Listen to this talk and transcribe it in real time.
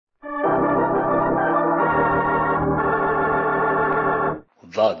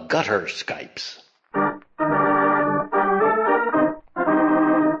The Gutter Skypes.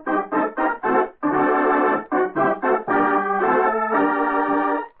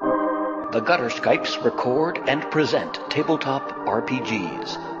 The Gutter Skypes record and present tabletop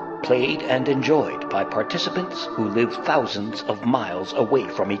RPGs, played and enjoyed by participants who live thousands of miles away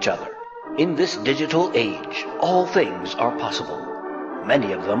from each other. In this digital age, all things are possible.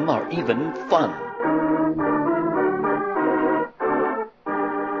 Many of them are even fun.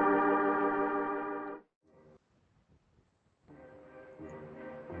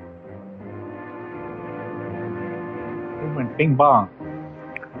 It went bing bong.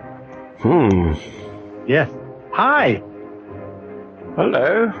 Yes. Hi.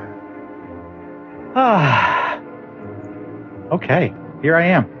 Hello. Okay. Here I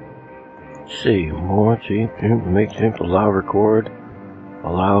am. See, more make things allow record,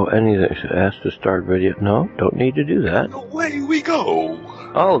 allow anything to ask to start video. No, don't need to do that. Away we go.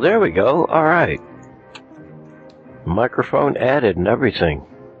 Oh, there we go. All right. Microphone added and everything.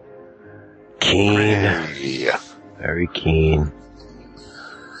 Keen. Yeah. Very keen.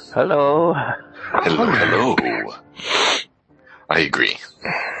 Hello. Hello. I agree.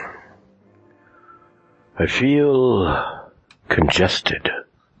 I feel congested.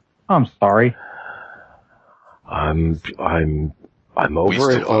 I'm sorry. I'm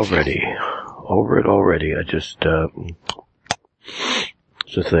over it already. Over it already. I just, it's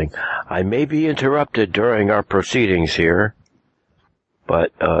the thing. I may be interrupted during our proceedings here,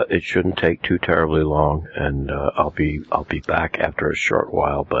 but, it shouldn't take too terribly long, and, I'll be back after a short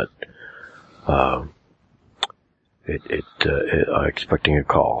while, but, I'm expecting a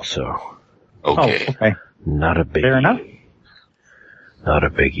call, so. Okay. Oh, okay. Not a biggie. Fair enough. Not a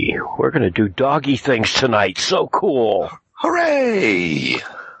biggie. We're gonna do doggy things tonight. So cool. Hooray!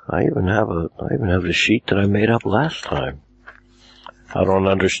 I even have the sheet that I made up last time. I don't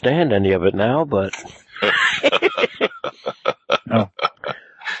understand any of it now, but No.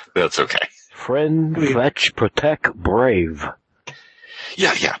 That's okay. Friend, fetch, protect, brave.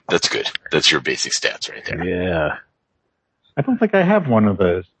 Yeah, that's good. That's your basic stats right there. Yeah. I don't think I have one of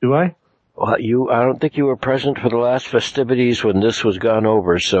those, do I? Well, I don't think you were present for the last festivities when this was gone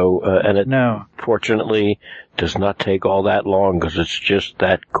over, so, and it No. fortunately does not take all that long because it's just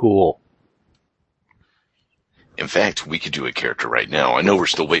that cool. In fact, we could do a character right now. I know we're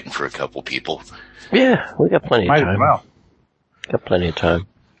still waiting for a couple people. Yeah, we got plenty of Might time. as well. Got plenty of time.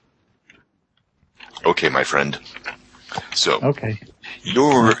 Okay, my friend. So, Okay.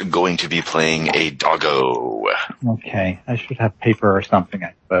 you're going to be playing a doggo. Okay. I should have paper or something,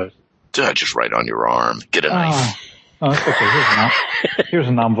 I suppose. Just right on your arm. Get a knife. Oh, that's okay. Here's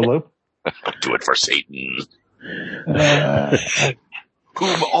an envelope. Do it for Satan.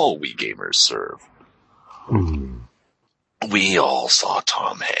 Whom all we gamers serve. We all saw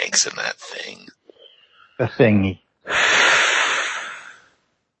Tom Hanks in that thing. The thingy.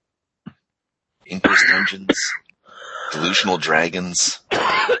 Inquis Dungeons. Delusional Dragons.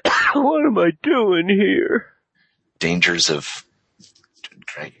 What am I doing here? Dangers of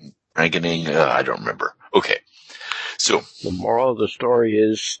dragoning. I don't remember. Okay. So. The moral of the story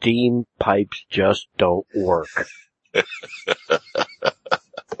is steam pipes just don't work.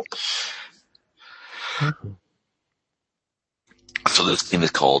 So this game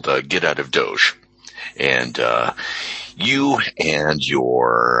is called Get Out of Doge. And you and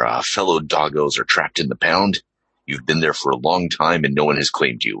your fellow doggos are trapped in the pound. You've been there for a long time and no one has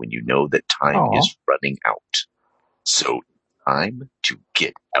claimed you. And you know that time is running out. So time to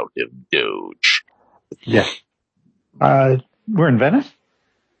get out of Doge. Yes. We're in Venice?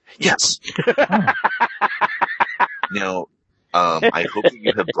 Yes. Now, I hope that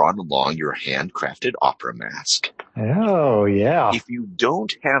you have brought along your handcrafted opera mask. Oh, yeah. If you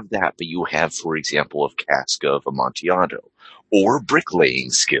don't have that, but you have, for example, a cask of Amontillado or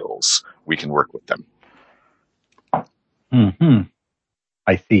bricklaying skills, we can work with them. Mm-hmm.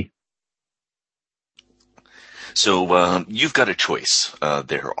 I see. So, you've got a choice.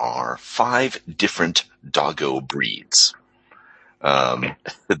 There are 5 different doggo breeds.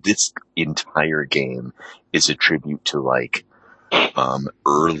 This entire game is a tribute to, like,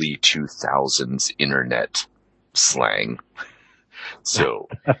 early 2000s internet slang. So,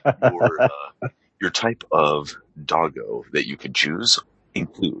 your type of doggo that you can choose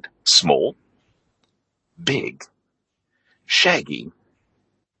include small, big, shaggy,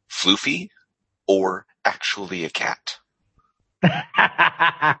 floofy, or actually a cat.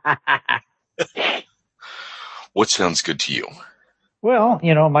 What sounds good to you? Well,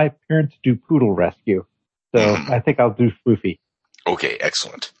 my parents do poodle rescue, so I think I'll do floofy. Okay,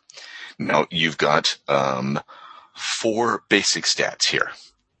 excellent. Now, you've got 4 basic stats here.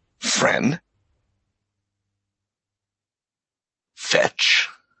 Friend. Fetch.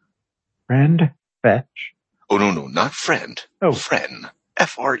 Friend, fetch. Oh, no, not friend. Oh. Friend.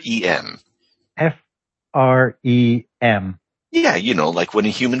 F-R-E-N. F-R-E-M. Yeah, like when a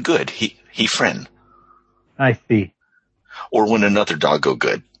human good, he friend. I see. Or when another doggo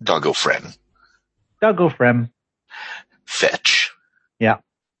good, doggo friend. Doggo friend. Fetch. Yeah.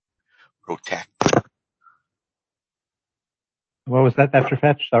 Protect. What was that after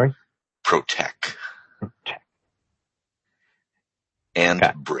fetch? Sorry. Protect. Protect. And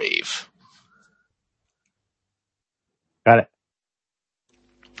Okay. brave. Got it.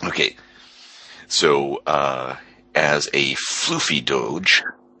 Okay. So, as a floofy doge,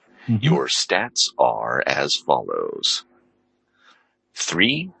 your stats are as follows.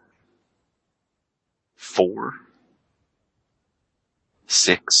 3, 4,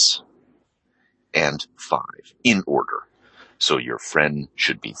 6, and 5 in order. So your friend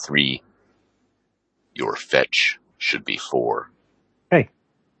should be 3, your fetch should be 4, Hey,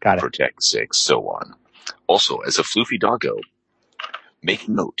 got it. protect 6, so on. Also, as a floofy doggo, make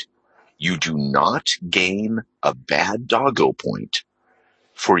note, you do not gain a bad doggo point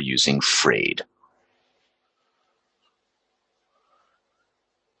for using frayed.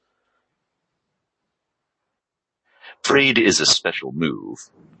 Frayed is a special move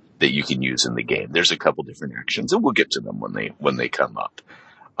that you can use in the game. There's a couple different actions, and we'll get to them when they come up.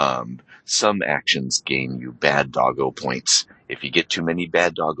 Some actions gain you bad doggo points. If you get too many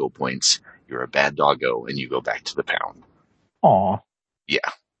bad doggo points, you're a bad doggo, and you go back to the pound. Aw.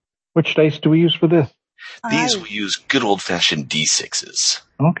 Yeah. Which dice do we use for this? These we use good old-fashioned D6s.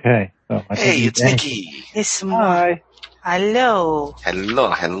 Okay. So Hey, it's Nikki. It's Hi. Hello.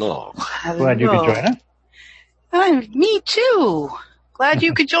 Hello. Glad you could join us. Me too. Glad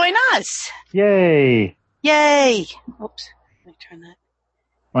you could join us. Yay. Yay. Oops. Let me turn that.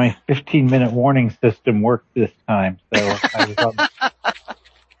 My 15-minute warning system worked this time. So I was on,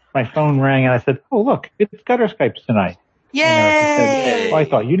 my phone rang and I said, oh, look, it's Gutter Skypes tonight. Yay. Said, I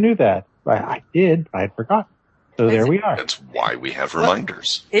thought you knew that. I did. I had forgotten. So there we are. That's why we have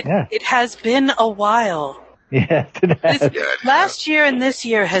reminders. It has been a while. Yes, it has. Last year and this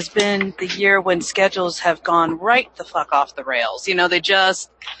year has been the year when schedules have gone right the fuck off the rails. They just,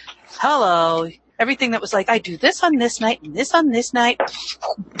 hello, everything that was like, I do this on this night and this on this night,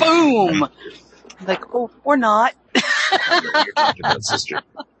 boom. Like, oh, or not. Sister.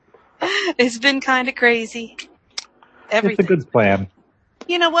 It's been kind of crazy. Everything. It's a good plan.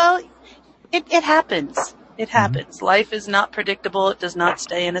 Well, it happens. It happens. Life is not predictable. It does not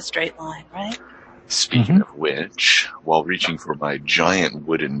stay in a straight line, right? Speaking of which, while reaching for my giant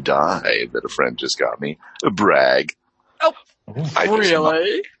wooden die that a friend just got me, a brag. Oh,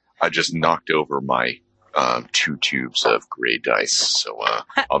 really? I just knocked over my 2 tubes of gray dice, so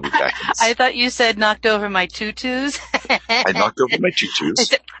I'll be back. I thought you said knocked over my tutus. I knocked over my 2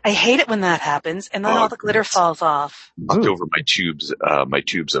 tubes. I hate it when that happens, and then all the glitter falls off. Knocked over my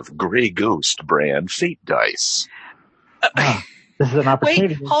tubes of Gray Ghost brand Fate dice. This is an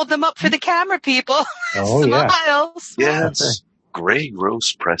opportunity. Wait, hold them up for the camera, people. Oh, Smiles. Yeah. Yes. Gray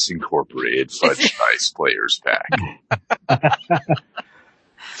Gross Press Incorporated Fudge Dice Players Pack.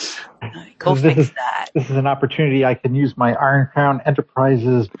 Go fix that. This is an opportunity I can use my Iron Crown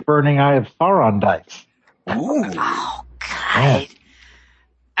Enterprises Burning Eye of Sauron dice. Ooh. Oh, God.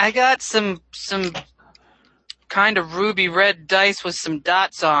 I got some kind of ruby red dice with some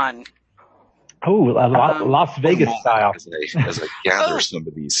dots on. Oh, Las Vegas style. As I gather some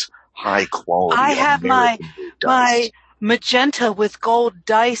of these high quality I have my dice. magenta with gold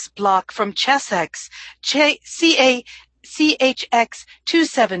dice block from Chessex. CHX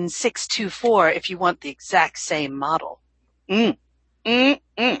 27624 if you want the exact same model.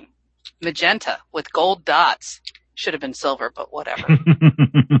 Magenta with gold dots. Should have been silver, but whatever.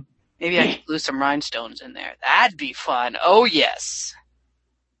 Maybe I could glue some rhinestones in there. That'd be fun. Oh, yes.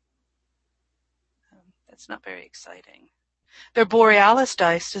 That's not very exciting. They're Borealis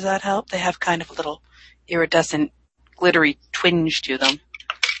dice. Does that help? They have kind of a little iridescent, glittery twinge to them.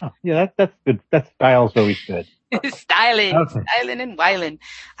 Oh, yeah, that's good. That style's always good. Styling and whiling.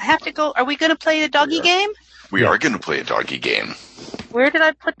 I have to go. Are we going to play the doggy game? We are going to play a doggy game. Where did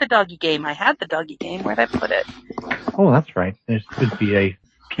I put the doggy game? I had the doggy game. Where did I put it? Oh, that's right. There should be a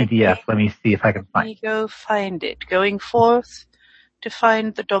PDF. Let me see if I can find it. Let me go find it. Going forth to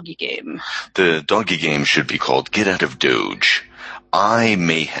find the doggy game. The doggy game should be called Get Out of Doge. I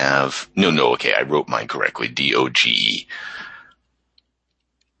may have... No, okay, I wrote mine correctly. D-O-G-E.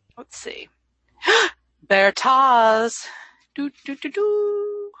 Let's see. Bear Taz. Do.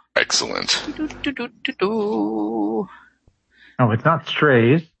 Excellent. Do-do-do-do-do. Oh, it's not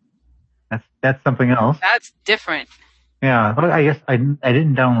strays. That's something else. That's different. Yeah, but I guess I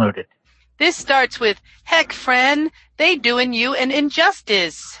didn't download it. This starts with, heck, friend, they doing you an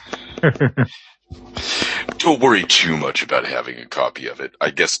injustice. Don't worry too much about having a copy of it. I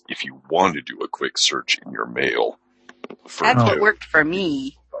guess if you want to do a quick search in your mail. That's what worked for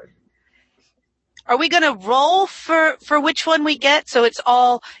me. Are we going to roll for which one we get? So it's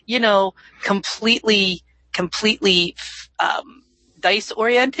all, completely dice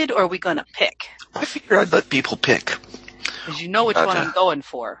oriented, or are we going to pick? I figure I'd let people pick. Because you know which one I'm going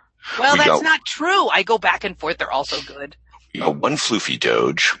for. Well, that's not true. I go back and forth. They're all so good. We got one floofy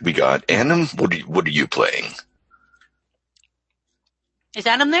Doge. We got Annam. What are you playing? Is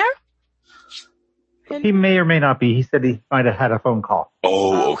Annam there? He may or may not be. He said he might have had a phone call.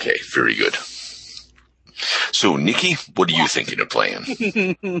 Oh, okay. Very good. So, Nikki, what are you thinking of playing?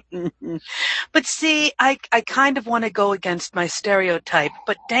 But see, I kind of want to go against my stereotype,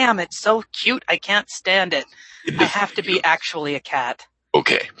 but damn, it's so cute. I can't stand it. I have to be actually a cat.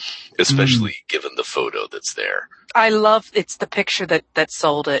 Okay. Especially given the photo that's there. I love, it's the picture that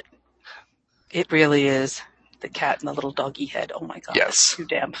sold it. It really is. The cat and the little doggy head. Oh my God. Yes. It's too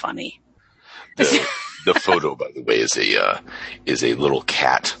damn funny. The photo, by the way, is a little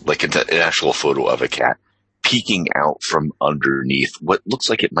cat, like an actual photo of a cat peeking out from underneath what looks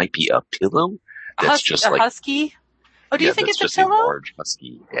like it might be a pillow. That's a husky? Oh, do you think it's a pillow? A large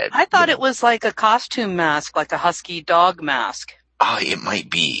husky head. I thought it was like a costume mask, like a husky dog mask. It might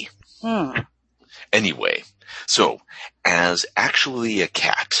be. Anyway, so as actually a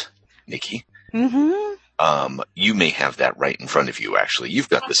cat, Nikki, you may have that right in front of you, actually. You've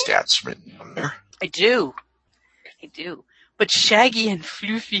got the stats written on there. I do. But shaggy and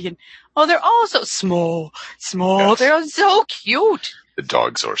floofy and, they're all so small. Yes. They're so cute. The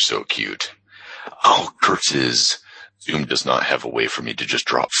dogs are so cute. Oh, Kurtz's Zoom does not have a way for me to just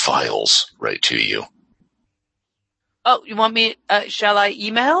drop files right to you. Oh, you want me, shall I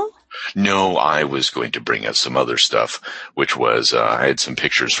email? No, I was going to bring up some other stuff, which was, I had some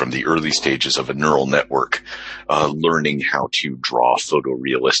pictures from the early stages of a neural network, learning how to draw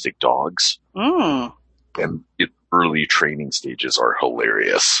photorealistic dogs. And early training stages are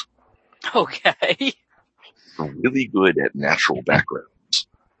hilarious. Okay. They're really good at natural backgrounds.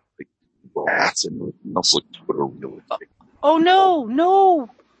 Like rats and everything else look photorealistic. Oh, no.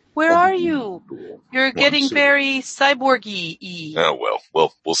 Where are you? You're getting very cyborgy-y. Oh,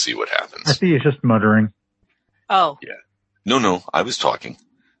 well, we'll see what happens. I see he's just muttering. Oh. Yeah. No, I was talking.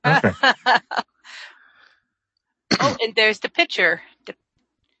 Okay. And there's the picture. Get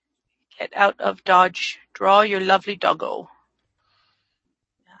out of Dodge. Draw your lovely doggo.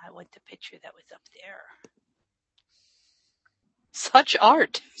 I want the picture that was up there. Such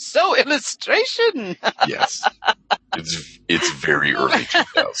art. So illustration. Yes. It's very early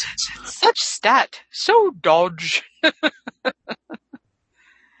 2000s. Such stat. So Dodge.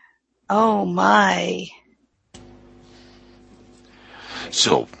 Oh my.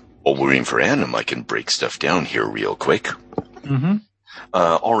 So, while we're waiting for Annam, I can break stuff down here real quick.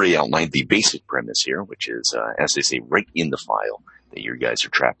 Already outlined the basic premise here, which is, as they say, right in the file, that you guys are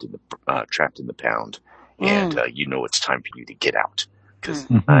trapped in the pound, and it's time for you to get out because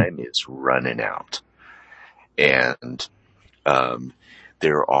time is running out. And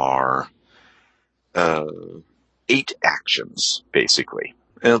there are 8 actions basically.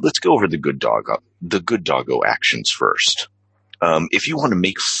 Let's go over the good doggo actions first. If you want to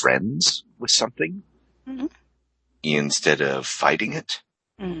make friends with something instead of fighting it,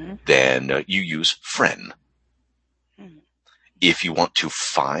 then you use friend. If you want to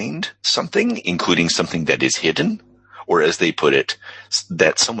find something, including something that is hidden, or as they put it,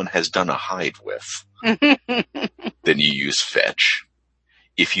 that someone has done a hide with, then you use fetch.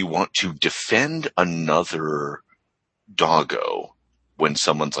 If you want to defend another doggo when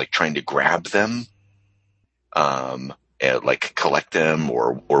someone's like trying to grab them, and like collect them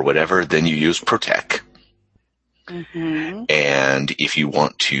or whatever, then you use protect. And if you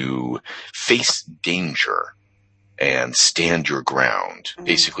want to face danger and stand your ground,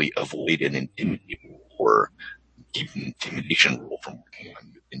 basically avoid an intimidation or keep an intimidation roll from working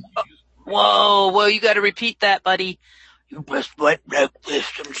on you. Whoa, you got to repeat that, buddy. You must wet like this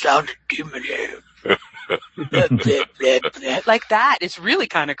and sound intimidating. Like that. It's really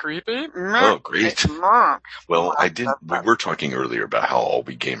kind of creepy. Oh, great. Well, we were talking earlier about how all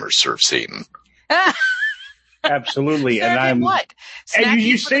we gamers serve Satan. Absolutely. Serve And him what? And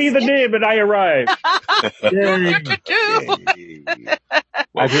you Snackies say with a the stick? name and I arrive.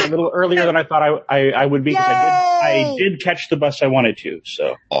 I did a little earlier than I thought I would be because I did catch the bus I wanted to.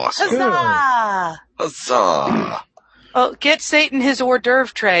 So Awesome. Huzzah! Huzzah. Oh, get Satan his hors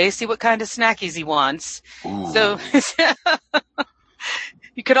d'oeuvre tray. See what kind of snackies he wants. Ooh. So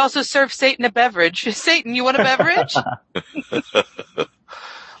you could also serve Satan a beverage. Satan, you want a beverage?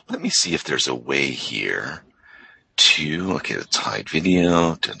 Let me see if there's a way here to, okay, let's hide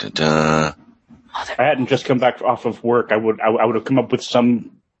video. Da, da, da. if I hadn't just come back off of work, I would have come up with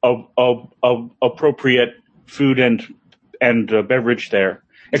some appropriate food and beverage there,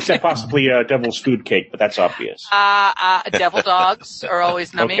 except possibly a devil's food cake, but that's obvious. Devil dogs are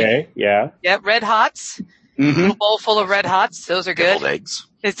always nummy. Okay, yeah. Yeah, Red Hots. Mm-hmm. A little bowl full of Red Hots. Those are good. Deviled eggs.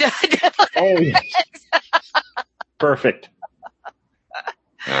 Oh, yes. Perfect.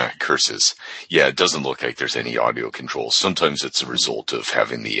 Curses. Yeah, it doesn't look like there's any audio controls. Sometimes it's a result of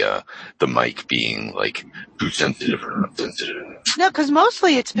having the mic being like too sensitive or not sensitive. No, because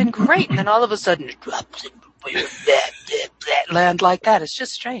mostly it's been great, and then all of a sudden it drops in weird land like that. It's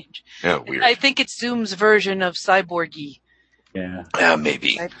just strange. Yeah, weird. I think it's Zoom's version of Cyborgy. Yeah.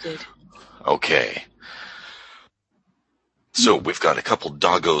 Maybe. Typed it. Okay. So we've got a couple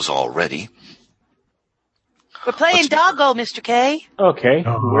doggos already. We're playing Doggo, Mr. K. Okay.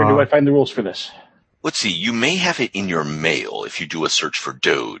 Where do I find the rules for this? Let's see. You may have it in your mail if you do a search for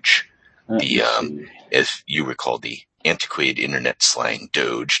Doge. If you recall the antiquated internet slang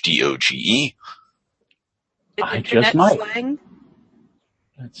Doge, D-O-G-E. I Internet just might. slang?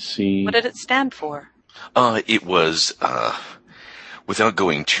 Let's see. What did it stand for? It was, without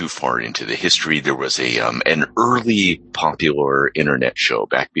going too far into the history, there was an early popular internet show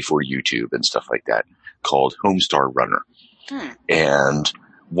back before YouTube and stuff like that called Homestar Runner. And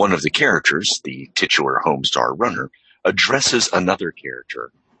one of the characters, the titular Homestar Runner, addresses another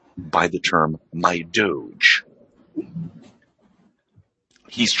character by the term "my Doge."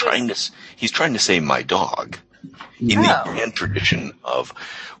 He's trying to say "my dog" in the grand tradition of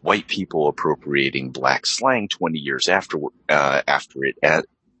white people appropriating black slang 20 years after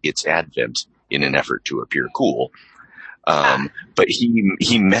its advent in an effort to appear cool. But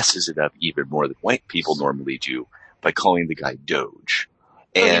he messes it up even more than white people normally do by calling the guy Doge.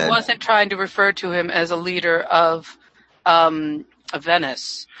 So And he wasn't trying to refer to him as a leader of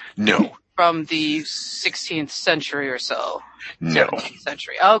Venice. no, From the 16th century or so. no. 17th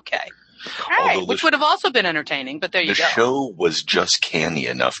century. Okay. All right. Although Which would have also been entertaining, but there you The go. show was just canny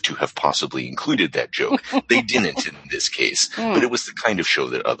enough to have possibly included that joke. They didn't in this case, but it was the kind of show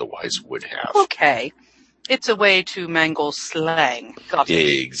that otherwise would have. Okay. It's a way to mangle slang. Got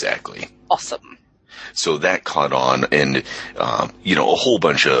it. Exactly. Awesome. So that caught on, and a whole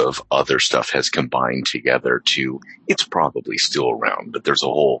bunch of other stuff has combined together to. It's probably still around, but there's a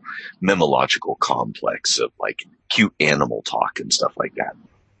whole memological complex of like cute animal talk and stuff like that.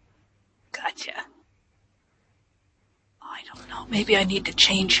 Gotcha. I don't know. Maybe I need to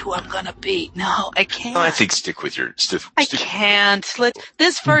change who I'm gonna be. No, I can't. No, I think stick with your. I can't.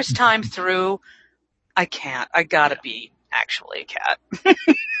 This first time through, I can't. I gotta be actually a cat.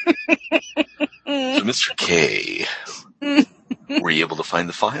 So, Mr. K, were you able to find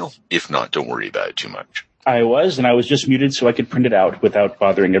the file? If not, don't worry about it too much. I was just muted so I could print it out without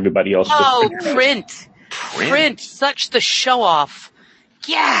bothering everybody else. Oh, print. Such the show off.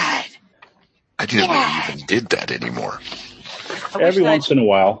 God. I didn't know you even did that anymore. Every once in a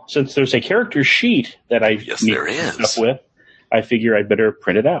while, since there's a character sheet that I Yes, need there to is. keep up with, I figure I'd better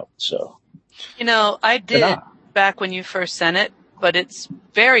print it out. So I did Ta-da. back when you first sent it, but it's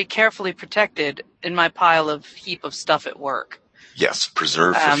very carefully protected in my pile of heap of stuff at work. Yes,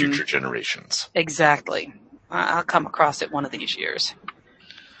 preserved for future generations. Exactly. I'll come across it one of these years.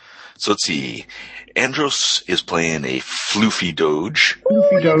 So let's see. Andros is playing a floofy Doge.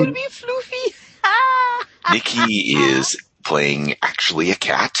 You're gonna be floofy. Nikki is playing actually a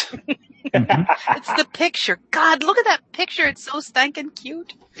cat. It's the picture. God, look at that picture. It's so stinking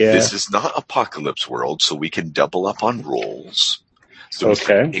cute. yeah, This is not Apocalypse World, so we can double up on rolls. So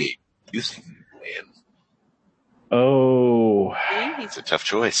Okay. Oh, It's a tough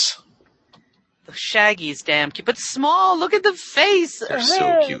choice. The Shaggy's damn cute, but small. Look at the face. They're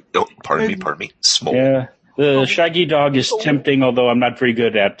so cute. Oh, pardon me. Small. yeah. The Shaggy Dog is tempting, although I'm not very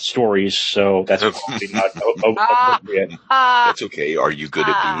good at stories, so that's probably not appropriate. That's okay. Are you good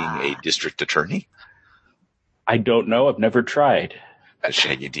at being a district attorney? I don't know. I've never tried. A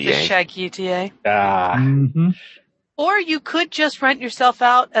Shaggy The DA? Shaggy DA. Mm-hmm. Or you could just rent yourself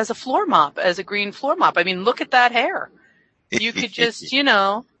out as a floor mop, as a green floor mop. I mean, look at that hair. You could just,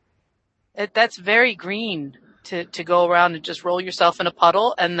 that's very green. to go around and just roll yourself in a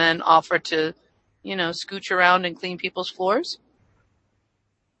puddle and then offer to, scooch around and clean people's floors?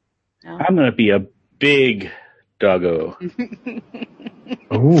 No? I'm going to be a big doggo.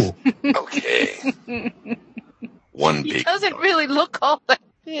 Ooh. Okay. One He big. doesn't really look all that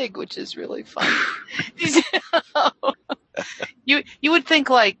big, which is really funny. You would think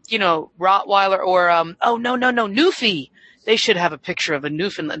like, Rottweiler or, no, Newfie. They should have a picture of a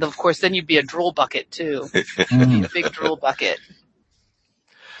Newfoundland. Of course, then you'd be a drool bucket too. You'd be a big drool bucket.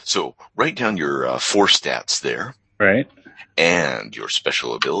 So write down your 4 stats there. Right. And your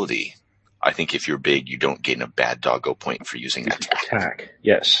special ability. I think if you're big, you don't gain a bad doggo point for using attack.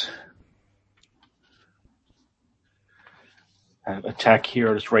 Yes. I have attack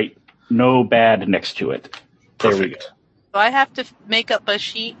here. Just write no bad next to it. There we go. Do I have to make up a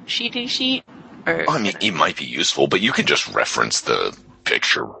sheeting sheet? Or I mean, it might be useful, but you can just reference the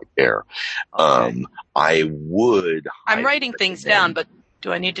picture right there. Okay. I'm writing things down, but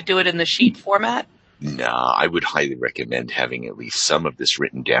do I need to do it in the sheet format? Nah, I would highly recommend having at least some of this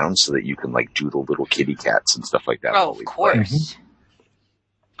written down so that you can doodle little kitty cats and stuff like that. Oh, of course.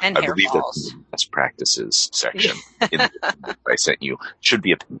 And I hairballs. believe that's in the best practices section in the book I sent you. Should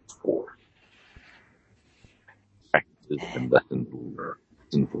be a page 4. Practices and lessons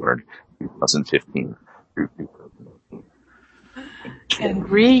learned 2015 through 2018. Can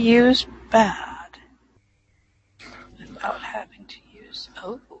reuse bad without having to use.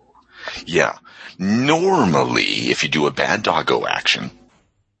 Oh. Yeah. Normally, if you do a bad doggo action,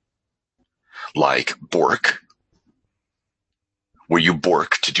 like bork, where you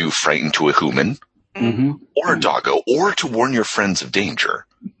bork to do frighten to a human, or a doggo, or to warn your friends of danger,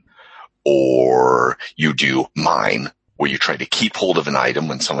 or you do mine, where you try to keep hold of an item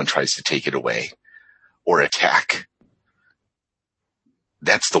when someone tries to take it away, or attack.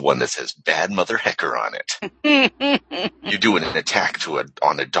 That's the one that says bad mother hecker on it. You do an attack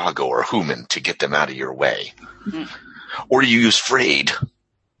on a doggo or a human to get them out of your way. Or you use frayed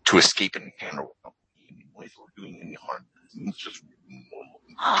to escape an animal without doing any harm. It's just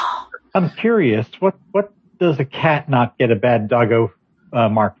normal. I'm curious, what does a cat not get a bad doggo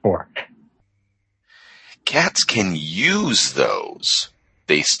mark for? Cats can use those.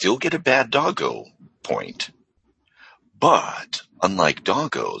 They still get a bad doggo point. But, unlike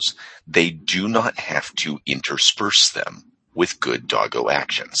doggos, they do not have to intersperse them with good doggo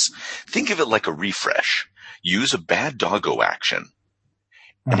actions. Think of it like a refresh. Use a bad doggo action,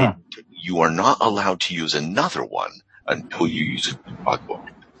 and you are not allowed to use another one until you use a good doggo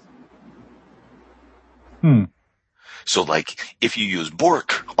action. So, if you use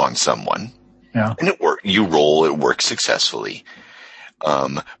bork on someone, and you roll, it works successfully.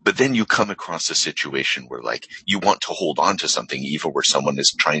 But then you come across a situation where, you want to hold on to something even where someone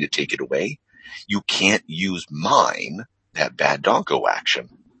is trying to take it away. You can't use mine, that bad doggo action,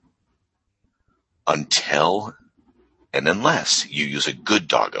 until and unless you use a good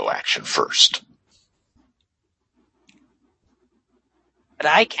doggo action first. But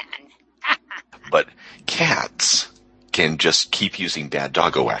I can. But cats can just keep using bad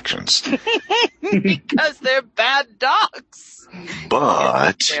doggo actions. Because they're bad dogs.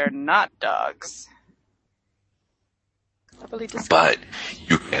 But they're not dogs. But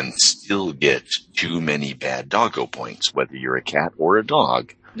you can still get too many bad doggo points, whether you're a cat or a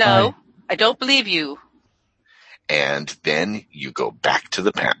dog. No, I don't believe you. And then you go back to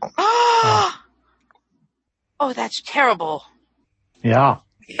the pound. Oh, that's terrible. Yeah.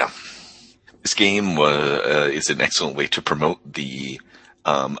 Yeah. This game is an excellent way to promote the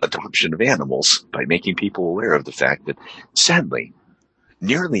adoption of animals by making people aware of the fact that, sadly,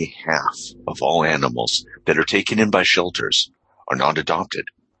 nearly half of all animals that are taken in by shelters are not adopted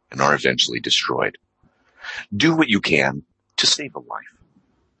and are eventually destroyed. Do what you can to save a life.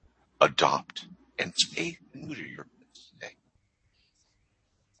 Adopt and spay and neuter your pets today.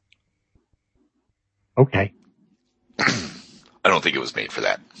 Okay. I don't think it was made for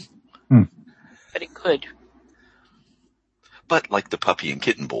that. But it could. But like the Puppy and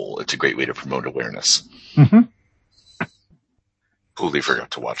Kitten Bowl, it's a great way to promote awareness. Totally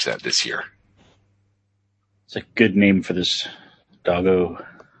forgot to watch that this year. It's a good name for this doggo.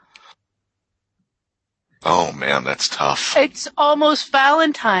 Oh man, that's tough. It's almost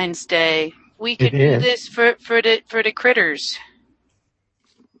Valentine's Day. We could do this for the critters.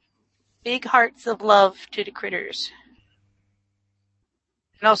 Big hearts of love to the critters.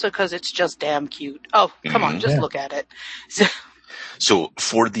 And also because it's just damn cute. Oh, come on, just look at it. So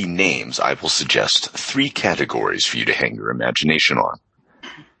for the names, I will suggest 3 categories for you to hang your imagination on.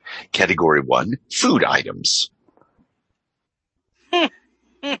 Category 1, food items.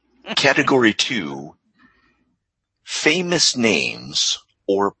 Category 2, famous names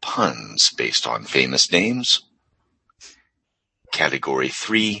or puns based on famous names. Category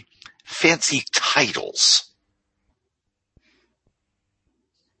 3, fancy titles.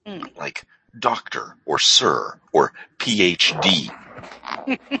 Like doctor or sir or PhD.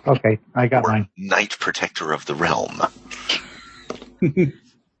 Okay, I got or mine. Knight Protector of the Realm.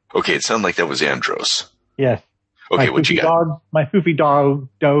 Okay, it sounded like that was Andros. Yes. Okay, what you got? My foofy dog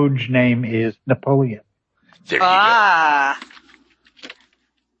Doge name is Napoleon. There you go.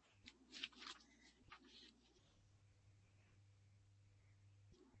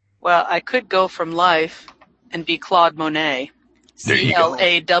 Well, I could go from life and be Claude Monet. There you go.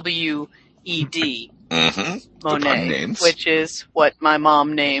 CLAWED. Monet, names. Which is what my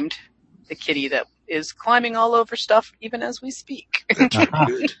mom named the kitty that is climbing all over stuff even as we speak. That's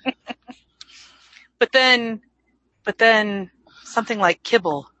good. But then something like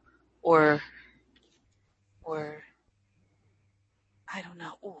Kibble or I don't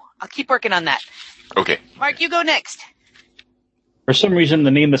know. Ooh, I'll keep working on that. Okay. Mark, you go next. For some reason,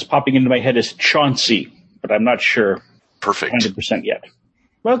 the name that's popping into my head is Chauncey, but I'm not sure. Perfect. 100% yet.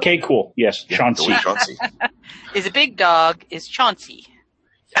 Okay, cool. Yes, Yeah, Chauncey. Chauncey. Is a big dog, is Chauncey.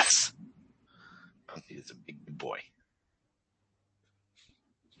 Yes. Chauncey is a big boy.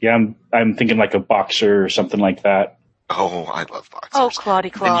 Yeah, I'm thinking like a boxer or something like that. Oh, I love boxers. Oh, Claudie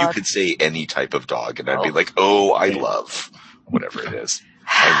Claude. And you could say any type of dog, and I'd be like, oh, I love whatever it is.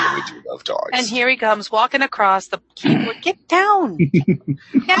 I really do love dogs. And here he comes walking across the keyboard. Get down.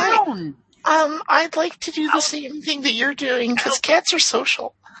 Get down. I'd like to do the same thing that you're doing because cats are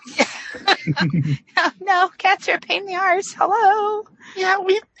social. No, cats are a pain in the arse. Hello. Yeah,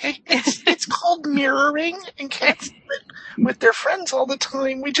 it's called mirroring, and cats with their friends all the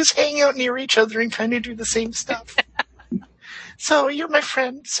time. We just hang out near each other and kind of do the same stuff. So you're my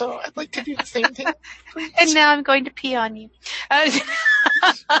friend, so I'd like to do the same thing. Please. And now I'm going to pee on you.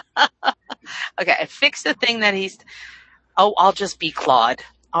 Okay, I fixed the thing that he's... Oh, I'll just be Claude.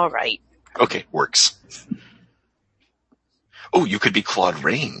 All right. Okay, works. Oh, you could be Claude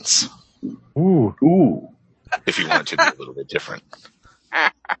Rains. Ooh. If you wanted to be a little bit different. I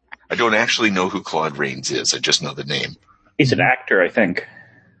don't actually know who Claude Rains is. I just know the name. He's an actor, I think.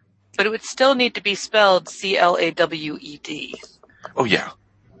 But it would still need to be spelled CLAWED. Oh, yeah.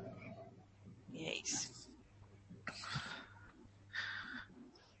 Yes.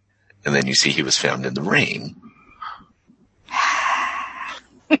 And then you see he was found in the rain.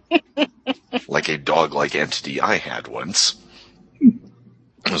 Like a dog-like entity I had once.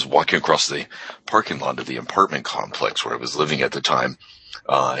 I was walking across the parking lot of the apartment complex where I was living at the time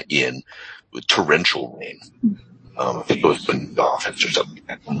in torrential rain. I think it was in the office or something.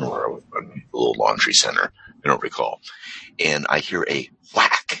 I don't know where I was, a little laundry center. I don't recall. And I hear a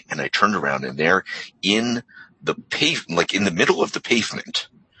whack, and I turned around, and there in the like in the middle of the pavement,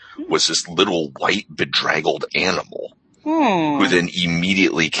 was this little white bedraggled animal who then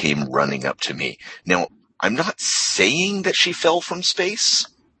immediately came running up to me. Now, I'm not saying that she fell from space,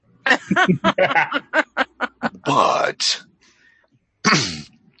 but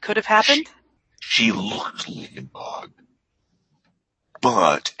Could have happened. She looked like a dog,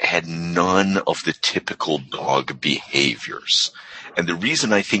 but had none of the typical dog behaviors. And the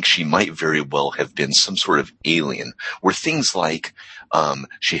reason I think she might very well have been some sort of alien were things like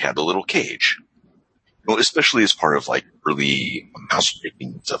she had a little cage. Well, especially as part of like early mouse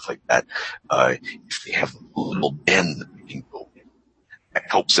breaking and stuff like that, if they have a little den that they can go in, that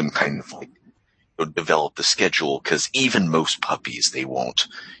helps them kind of like develop the schedule, because even most puppies, they won't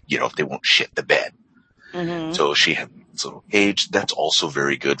shit the bed. Mm-hmm. So she had this little cage. That's also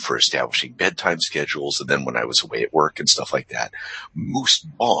very good for establishing bedtime schedules. And then when I was away at work and stuff like that, most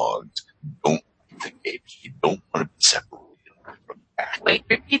dogs don't like the cage. You don't want to be separated from the pack. Wait,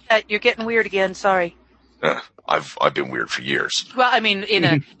 repeat that. You're getting weird again. Sorry. I've been weird for years. Well, I mean, in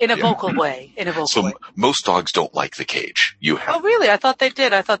a vocal way. In a vocal way. Most dogs don't like the cage. You have. Oh, really? I thought they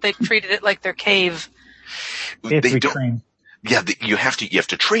did. I thought they treated it like their cave. They don't. Yeah, you have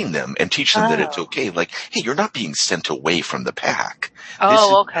to train them and teach them that it's okay. Like, hey, you're not being sent away from the pack.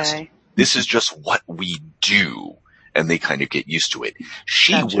 Okay. This is just what we do. And they kind of get used to it.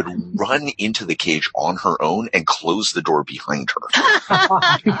 She would run into the cage on her own and close the door behind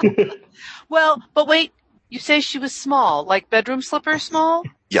her. Well, but wait, you say she was small, like bedroom slipper small?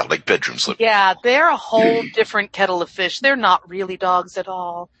 Yeah, like bedroom slipper. Yeah, they're a whole different kettle of fish. They're not really dogs at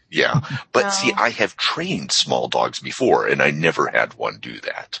all. Yeah, but see, I have trained small dogs before, and I never had one do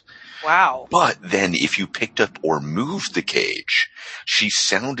that. Wow. But then if you picked up or moved the cage, she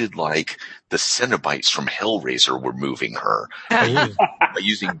sounded like the Cenobites from Hellraiser were moving her by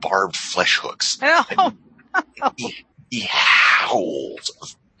using barbed flesh hooks. Oh. He howls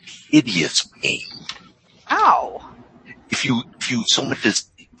of hideous pain. Ow. If you so much as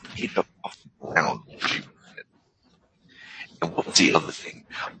pick up off the ground. And what was the other thing?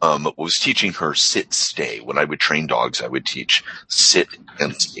 Was teaching her sit, stay. When I would train dogs, I would teach sit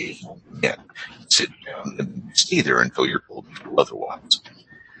and stay. Yeah, sit down and stay there until you're told to do otherwise.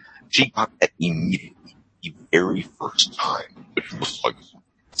 She got that immediately, the very first time, which was like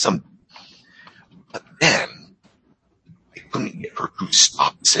some. But then I couldn't get her to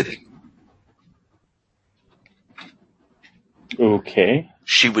stop sitting. Okay.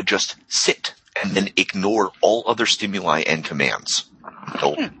 She would just sit and then ignore all other stimuli and commands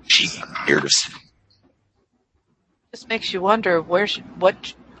until she got tired of sitting. Just makes you wonder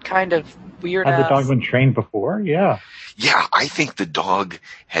what kind of weird Had the dog been trained before? Yeah. Yeah, I think the dog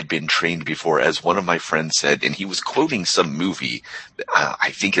had been trained before, as one of my friends said, and he was quoting some movie.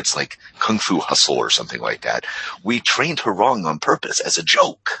 I think it's like Kung Fu Hustle or something like that. We trained her wrong on purpose as a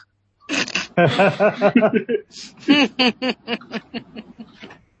joke.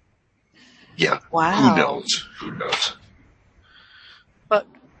 Yeah. Wow. Who knows? But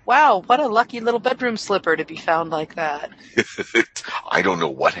wow, what a lucky little bedroom slipper to be found like that. I don't know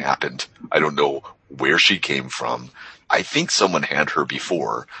what happened. I don't know where she came from. I think someone had her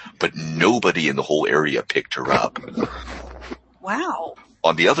before, but nobody in the whole area picked her up. Wow.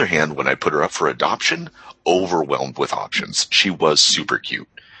 On the other hand, when I put her up for adoption, overwhelmed with options. She was super cute.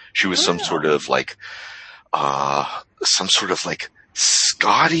 She was some sort of like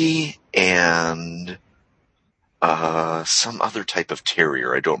Scotty and some other type of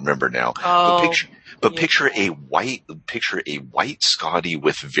terrier. I don't remember now. Oh, Picture a white Scotty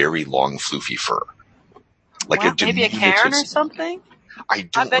with very long floofy fur. Like wow, maybe a Karen or something? I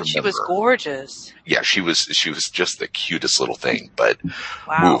bet remember. she was gorgeous. Yeah, she was just the cutest little thing, but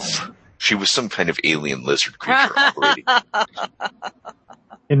wow. oof, she was some kind of alien lizard creature operating.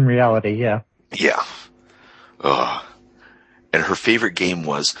 In reality, yeah. Yeah. And her favorite game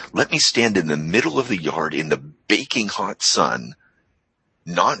was, let me stand in the middle of the yard in the baking hot sun,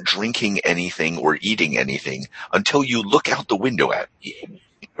 not drinking anything or eating anything until you look out the window at me.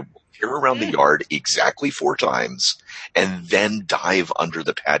 Tear around the yard exactly 4 times, and then dive under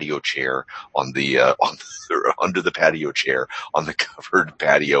the patio chair under the patio chair on the covered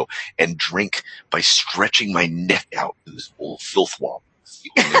patio and drink by stretching my neck out to this old filth wall.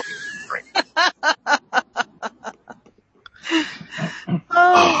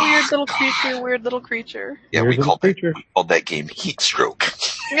 Weird little creature. Yeah, we called that game heat stroke.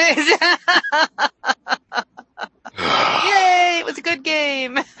 Yay, it was a good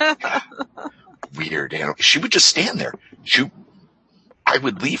game. Weird animal. She would just stand there. I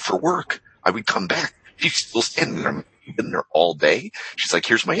would leave for work. I would come back. She's still standing there. I've been there all day. She's like,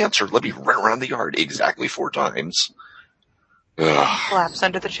 here's my answer. Let me run around the yard exactly 4 times. Collapse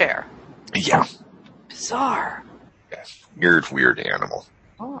under the chair. Yeah. Bizarre. Yeah. Weird animal.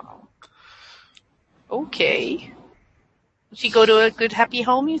 Oh. Okay. Did she go to a good, happy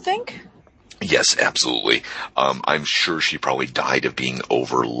home, you think? Yes, absolutely. I'm sure she probably died of being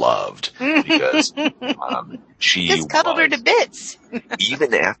overloved because she just cuddled her to bits.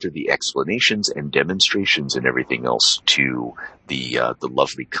 Even after the explanations and demonstrations and everything else to the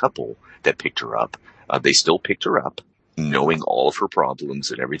lovely couple that picked her up, they still picked her up, knowing all of her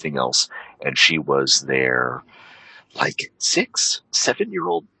problems and everything else, and she was their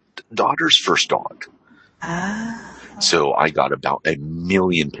 6-7-year-old daughter's first dog. So I got about 1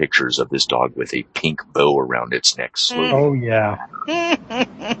 million pictures of this dog with a pink bow around its neck. Oh, yeah.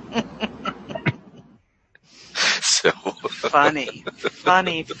 So funny.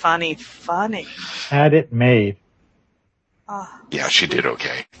 Had it made. Yeah, she did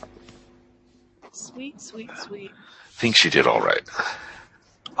okay. Sweet. I think she did all right.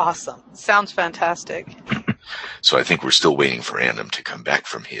 Awesome. Sounds fantastic. So I think we're still waiting for Adam to come back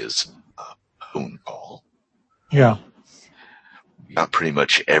from his phone call. Yeah. We got pretty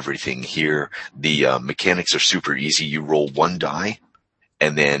much everything here. The mechanics are super easy. You roll 1 die,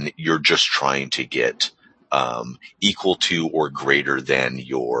 and then you're just trying to get equal to or greater than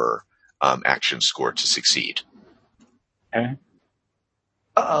your action score to succeed. Okay.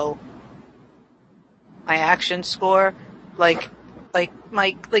 Uh-oh. My action score, like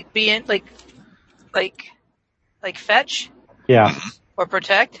fetch? Yeah. Or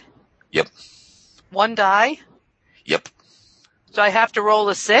protect? Yep. 1 die? Yep. So I have to roll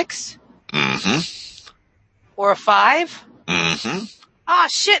a 6? Mm-hmm. Or a 5? Mm-hmm. Oh,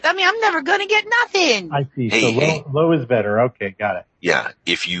 shit. I mean, I'm never going to get nothing. I see. Hey. Low is better. Okay, got it. Yeah,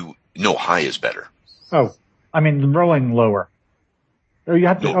 high is better. Oh, I mean, rolling lower. Oh, you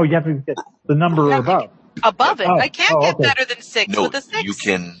have to get the number above. Above it. Oh, I can't get okay. better than 6 No, with a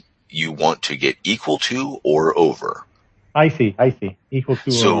 6. you want to get equal to or over. I see. Equal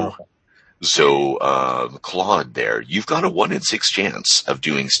to So, or Claude there, you've got a 1 in 6 chance of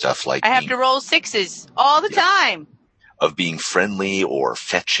doing stuff like I have to roll 6s all the time. of being friendly or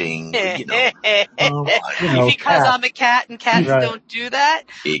fetching, you know. Because cat. I'm a cat and cats Right. don't do that.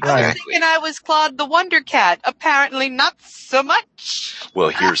 Exactly. I was thinking I was Claude the Wonder Cat. Apparently not so much. Well,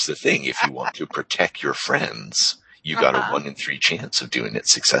 here's the thing. If you want to protect your friends, you got a 1 in 3 chance of doing it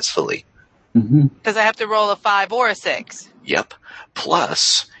successfully. Because I have to roll a 5 or a 6. Yep.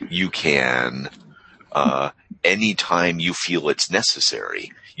 Plus, you can, anytime you feel it's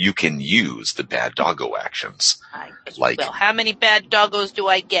necessary, you can use the bad doggo actions. Well, how many bad doggos do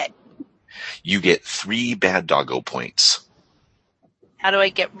I get? You get 3 bad doggo points. How do I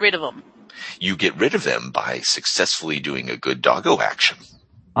get rid of them? You get rid of them by successfully doing a good doggo action.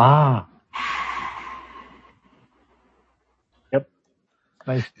 Ah. Yep.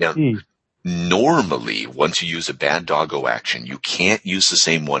 Nice to Now, see. normally, once you use a bad doggo action, you can't use the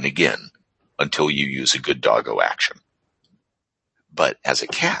same one again until you use a good doggo action. But as a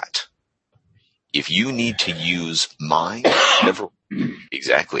cat, if you need to use mine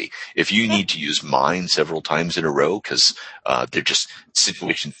if you need to use mine several times in a row because they're just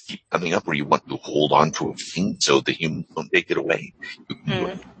situations keep coming up where you want to hold on to a thing so the humans don't take it away, you can do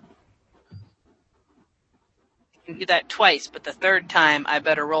it. I can do that twice, but the third time I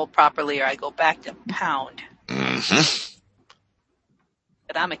better roll properly or I go back to pound. Mm-hmm.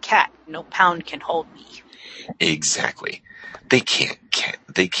 But I'm a cat. No pound can hold me. Exactly. They can't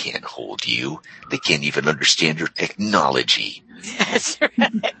hold you. They can't even understand your technology. That's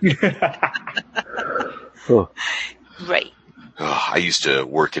right. Right. Oh, I used to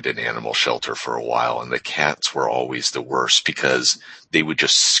work at an animal shelter for a while, and the cats were always the worst because they would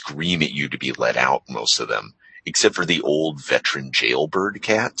just scream at you to be let out, most of them, except for the old veteran jailbird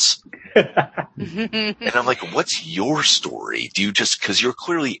cats. And I'm like, what's your story? Do you just, because you're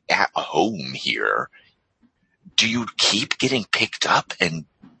clearly at home here, do you keep getting picked up and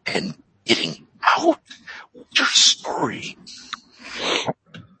getting out? What's your story?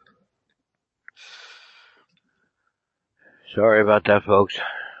 Sorry about that, folks.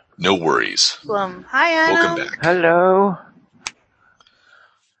 No worries. Hi, Anna. Welcome back. Hello.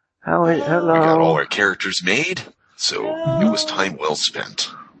 Hello. We got all our characters made, so it was time well spent.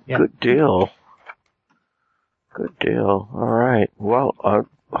 Yeah. Good deal. All right. Well,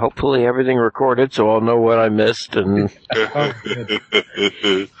 hopefully everything recorded, so I'll know what I missed and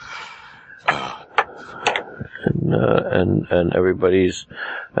and everybody's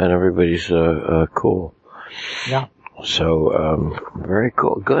cool. Yeah. So very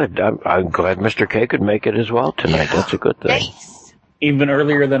cool. Good. I'm glad Mr. K could make it as well tonight. Yeah. That's a good thing. Nice. Even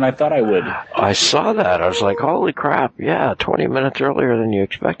earlier than I thought I would. I saw that. I was like, holy crap. Yeah, 20 minutes earlier than you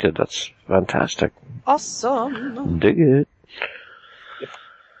expected. That's fantastic. Awesome. Dig it.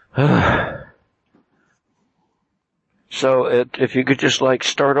 So if you could just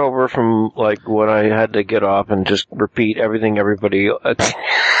start over from when I had to get off and just repeat everything everybody.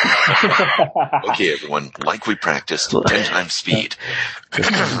 Okay, everyone, like we practiced, 10 times speed. First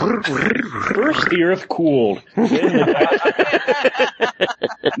the earth cooled.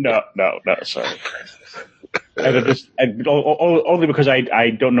 No, sorry. Only because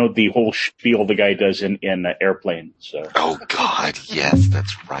I don't know the whole spiel the guy does in Airplane. So. Oh God, yes,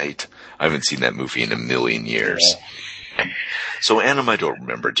 that's right. I haven't seen that movie in a million years. Yeah. So, Anna, I don't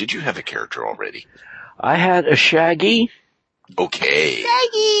remember. Did you have a character already? I had a Shaggy. Okay.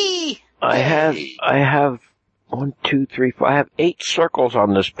 Shaggy! I have 1, 2, 3, 4. I have 8 circles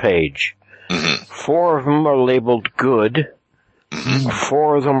on this page. Mm-hmm. 4 of them are labeled good. Mm-hmm.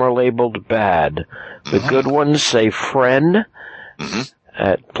 4 of them are labeled bad. The good ones say friend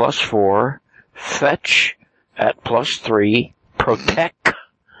at +4, fetch at +3, protect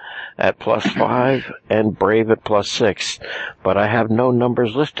at +5, and brave at +6. But I have no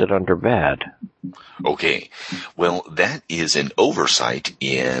numbers listed under bad. Okay. Well, that is an oversight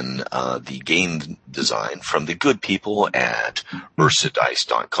in the game design from the good people at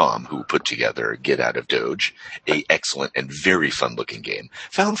ursadice.com, who put together Get Out of Doge, a excellent and very fun-looking game,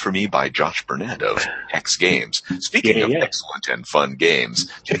 found for me by Josh Burnett of Hex Games. Speaking of excellent and fun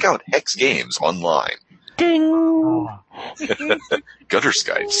games, check out Hex Games online. Ding! Gutter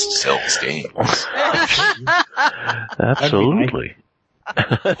Skypes sells games. Absolutely.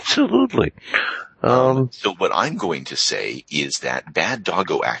 Absolutely. So what I'm going to say is that bad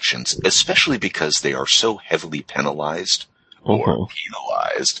doggo actions, especially because they are so heavily penalized or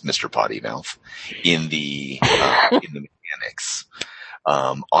penalized, Mr. Pottymouth, in the mechanics,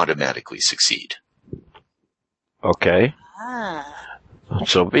 automatically succeed. Okay.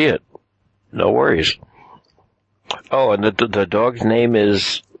 So be it. No worries. Oh, and the dog's name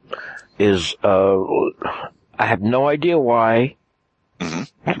is I have no idea why.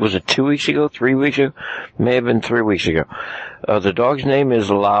 Mm-hmm. Was it 2 weeks ago, 3 weeks ago? May have been 3 weeks ago. The dog's name is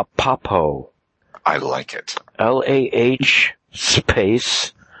Lah Poppoe. I like it. LAH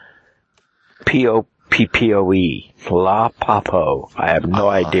space POPPOE. Lah Poppoe. I have no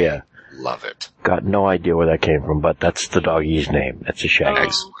idea. Love it. Got no idea where that came from, but that's the doggy's name. That's a shame.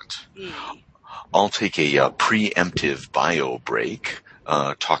 Excellent. I'll take a preemptive bio break.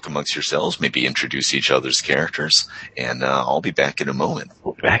 Talk amongst yourselves, maybe introduce each other's characters, and I'll be back in a moment.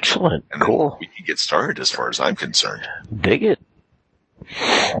 Excellent. And cool. We can get started as far as I'm concerned. Dig it.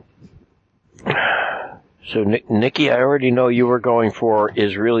 So, Nikki, I already know you were going for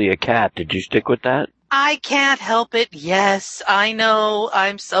is really a cat. Did you stick with that? I can't help it. Yes, I know.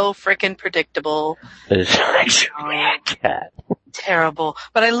 I'm so frickin' predictable. It's actually a cat. Terrible.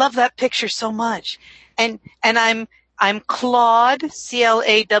 But I love that picture so much. And I'm Claude, Clawed,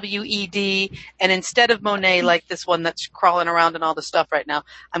 and instead of Monet, like this one that's crawling around and all the stuff right now,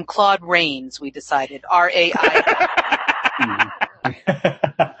 I'm Claude Rains, we decided. R-A-I.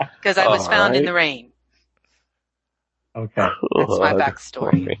 Because I was found in the rain. Okay. That's my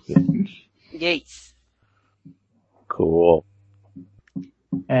backstory. Yes. Cool.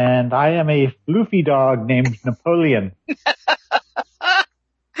 And I am a floofy dog named Napoleon.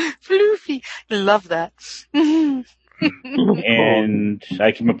 Floofy. Love that. And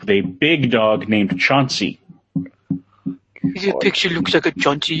I came up with a big dog named Chauncey. Your picture looks like a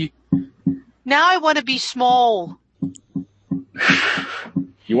Chauncey. Now I want to be small.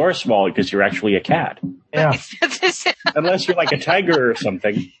 You are small because you're actually a cat. Yeah. Unless you're like a tiger or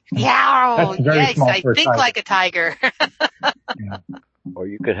something. Yeah, yes, I think tiger. like a tiger. Yeah. Or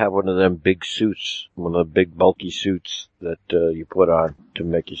you could have one of them big suits, one of the big bulky suits that you put on to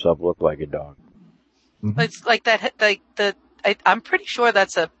make yourself look like a dog. Mm-hmm. It's like that, I'm pretty sure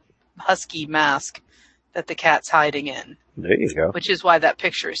that's a husky mask that the cat's hiding in. There you go. Which is why that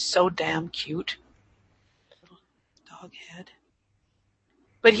picture is so damn cute. Little dog head.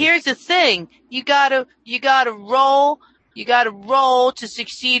 But here's the thing. You gotta roll to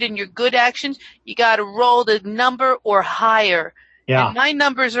succeed in your good actions. You gotta roll the number or higher. Yeah. And my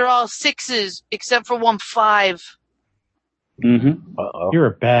numbers are all 6s, except for 1 5. Mm-hmm. Uh-oh. You're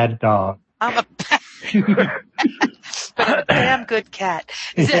a bad dog. I'm a but I'm a damn good cat.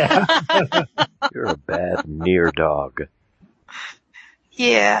 Yeah. You're a bad near dog.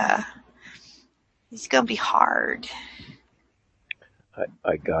 Yeah. It's gonna be hard.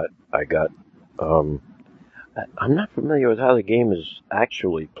 I'm not familiar with how the game is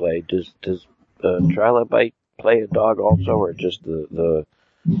actually played. Does Trilobite play a dog also, or just or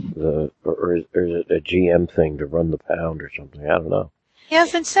is it a GM thing to run the pound or something? I don't know. He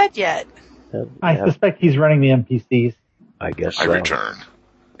hasn't said yet. I suspect he's running the NPCs. I guess I so. return.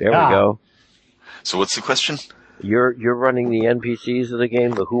 There we go. So what's the question? You're running the NPCs of the game,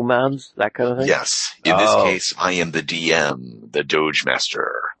 the humans, that kind of thing? Yes. In this case, I am the DM, the Doge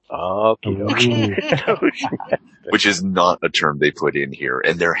Master. Okay. Which is not a term they put in here,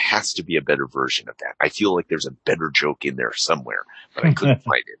 and there has to be a better version of that. I feel like there's a better joke in there somewhere, but I couldn't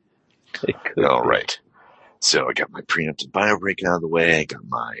find it. All right. So I got my preemptive bio break out of the way. I got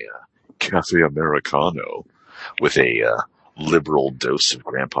my Cafe Americano with a liberal dose of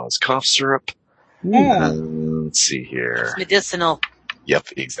Grandpa's cough syrup. Let's see here. It's medicinal.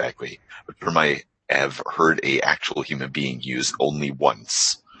 Yep, exactly. But I've heard a actual human being used only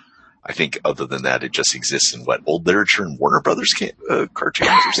once. I think other than that, it just exists in old literature and Warner Brothers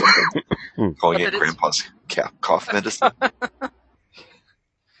cartoons or something. Calling it Grandpa's cough medicine.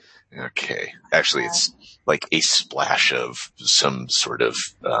 Okay. Actually, it's like a splash of some sort of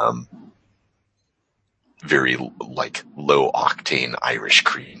very low octane Irish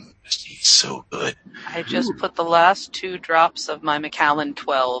cream. It's so good. I just put the last 2 drops of my Macallan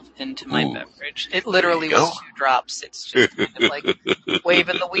 12 into my beverage. It literally was 2 drops. It's just kind of like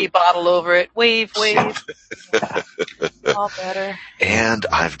waving the wee bottle over it. Wave. All better. And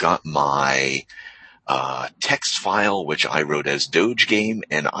I've got my text file, which I wrote as Doge Game,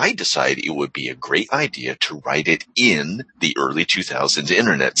 and I decided it would be a great idea to write it in the early 2000s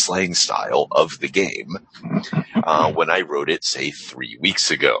internet slang style of the game when I wrote it, say, 3 weeks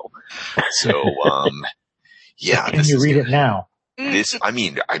ago. So, yeah. Can you read it now? I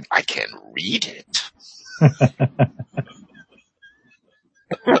can read it.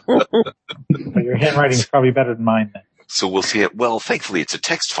 But your handwriting is probably better than mine then. So we'll see it. Well, thankfully it's a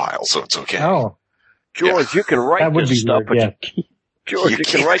text file, so it's okay. Oh. George, you can write this stuff,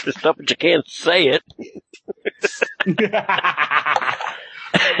 but you can't say it.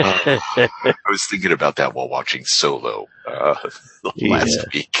 I was thinking about that while watching Solo last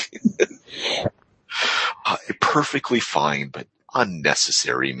week. A perfectly fine but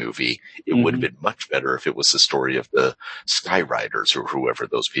unnecessary movie. It would have been much better if it was the story of the Skyriders or whoever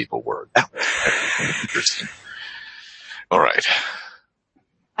those people were. That was interesting. All right.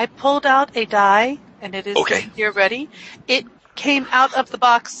 I pulled out a die, and it is here ready. It came out of the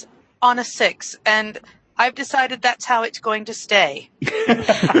box on a 6, and I've decided that's how it's going to stay.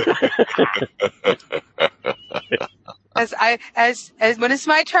 As when it's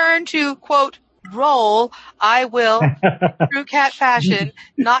my turn to quote roll, I will, true cat fashion,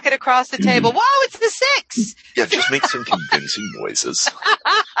 knock it across the table. Whoa, it's the 6! Yeah, just make some convincing noises.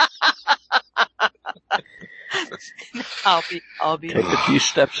 I'll be. Take a few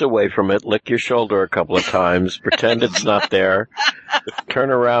steps away from it, lick your shoulder a couple of times, pretend it's not there, turn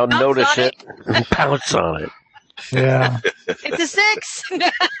around, notice it, and pounce on it. Yeah. It's a 6!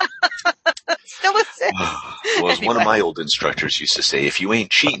 Still a 6. Well, as one of my old instructors used to say, if you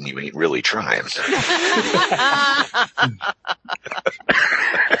ain't cheating, you ain't really trying.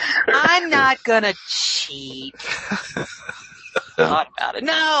 I'm not gonna cheat. Thought about it.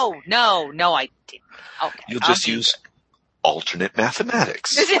 No, I didn't. Okay. You'll just use alternate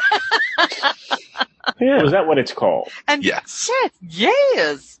mathematics. Yeah. Is that what it's called? And yes.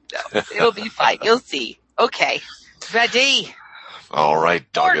 Yes. No, it'll be fine. You'll see. Okay. Ready. All right,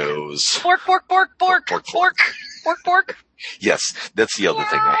 doggos. Pork. Yes, that's the other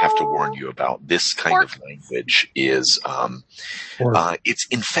thing I have to warn you about. This kind of language is, it's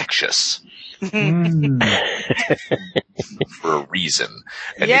infectious. For a reason.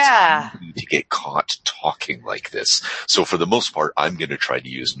 And it's easy to get caught talking like this. So for the most part, I'm going to try to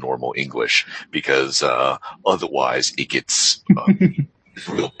use normal English because otherwise it gets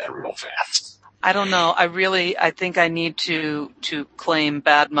real fast. I don't know. I think I need to claim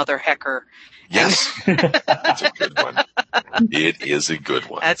bad mother hecker. Yes. That's a good one. It is a good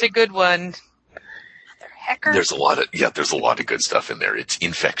one. That's a good one. Hecker. There's a lot of good stuff in there. It's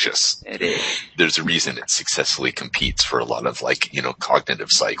infectious. It is. There's a reason it successfully competes for a lot of cognitive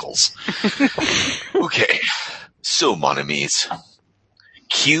cycles. Okay. So, mon amis,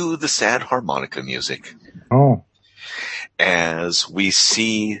 cue the sad harmonica music. Oh. As we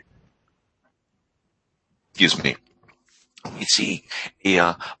see, we see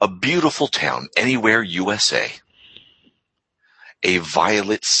a beautiful town, anywhere USA. A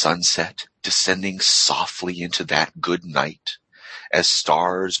violet sunset descending softly into that good night as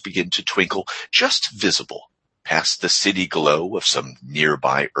stars begin to twinkle, just visible past the city glow of some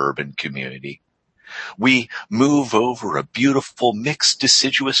nearby urban community. We move over a beautiful mixed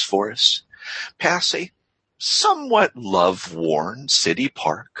deciduous forest, past a somewhat love-worn city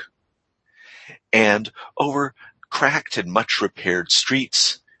park, and over cracked and much repaired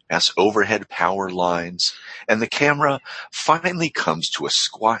streets as overhead power lines, and the camera finally comes to a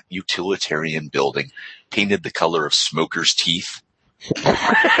squat utilitarian building painted the color of smokers' teeth.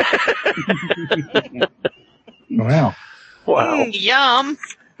 Wow. Yum.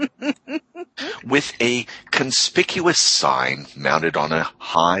 With a conspicuous sign mounted on a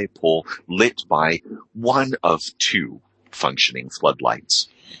high pole lit by one of 2 functioning floodlights.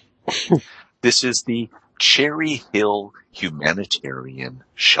 This is the Cherry Hill Humanitarian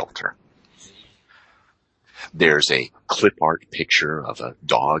Shelter. There's a clip art picture of a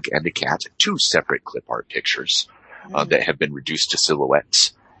dog and a cat, 2 separate clip art pictures that have been reduced to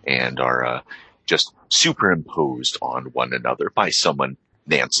silhouettes and are just superimposed on one another by someone,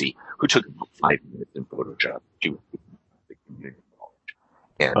 Nancy, who took about 5 minutes in Photoshop to the community college.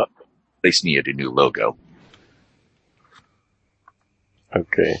 And they needed a new logo.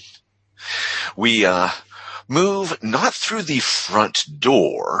 Okay. We move not through the front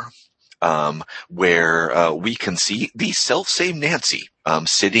door, where we can see the selfsame Nancy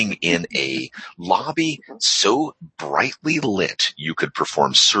sitting in a lobby so brightly lit you could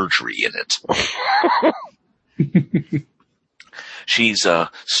perform surgery in it. She's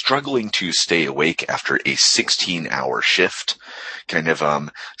struggling to stay awake after a 16-hour shift, kind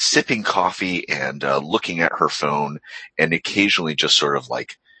of sipping coffee and looking at her phone, and occasionally just sort of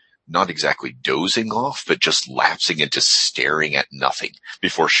not exactly dozing off, but just lapsing into staring at nothing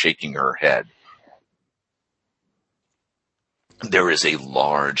before shaking her head. There is a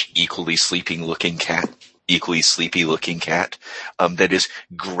large, equally sleepy looking cat that is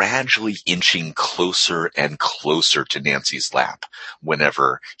gradually inching closer and closer to Nancy's lap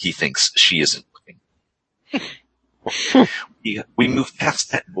whenever he thinks she isn't looking. We move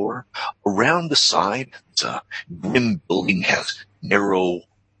past that door. Around the side, the grim building has narrow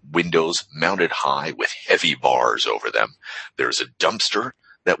windows mounted high with heavy bars over them. There's a dumpster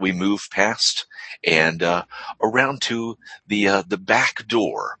that we move past, and around to the back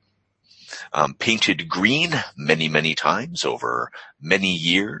door. Painted green many, many times over many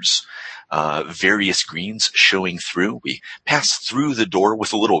years. Various greens showing through. We pass through the door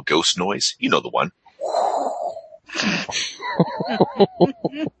with a little ghost noise. You know the one.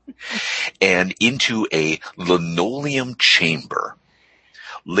 And into a linoleum chamber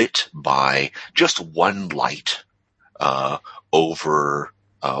lit by just one light over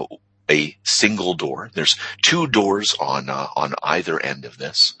a single door. There's two doors on either end of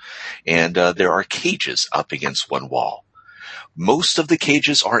this, and there are cages up against one wall. Most of the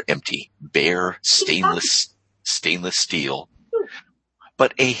cages are empty, bare stainless steel,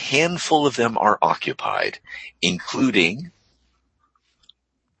 but a handful of them are occupied, including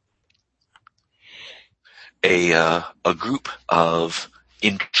a group of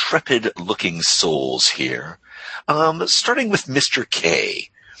intrepid-looking souls here. Starting with Mr. K.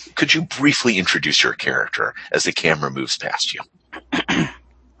 Could you briefly introduce your character as the camera moves past you?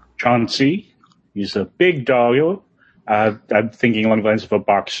 Chauncey. He's a big dog. I'm thinking along the lines of a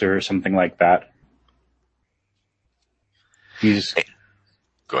boxer or something like that. He's... Hey,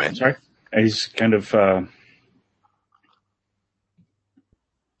 go ahead. Sorry? He's kind of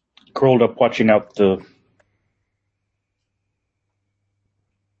curled up watching out the...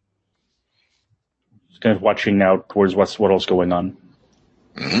 He's kind of watching out towards what else going on.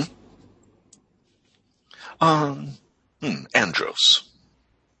 Mm-hmm. Andros.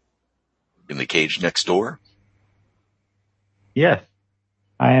 In the cage next door? Yes.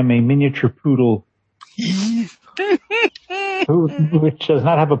 I am a miniature poodle which does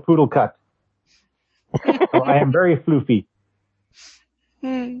not have a poodle cut. So I am very floofy.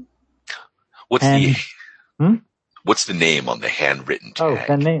 What's the name on the handwritten tag?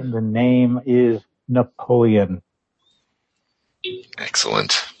 Oh, the name is Napoleon.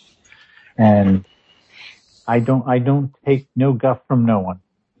 Excellent. And I don't take no guff from no one.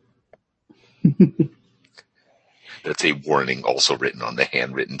 That's a warning also written on the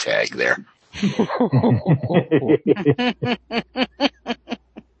handwritten tag there.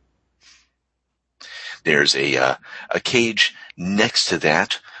 There's a cage next to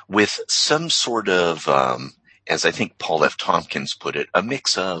that with some sort of, as I think Paul F. Tompkins put it, a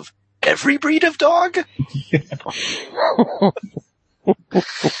mix of every breed of dog?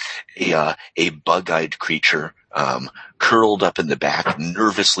 A bug-eyed creature, curled up in the back,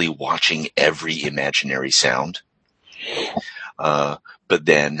 nervously watching every imaginary sound. But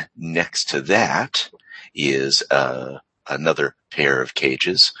then next to that is another pair of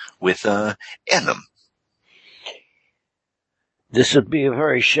cages with Enem. This would be a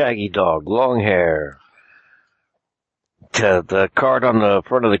very shaggy dog, long hair. The card on the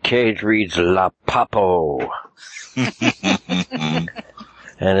front of the cage reads Lah Poppoe.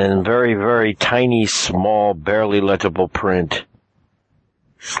 And in very, very tiny, small, barely legible print,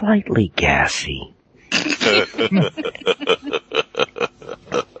 slightly gassy.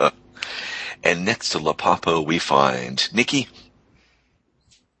 And next to Lah Poppoe, we find Nikki.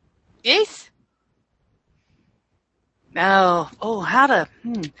 Yes? No. Oh, I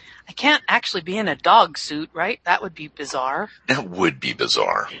can't actually be in a dog suit, right? That would be bizarre. That would be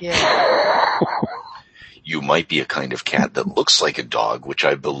bizarre. Yeah. You might be a kind of cat that looks like a dog, which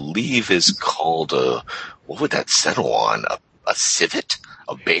I believe is called what would that settle on? A civet?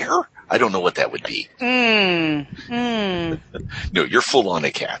 A bear? I don't know what that would be. No, you're full on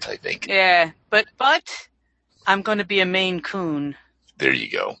a cat, I think. Yeah, but I'm going to be a Maine Coon. There you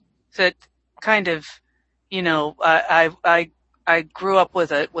go. That kind of, I grew up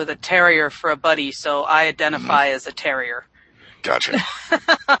with a terrier for a buddy, so I identify as a terrier. Gotcha.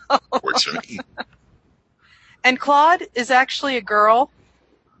 Works for me. And Claude is actually a girl.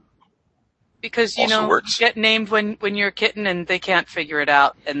 Because, you get named when you're a kitten and they can't figure it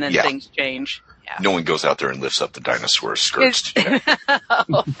out, and then things change. Yeah. No one goes out there and lifts up the dinosaur's skirts.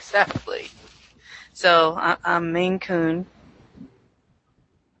 Oh, exactly. So, I'm Maine Coon.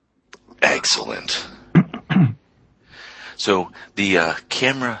 Excellent. So, the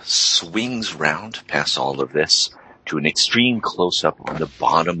camera swings round past all of this to an extreme close-up on the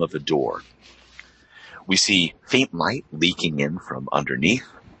bottom of a door. We see faint light leaking in from underneath.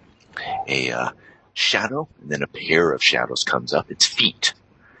 A shadow, and then a pair of shadows comes up. It's feet.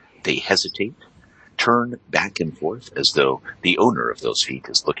 They hesitate, turn back and forth as though the owner of those feet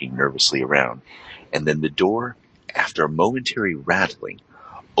is looking nervously around. And then the door, after a momentary rattling,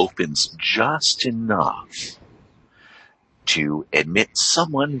 opens just enough to admit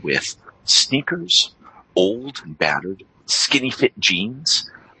someone with sneakers, old and battered, skinny fit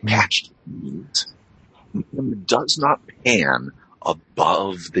jeans, patched knees. The camera does not pan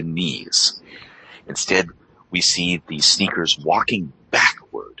above the knees. Instead, we see the sneakers walking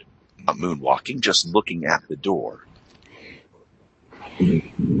backward, not moonwalking, just looking at the door.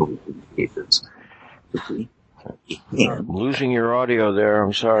 I'm losing your audio there.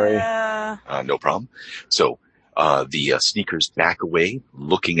 I'm sorry. No problem. So the sneakers back away,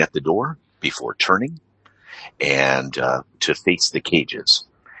 looking at the door before turning, and to face the cages.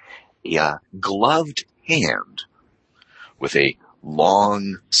 A gloved hand with a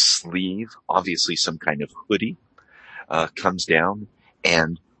long sleeve, obviously some kind of hoodie, comes down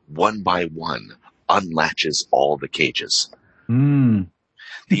and one by one unlatches all the cages.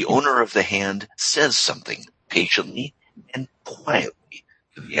 The owner of the hand says something patiently and quietly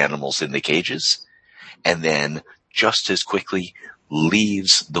to the animals in the cages, and then just as quickly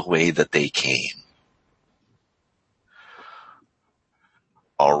leaves the way that they came.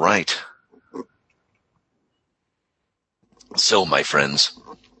 All right. So, my friends,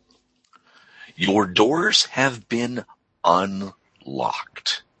 your doors have been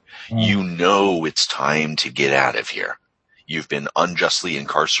unlocked. You know it's time to get out of here. You've been unjustly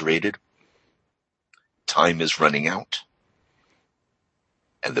incarcerated. Time is running out.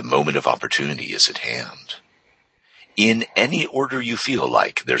 And the moment of opportunity is at hand. In any order you feel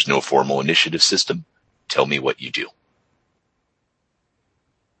like, there's no formal initiative system. Tell me what you do.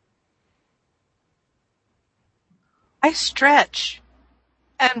 I stretch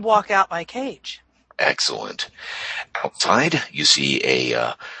and walk out my cage. Excellent. Outside, you see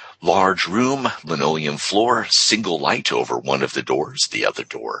a large room, linoleum floor, single light over one of the doors, the other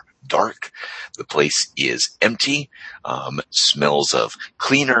door dark. The place is empty, smells of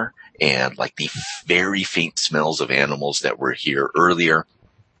cleaner and like the very faint smells of animals that were here earlier.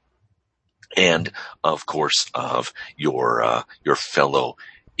 And, of course, of your fellow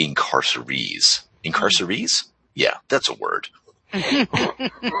incarcerees. Incarcerees? Yeah, that's a word. How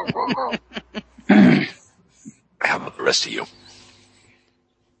about the rest of you?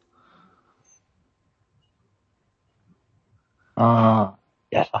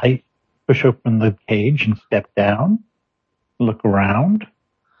 Yes, I push open the cage and step down, look around.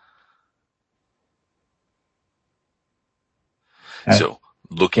 So,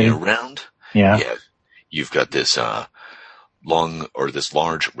 looking around, yeah, you've got this this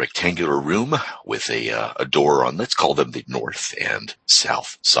large rectangular room with a door on, let's call them the north and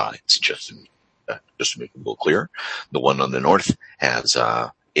south sides, just to make it a little clearer. The one on the north has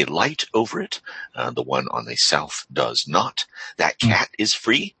a light over it. The one on the south does not. That cat is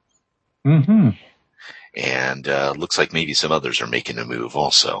free. Mm-hmm. And looks like maybe some others are making a move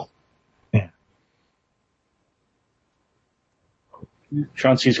also. Yeah.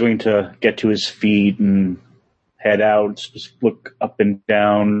 Chauncey's going to get to his feet and head out, just look up and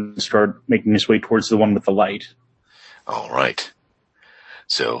down, start making his way towards the one with the light. All right.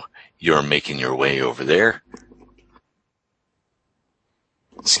 So you're making your way over there.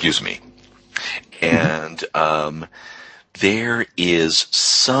 Excuse me. And there is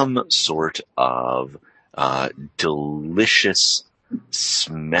some sort of delicious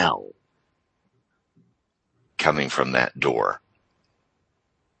smell coming from that door.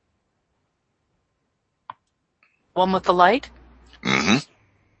 One with the light? Mm-hmm.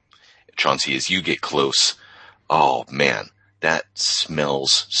 Chauncey, as you get close, oh man, that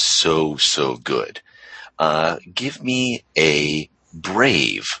smells so, so good. Give me a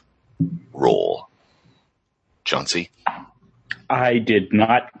brave roll. Chauncey? I did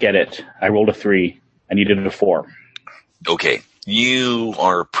not get it. I rolled a 3. I needed a 4. Okay. You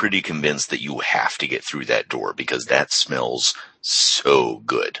are pretty convinced that you have to get through that door because that smells so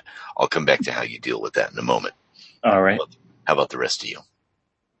good. I'll come back to how you deal with that in a moment. All right. How about the rest of you?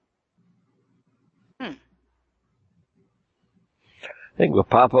 I think Lah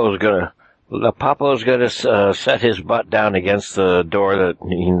Poppoe's gonna set his butt down against the door that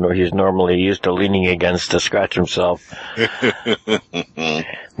he's normally used to leaning against to scratch himself.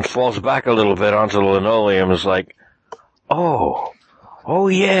 Falls back a little bit onto the linoleum. Is like, oh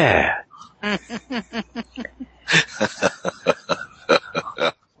yeah.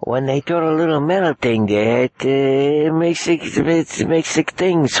 When they throw a little metal thing there, it makes the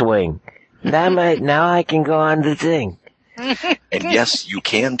thing swing. Now I can go on the thing. And yes, you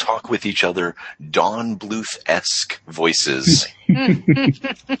can talk with each other. Dawn Bluth-esque voices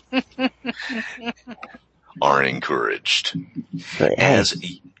are encouraged.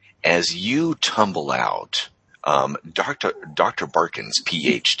 As you tumble out, Dr. Barkin's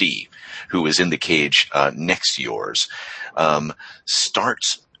PhD, who is in the cage next to yours,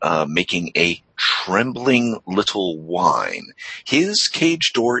 starts making a trembling little whine. His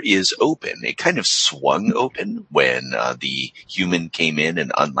cage door is open. It kind of swung open when the human came in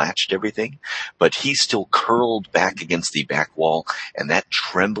and unlatched everything, but he's still curled back against the back wall, and that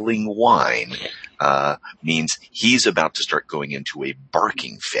trembling whine means he's about to start going into a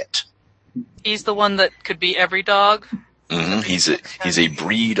barking fit. He's the one that could be every dog? Mm-hmm. He's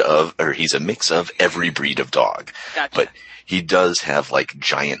a mix of every breed of dog. Gotcha. But he does have like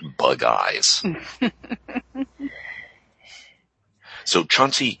giant bug eyes. So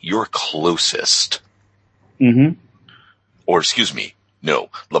Chauncey, you're closest. Mm-hmm. Or excuse me, no,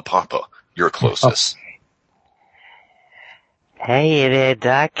 Lah Poppoe, you're closest. Hey there,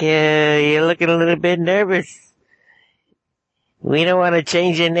 Doc. You're looking a little bit nervous. We don't want to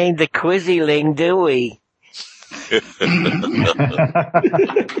change your name to Quizzyling, do we?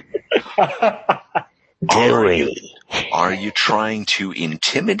 Are you trying to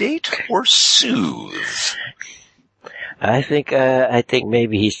intimidate or soothe? I think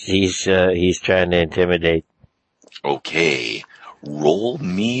maybe he's trying to intimidate. Okay, roll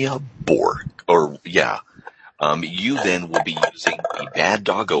me a bork, you then will be using the bad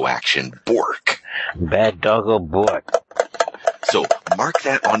doggo action bork. Bad doggo bork. So mark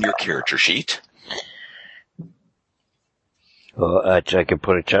that on your character sheet. Well, I can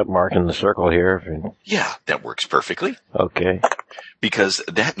put a check mark in the circle here. Yeah, that works perfectly. Okay. Because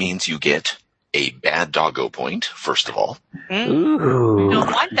that means you get a bad doggo point, first of all. Ooh. We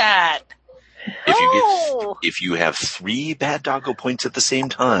don't want that. If you have 3 bad doggo points at the same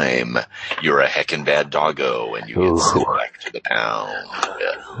time, you're a heckin' bad doggo, and you get sent back to the pound.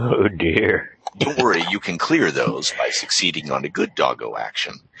 Oh dear. Don't worry, you can clear those by succeeding on a good doggo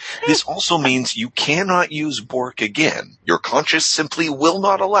action. This also means you cannot use Bork again. Your conscience simply will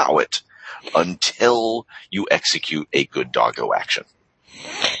not allow it until you execute a good doggo action.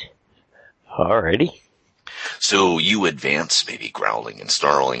 Alrighty. So you advance, maybe growling and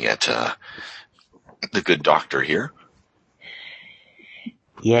snarling at the good doctor here.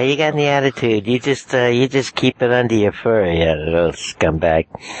 Yeah, you got the attitude. You just keep it under your fur, you little scumbag.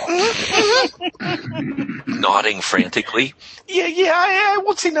 Nodding frantically. Yeah, I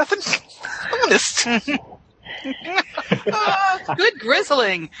won't say nothing. Honest. Good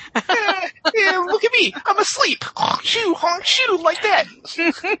grizzling. Yeah, look at me. I'm asleep. Honk, shoo, like that.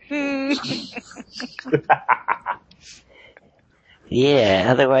 Yeah,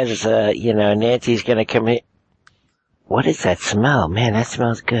 otherwise, Nancy's gonna come in. What is that smell? Man, that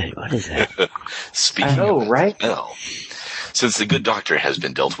smells good. What is that? Speaking of that smell, since the good doctor has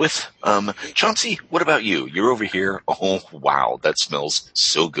been dealt with, Chauncey, what about you? You're over here. Oh, wow, that smells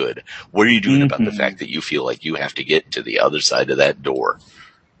so good. What are you doing about the fact that you feel like you have to get to the other side of that door?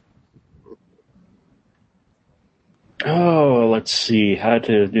 Oh, let's see how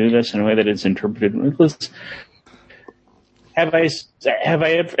to do this in a way that it's interpreted. Have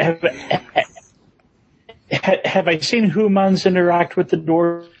I seen humans interact with the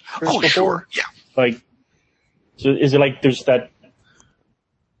door before? Sure, yeah. Like, so is it like there's that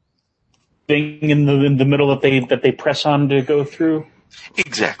thing in the middle that they press on to go through?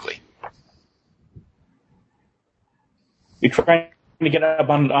 Exactly. You're trying to get up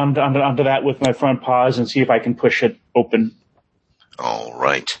onto that with my front paws and see if I can push it open. All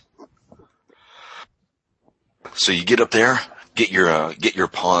right. So you get up there, get your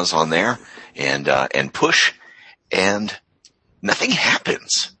paws on there, and push, and nothing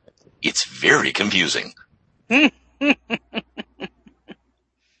happens. It's very confusing.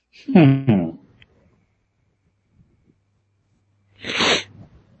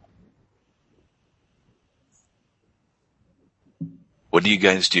 What do you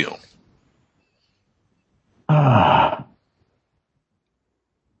guys do?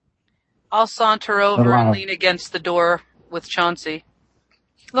 I'll saunter over and lean against the door with Chauncey.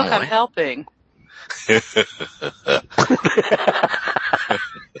 Look, I'm helping.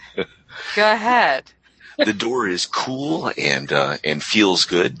 Go ahead. The door is cool and feels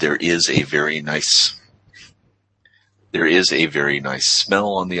good. There is a very nice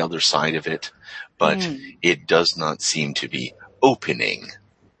smell on the other side of it, but it does not seem to be opening.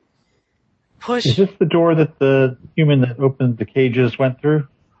 Push. Is this the door that the human that opened the cages went through?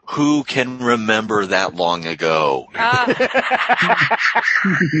 Who can remember that long ago? I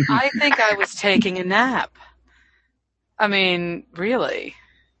think I was taking a nap. I mean, really.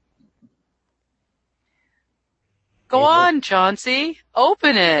 Go on, Chauncey.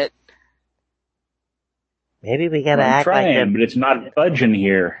 Open it. Maybe we gotta I'm act trying, like them. but it's not budging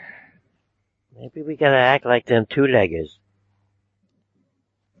here. Maybe we gotta act like them two-leggers.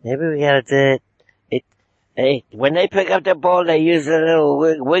 Maybe we gotta do it. Hey, when they pick up the ball, they use the little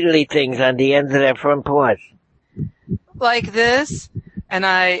wiggly things on the ends of their front paws. Like this, and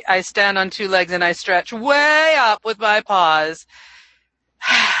I stand on two legs and I stretch way up with my paws.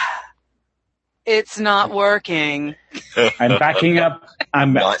 It's not working. I'm backing up.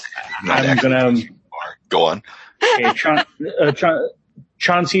 I'm gonna go on. Okay,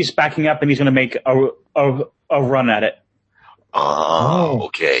 Chauncey's backing up, and he's gonna make a run at it.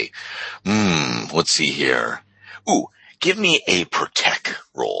 Okay. Let's see here. Ooh, give me a protect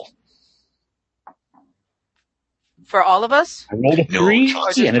roll. For all of us? I rolled a 3,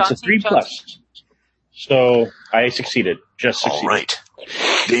 Chauncey. and it's a 3 plus. So I succeeded. Just succeeded. All right.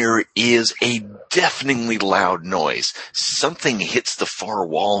 There is a deafeningly loud noise. Something hits the far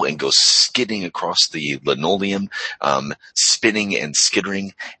wall and goes skidding across the linoleum, spinning and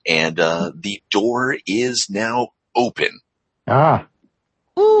skittering, and the door is now open.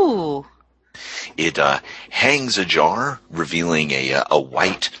 Ooh. It hangs ajar, revealing a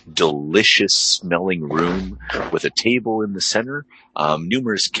white, delicious-smelling room with a table in the center,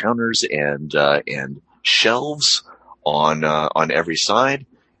 numerous counters and shelves on every side,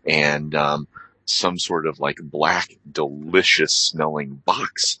 and some sort of like black, delicious-smelling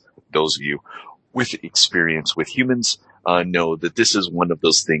box. Those of you with experience with humans know that this is one of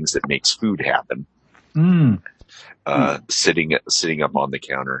those things that makes food happen. Sitting up on the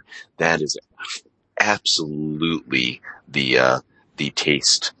counter. That is absolutely the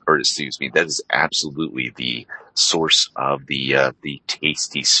taste, or excuse me, that is absolutely the source of the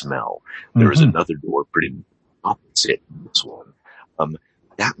tasty smell. There is another door pretty opposite this one.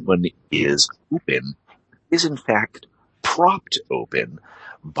 That one is open, is in fact propped open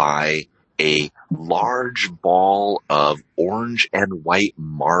by a large ball of orange and white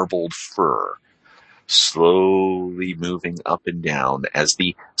marbled fur, slowly moving up and down as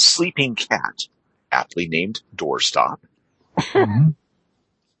the sleeping cat, aptly named Doorstop,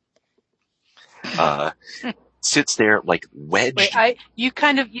 sits there like wedged. Wait, you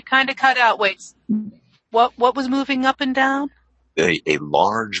kind of cut out. Wait, what was moving up and down? A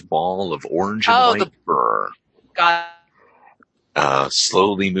large ball of orange and white fur. Got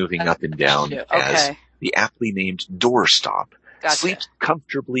slowly moving up and down as the aptly named Doorstop sleeps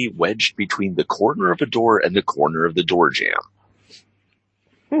comfortably wedged between the corner of a door and the corner of the door jamb.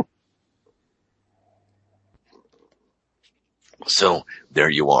 So there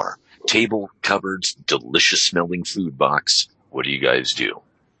you are. Table, cupboards, delicious smelling food box. What do you guys do?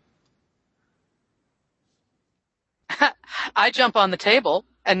 I jump on the table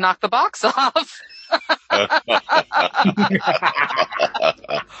and knock the box off.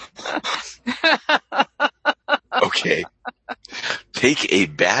 Okay. Take a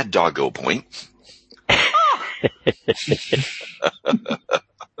bad doggo point.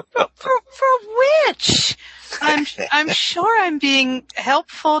 For which? I'm sure I'm being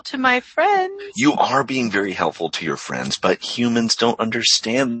helpful to my friends. You are being very helpful to your friends, but humans don't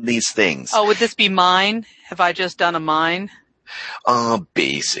understand these things. Oh, would this be mine? Have I just done a mine?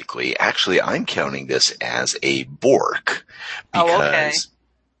 Basically. Actually, I'm counting this as a bork. Because,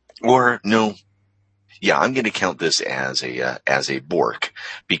 or no. Yeah, I'm going to count this as a bork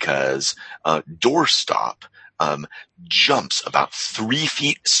because, Doorstop, jumps about 3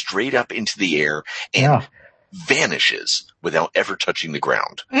 feet straight up into the air and vanishes without ever touching the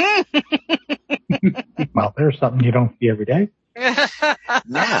ground. Well, there's something you don't see every day.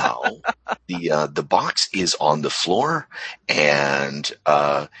 Now, the box is on the floor, and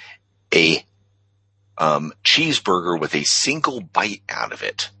a cheeseburger with a single bite out of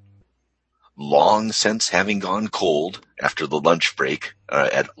it, long since having gone cold after the lunch break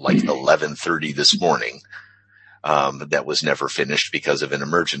at like 11:30 this morning. That was never finished because of an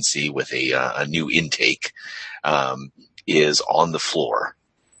emergency with a new intake, is on the floor.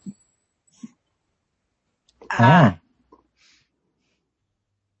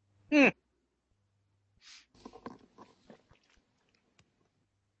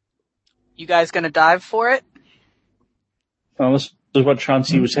 You guys gonna dive for it? Well, this is what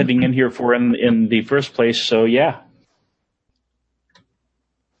Chauncey was heading in here for in the first place, so yeah.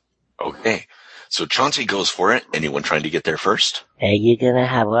 Okay. So Chauncey goes for it. Anyone trying to get there first? Hey, you gonna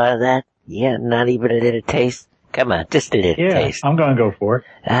have all of that? Yeah, not even a little taste? Come on, just a little taste. I'm gonna go for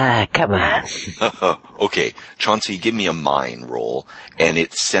it. Come on. Okay. Chauncey, give me a mine roll. And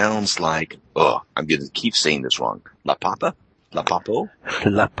it sounds like, I'm gonna keep saying this wrong. Lah Poppoe? Lah Poppoe?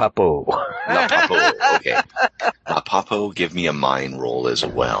 Lah Poppoe. Lah Poppoe. Okay. Lah Poppoe, give me a mine roll as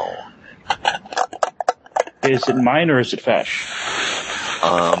well. Is it mine or is it Fesh?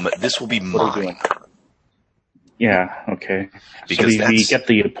 This will be mine. Yeah, okay. Because so we get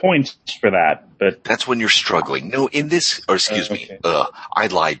the points for that, but... That's when you're struggling. No, in this... Or excuse me. I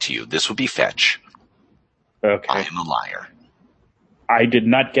lied to you. This would be fetch. Okay. I am a liar. I did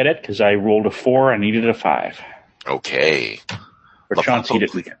not get it because I rolled a 4 and needed a 5. Okay. But Chauncey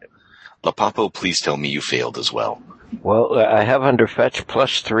didn't get it. Lah Poppoe, please tell me you failed as well. Well, I have under fetch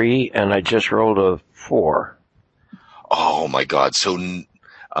 +3, and I just rolled a 4. Oh my God! So,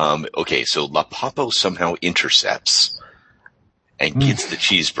 okay, so Lah Poppoe somehow intercepts and gets the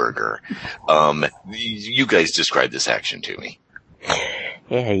cheeseburger. You guys describe this action to me.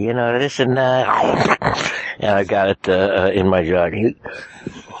 Yeah, listen, yeah, I got it in my jar.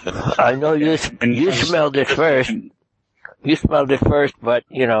 I know you smelled it first. You smelled it first, but,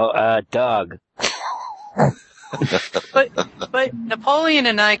 dog. But Napoleon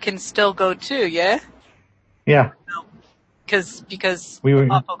and I can still go too, yeah? Yeah. No, because We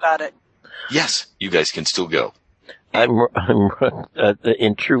Poppoe got it. Yes, you guys can still go. I'm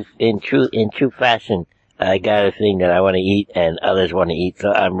in true fashion. I got a thing that I want to eat and others want to eat,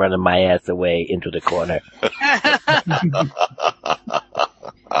 so I'm running my ass away into the corner.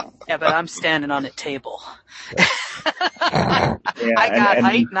 Yeah, but I'm standing on a table. Yeah, I got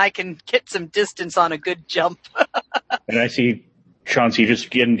height and I can get some distance on a good jump. And I see Chauncey just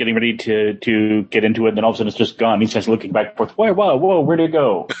getting ready to get into it, and then all of a sudden it's just gone. He's just looking back and forth. Whoa, where'd it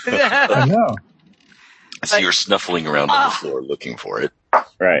go? I know. So you're snuffling around on the floor looking for it.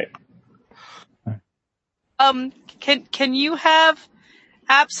 Right. Can you have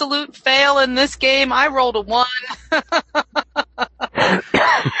absolute fail in this game? I rolled a 1.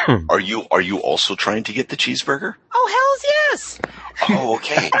 Are you also trying to get the cheeseburger? Oh, hells yes! Oh,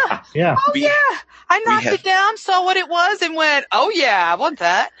 okay. Yeah. Oh, yeah. I knocked it down, saw what it was, and went, oh, yeah, I want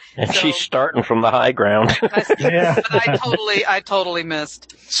that. And she's starting from the high ground. Yeah. But I totally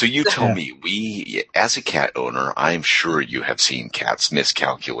missed. So you tell me, as a cat owner, I'm sure you have seen cats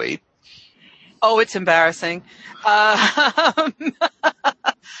miscalculate. Oh, it's embarrassing. I'm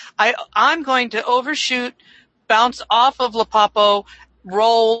going to overshoot, bounce off of Lah Poppoe,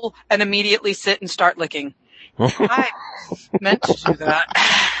 roll, and immediately sit and start licking. I meant to do that.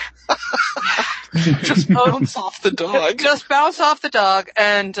 Just bounce off the dog. Just bounce off the dog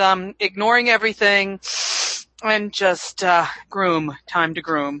and ignoring everything and just groom. Time to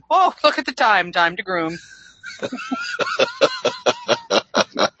groom. Oh, look at the time. Time to groom.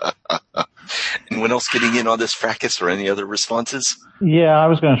 Anyone else getting in on this fracas or any other responses? Yeah, I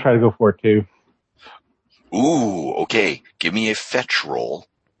was going to try to go for it too. Ooh, okay. Give me a fetch roll.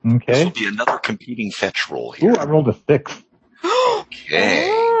 Okay. This will be another competing fetch roll here. Ooh, I rolled a 6. Okay.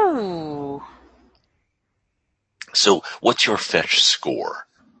 Ooh. So, what's your fetch score?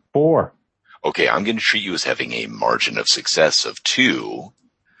 4. Okay, I'm going to treat you as having a margin of success of 2.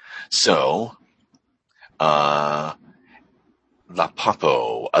 So, Lah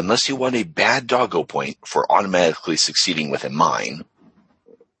Poppoe, unless you want a bad doggo point for automatically succeeding with a mine,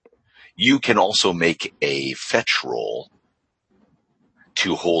 you can also make a fetch roll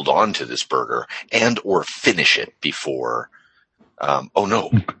to hold on to this burger and or finish it before... oh no,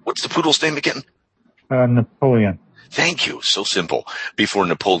 what's the poodle's name again? Napoleon. Thank you, so simple. Before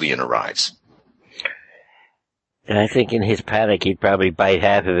Napoleon arrives. And I think in his panic he'd probably bite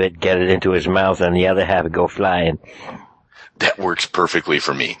half of it, get it into his mouth, and the other half would go flying. That works perfectly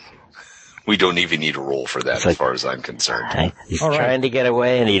for me. We don't even need a roll for that, as far as I'm concerned. He's trying to get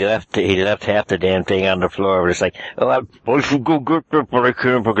away, and he left half the damn thing on the floor. It's like, I should go get it, but I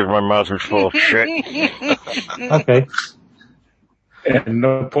can't because my mouth is full of shit. Okay. And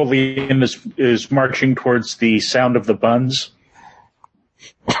Napoleon is marching towards the sound of the buns.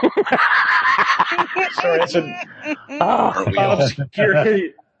 Sorry, that's a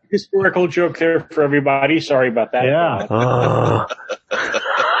historical joke there for everybody. Sorry about that. Yeah.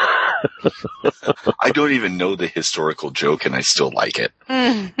 I don't even know the historical joke, and I still like it.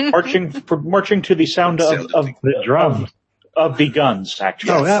 marching to the sound of The drums. Of the guns,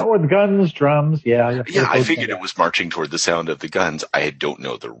 actually. Oh, that was guns, drums, yeah. Yeah, I figured it was marching toward the sound of the guns. I don't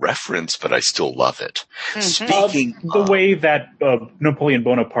know the reference, but I still love it. Mm-hmm. Speaking the way that Napoleon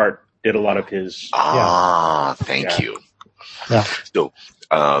Bonaparte did a lot of his... Thank you. Yeah. So,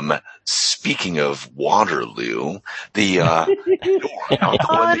 speaking of Waterloo, the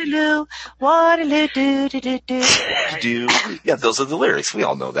Waterloo, do. Yeah, those are the lyrics. We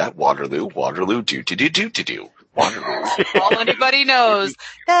all know that. Waterloo, do. Waterloo. All anybody knows.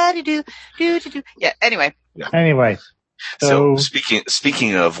 Da-de-do, do-de-do. Yeah, anyway. Yeah. Anyway. So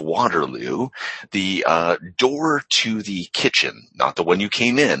speaking of Waterloo, the door to the kitchen, not the one you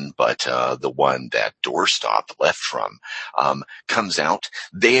came in, but the one that doorstop left from, comes out.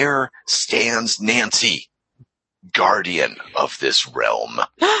 There stands Nancy. guardian of this realm.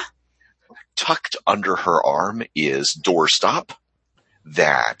 Tucked under her arm is Doorstop,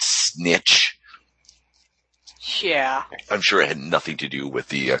 that snitch. Yeah. I'm sure it had nothing to do with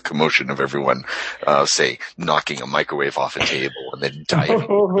the commotion of everyone, say, knocking a microwave off a table and then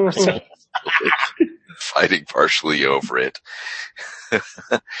diving, fighting partially over it.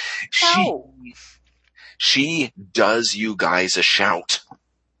 She does you guys a shout,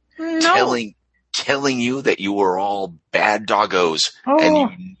 telling you that you are all bad doggos and you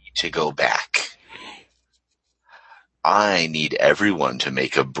need to go back. I need everyone to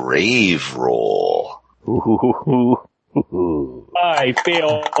make a brave roll. I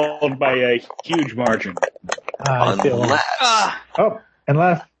failed by a huge margin.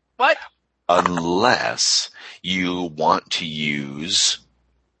 Unless you want to use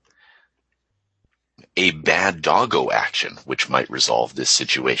a bad doggo action, which might resolve this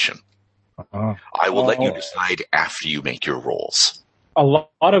situation. I will let you decide after you make your rolls. A lot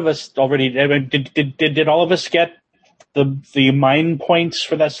of us already did all of us get the mine points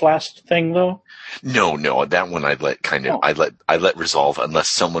for this last thing though? No, that one I let resolve unless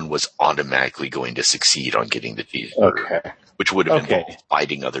someone was automatically going to succeed on getting the cheese. Okay. Which would have involved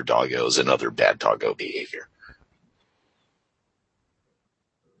fighting other doggos and other bad doggo behavior.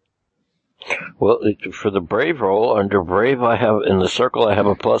 Well, for the brave roll, under brave I have, in the circle I have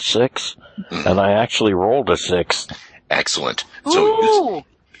a +6, and I actually rolled a 6. Excellent. So,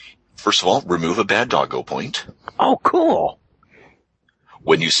 first of all, remove a bad doggo point. Oh, cool.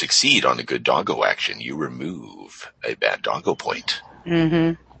 When you succeed on a good doggo action, you remove a bad doggo point.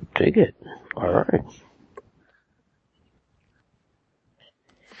 Mm-hmm. Take it. All right.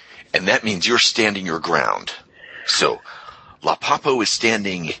 And that means you're standing your ground. So, Lah Poppoe is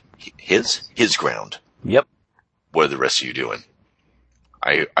standing his ground. Yep. What are the rest of you doing?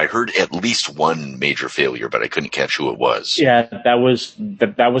 I heard at least one major failure, but I couldn't catch who it was. Yeah, that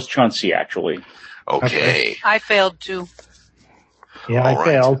was Chauncey, actually. Okay. I failed too. Yeah, I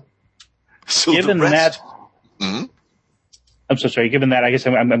failed. So given the rest... that, I'm so sorry. Given that, I guess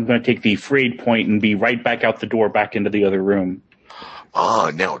I'm going to take the frayed point and be right back out the door, back into the other room.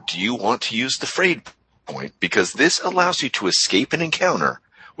 Now, do you want to use the frayed point? Because this allows you to escape an encounter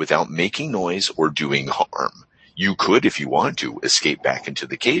without making noise or doing harm. You could, if you want to, escape back into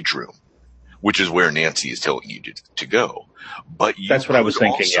the cage room, which is where Nancy is telling you to go. But that's what I was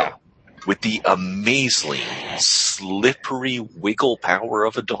thinking, yeah. With the amazingly slippery wiggle power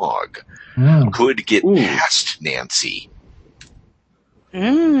of a dog, could get past Nancy.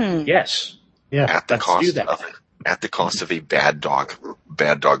 Yes. Yeah. At the cost of a bad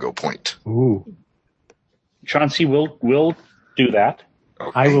doggo point. Ooh. Chauncey will do that.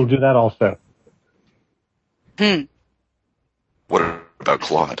 Okay. I will do that also. What about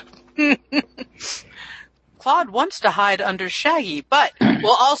Claude? Claude wants to hide under Shaggy, but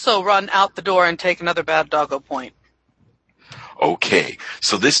will also run out the door and take another bad doggo point. Okay,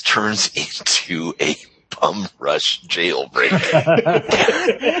 so this turns into a bum rush jailbreak.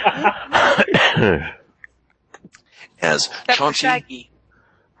 As Except Chauncey, for Shaggy.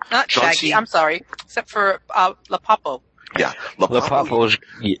 Not Chauncey, Shaggy, I'm sorry. Except for Lah Poppoe. Yeah, Lah Poppoe's.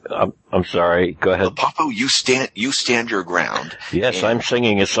 I'm sorry. Go ahead. Lah Poppoe, you stand your ground. Yes, I'm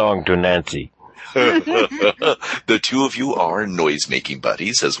singing a song to Nancy. The two of you are noise-making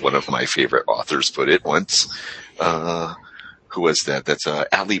buddies, as one of my favorite authors put it once. Who was that? That's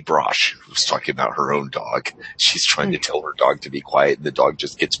Allie Brosh, who's talking about her own dog. She's trying to tell her dog to be quiet, and the dog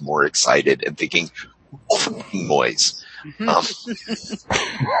just gets more excited and thinking, noise.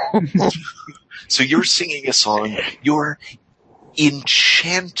 So you're singing a song, you're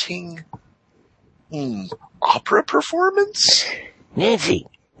enchanting opera performance? Nancy,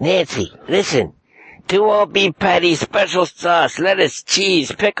 listen. 2 all beef patties, special sauce, lettuce,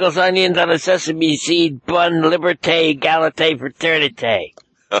 cheese, pickles, onions on a sesame seed bun, liberté, galate, fraternité.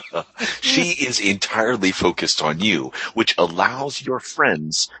 She is entirely focused on you, which allows your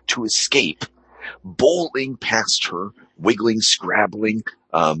friends to escape, bowling past her, wiggling, scrabbling,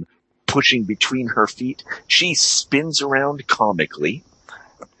 pushing between her feet. She spins around comically,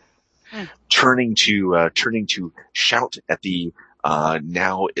 turning to shout at the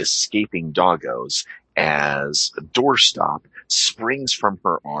now escaping doggos as a doorstop springs from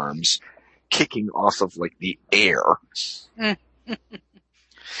her arms, kicking off of like the air,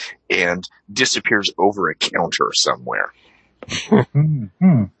 and disappears over a counter somewhere.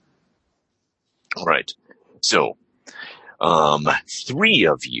 All right. So, 3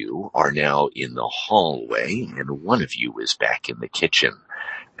 of you are now in the hallway, and 1 of you is back in the kitchen.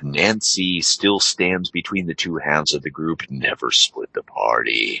 Nancy still stands between the 2 halves of the group, never split the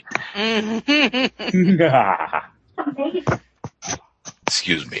party.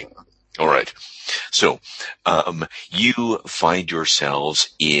 Excuse me. All right. So, you find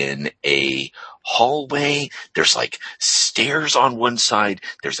yourselves in a hallway. There's like stairs on one side.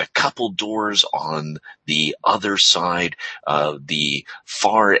 There's a couple doors on the other side. The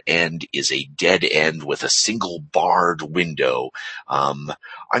far end is a dead end with a single barred window. I'm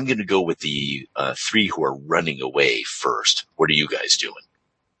going to go with the three who are running away first. What are you guys doing?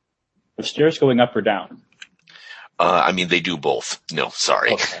 The stairs going up or down? I mean, they do both. No,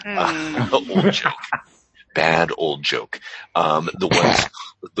 sorry. Okay. Old joke. Bad old joke.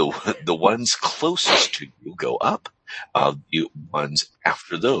 The ones closest to you go up. The ones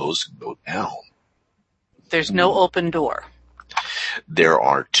after those go down. There's no open door. There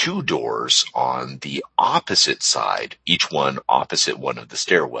are two doors on the opposite side, each one opposite one of the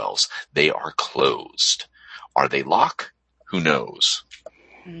stairwells. They are closed. Are they locked? Who knows?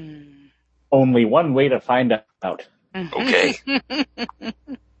 Only one way to find out. Okay.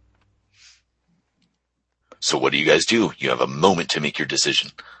 So what do you guys do? You have a moment to make your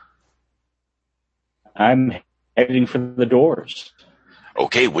decision. I'm heading for the doors.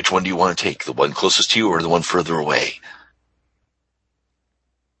 Okay, which one do you want to take? The one closest to you or the one further away?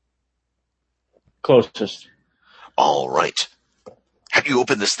 Closest. All right. How do you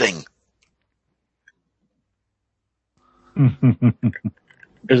open this thing?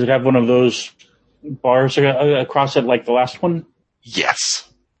 Does it have one of those bars across it like the last one? Yes.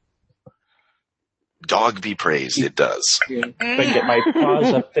 Dog be praised, it does. If I get my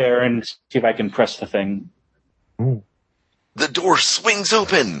paws up there and see if I can press the thing. The door swings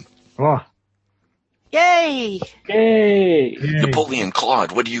open. Oh, Yay! Yay! Napoleon,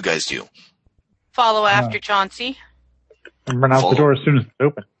 Claude, what do you guys do? Follow after Chauncey. and run out the door as soon as it's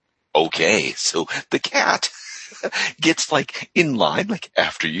open. Okay, so the cat gets like in line, like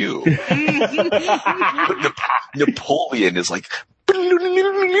after you. But Napoleon is like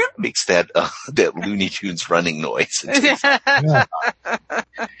makes that Looney Tunes running noise.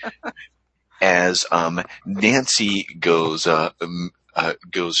 As Nancy goes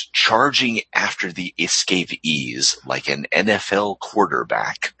charging after the escapees like an NFL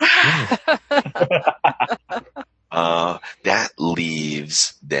quarterback. That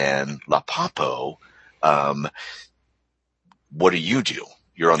leaves then Lah Poppoe. What do you do?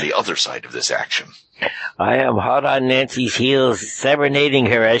 You're on the other side of this action. I am hot on Nancy's heels, serenading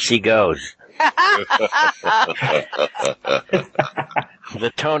her as she goes. The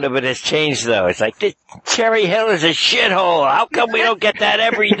tone of it has changed, though. It's like, this Cherry Hill is a shithole. How come we don't get that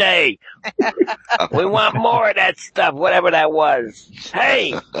every day? We want more of that stuff, whatever that was.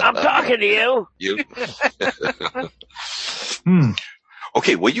 Hey, I'm talking to you.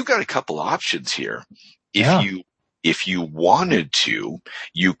 Okay, well, you got a couple options here. If you wanted to,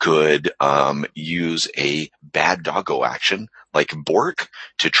 you could use a bad doggo action like Bork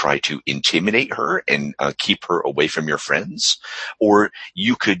to try to intimidate her and keep her away from your friends. Or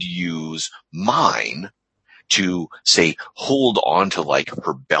you could use mine to, say, hold on to like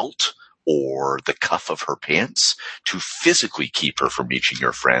her belt or the cuff of her pants to physically keep her from reaching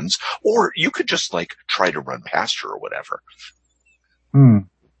your friends. Or you could just like try to run past her or whatever.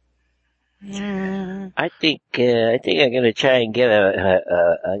 I think I'm gonna try and get a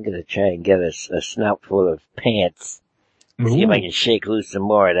snout full of pants. See if I can shake loose some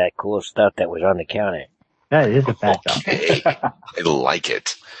more of that cool stuff that was on the counter. That is a bad dog. Okay, I like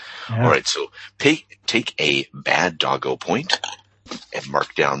it. Yeah. All right, so take a bad doggo point and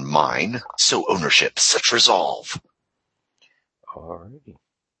mark down mine. So ownership, such resolve. Alrighty.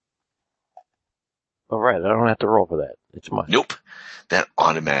 Alright, I don't have to roll for that. It's mine. Nope. That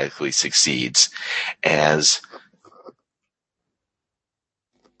automatically succeeds as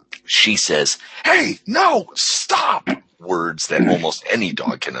she says, "Hey, no, stop!" Words that almost any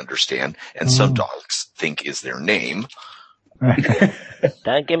dog can understand, and some dogs think is their name.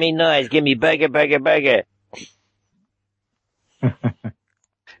 Don't give me noise, give me burger, burger, burger.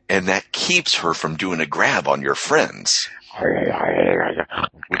 And that keeps her from doing a grab on your friends,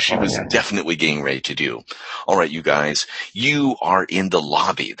 which she was definitely getting ready to do. All right, you guys, you are in the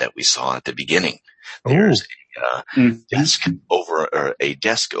lobby that we saw at the beginning. There's a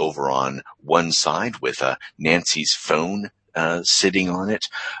desk over on one side with Nancy's phone sitting on it.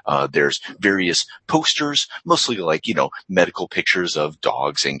 There's various posters, mostly like, medical pictures of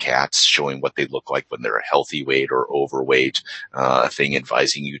dogs and cats showing what they look like when they're a healthy weight or overweight, a thing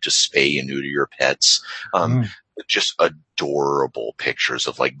advising you to spay and neuter your pets. Just adorable pictures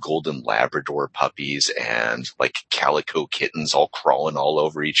of like golden Labrador puppies and like calico kittens all crawling all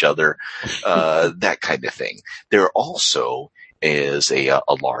over each other, that kind of thing. There also is a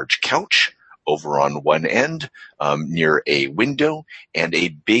large couch over on one end, near a window, and a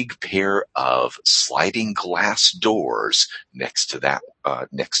big pair of sliding glass doors next to that.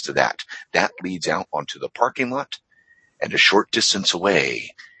 That leads out onto the parking lot, and a short distance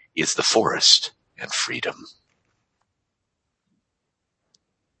away is the forest and freedom.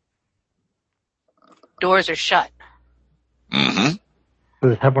 Doors are shut. Mm-hmm.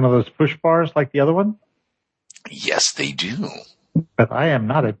 Does it have one of those push bars like the other one? Yes, they do. But I am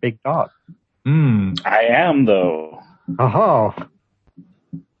not a big dog. I am, though. Oh.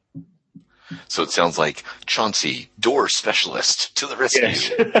 So it sounds like Chauncey, door specialist, to the rescue.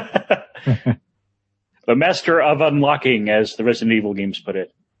 Yes. The master of unlocking, as the Resident Evil games put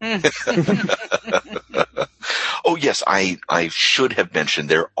it. Oh, yes, I should have mentioned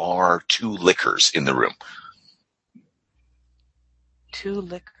there are 2 liquors in the room. 2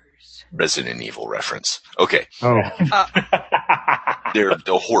 liquors. Resident Evil reference. Okay. Oh. They're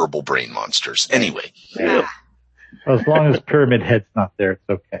the horrible brain monsters. Anyway. As long as Pyramid Head's not there, it's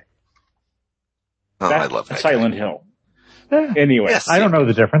okay. Oh, I love that. Silent Hill. Anyway. Yes, I don't know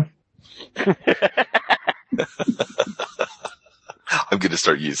the difference. I'm going to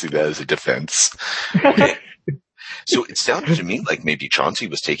start using that as a defense. Okay. So it sounded to me like maybe Chauncey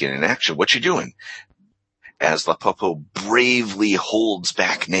was taking an action. What you doing? As Lah Poppoe bravely holds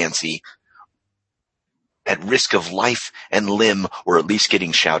back Nancy at risk of life and limb, or at least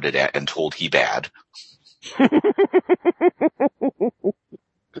getting shouted at and told he bad.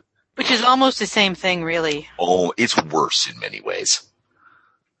 Which is almost the same thing, really. Oh, it's worse in many ways.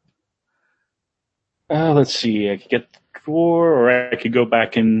 Let's see. I could get the door, or I could go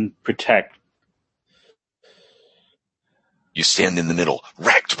back and protect. You stand in the middle,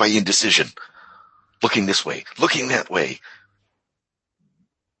 racked by indecision. Looking this way, looking that way.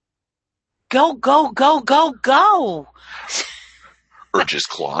 Go, go, go, go, go! Urges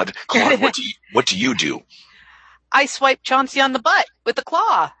Claude. Claude, what do you do? I swipe Chauncey on the butt with the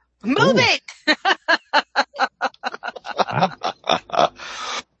claw. Move it!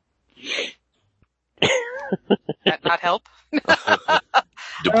 That not help?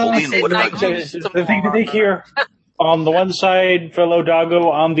 Napoleon, what about you? The thing to think here, on the one side, fellow doggo,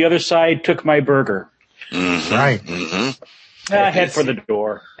 on the other side, took my burger. Mm-hmm, Right. Mm-hmm. I head for the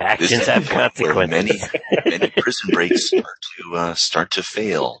door. Actions have consequences. Many prison breaks start to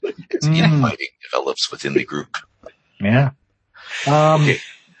fail as infighting develops within the group. Yeah. Okay.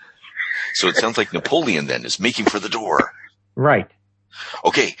 So it sounds like Napoleon then is making for the door. Right.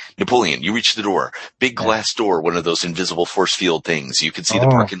 Okay, Napoleon, you reach the door. Big glass door, one of those invisible force field things. You can see the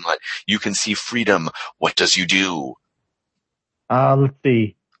parking lot. You can see freedom. What does you do? Let's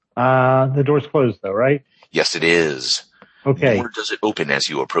see. The door's closed though, right? Yes, it is. Okay. Nor does it open as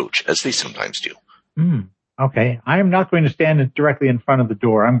you approach, as they sometimes do. Okay. I am not going to stand directly in front of the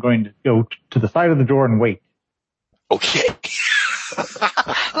door. I'm going to go to the side of the door and wait. Okay.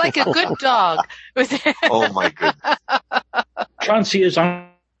 Like a good dog. Oh my goodness. Chauncey is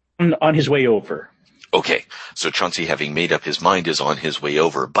on his way over. Okay, so Chauncey, having made up his mind, is on his way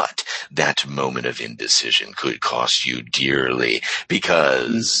over, but that moment of indecision could cost you dearly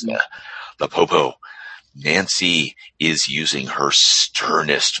because, Lah Poppoe, Nancy is using her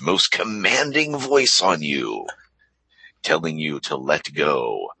sternest, most commanding voice on you, telling you to let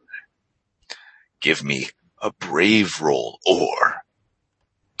go. Give me a brave roll or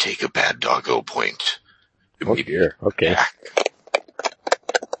take a bad doggo point. Oh dear. Okay.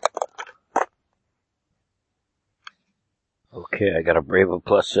 Okay, I got a Brave of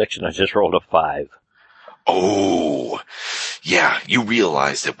 +6 and I just rolled a 5. Oh, yeah, you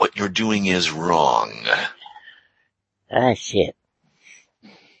realize that what you're doing is wrong. Ah, shit.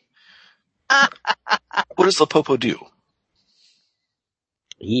 What does Lah Poppoe do?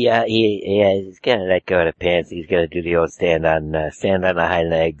 He's gonna let go of the pants. He's gonna do the old stand on the hind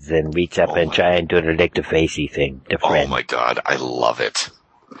legs and reach up and try and do the lick the facey thing. The friend. Oh my God, I love it.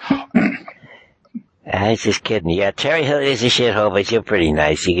 I was just kidding. Yeah, Terry Hill is a shithole, but you're pretty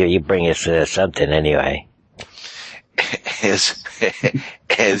nice. You bring us something anyway.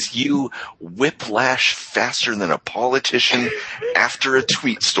 As you whiplash faster than a politician after a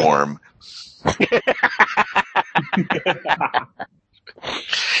tweet storm.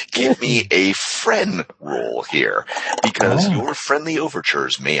 Give me a friend roll here, because your friendly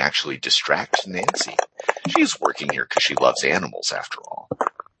overtures may actually distract Nancy. She's working here because she loves animals, after all.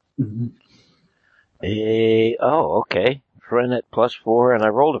 Okay. Friend at +4, and I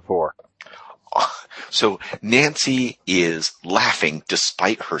rolled a 4. So Nancy is laughing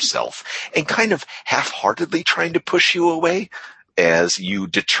despite herself and kind of half-heartedly trying to push you away, as you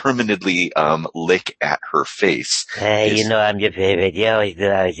determinedly lick at her face. Hey, you know I'm your favorite. You always knew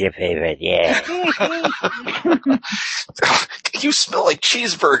I was your favorite, yeah. You smell like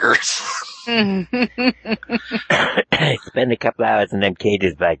cheeseburgers. Spend a couple hours in them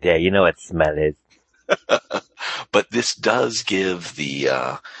cages back there. You know what smell is. But this does give the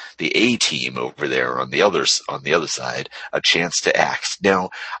A team over there on the other side a chance to act. Now,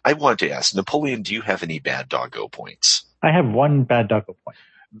 I want to ask Napoleon, do you have any bad doggo points? I have one bad doggo point.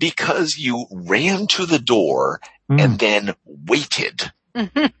 Because you ran to the door and then waited.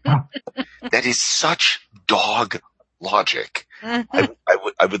 That is such dog logic. I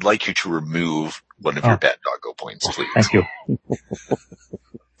would like you to remove one of your bad doggo points, please. Thank you.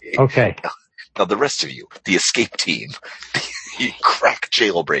 Okay. Now the rest of you, the escape team, you crack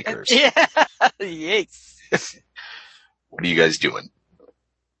jailbreakers. Yeah. Yes. What are you guys doing?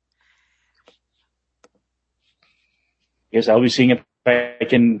 Yes, I'll be seeing if I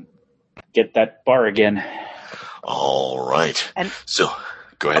can get that bar again. All right. So,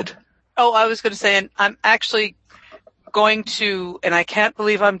 go ahead. Oh, I was going to say, and I'm actually going to, and I can't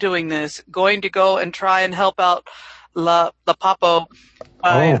believe I'm doing this, going to go and try and help out La Poppoe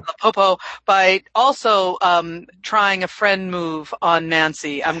by also trying a friend move on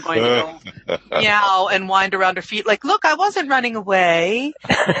Nancy. I'm going to go meow and wind around her feet like, look, I wasn't running away.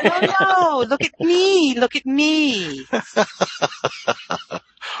 No, look at me. Look at me.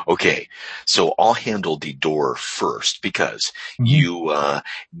 Okay, so I'll handle the door first because you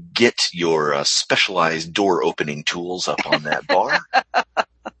get your specialized door opening tools up on that bar.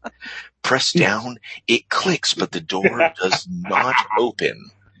 Press down, it clicks, but the door does not open.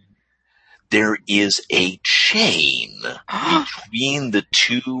 There is a chain between the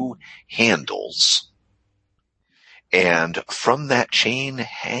two handles. And from that chain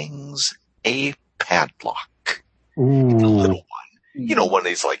hangs a padlock. Ooh. It's a little one. You know, one of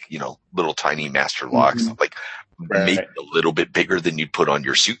these little tiny master locks, maybe a little bit bigger than you'd put on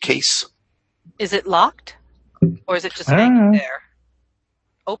your suitcase. Is it locked? Or is it just hanging there?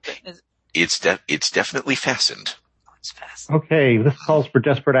 Open. It's definitely fastened. Oh, it's fastened. Okay, this calls for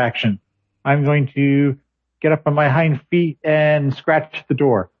desperate action. I'm going to get up on my hind feet and scratch the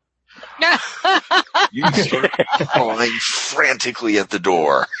door. You start clawing frantically at the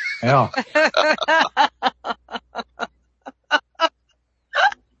door. Yeah.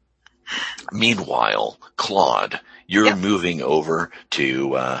 Meanwhile, Claude, you're moving over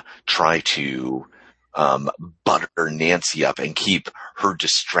to try to butter Nancy up and keep her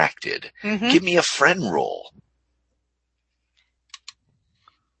distracted. Give me a friend roll.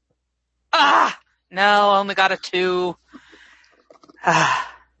 No, I only got a 2. I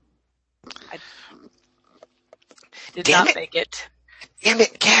did not make it. Damn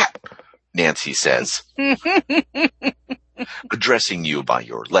it, cat, Nancy says. Addressing you by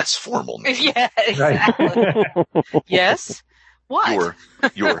your less formal name. Yeah, exactly. Yes? What?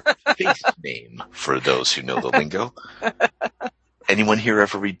 Your face name, for those who know the lingo. Anyone here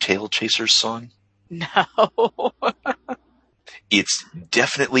ever read Tail Chaser's Song? No. It's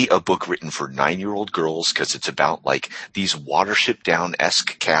definitely a book written for 9-year-old girls because it's about these Watership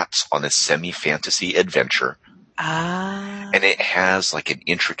Down-esque cats on a semi-fantasy adventure. And it has an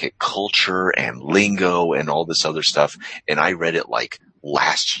intricate culture and lingo and all this other stuff. And I read it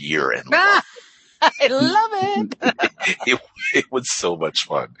last year and loved it. I love it. It was so much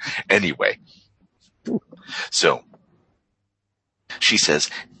fun. Anyway, so she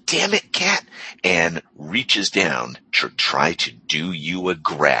says, damn it, cat, and reaches down to try to do you a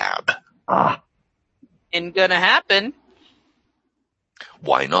grab. Ain't gonna happen.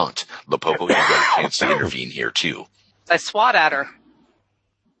 Why not? La Poppoe, you got a chance to intervene here, too. I swat at her.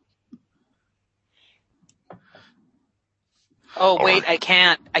 Oh, wait, I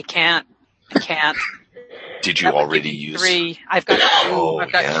can't. Did you already use 3? I've got 2.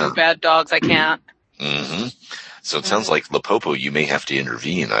 I've got 2 bad dogs. I can't. Mm-hmm. So it sounds like La Poppoe, you may have to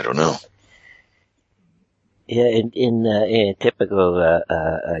intervene. I don't know. Yeah, in typical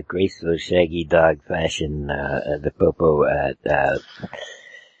graceful shaggy dog fashion, the Poppoe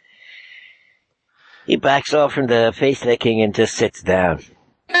he backs off from the face licking and just sits down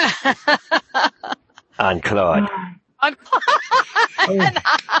on Claude. And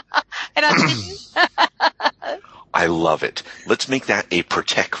I'm I love it. Let's make that a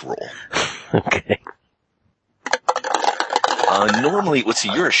protect roll. Okay. Normally, let's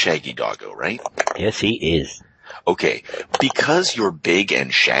see, you're a shaggy doggo, right? Yes, he is. Okay, because you're big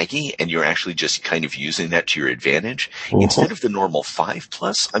and shaggy, and you're actually just kind of using that to your advantage, instead of the normal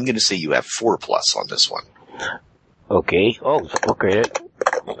 5+, I'm going to say you have 4+ on this one. Okay. Oh, okay.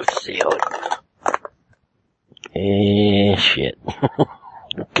 Let's see. Shit.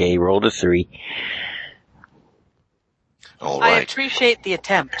 Okay, rolled a 3. All I right. appreciate the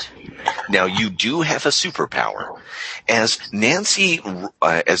attempt. Now you do have a superpower. As Nancy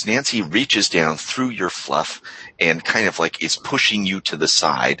reaches down through your fluff and kind of like is pushing you to the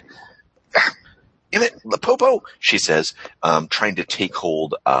side. Damn it, Lah Poppoe, she says, trying to take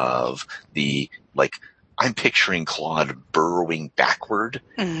hold of the, like, I'm picturing Claude burrowing backward.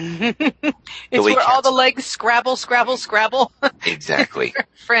 It's where all the legs scrabble. Exactly.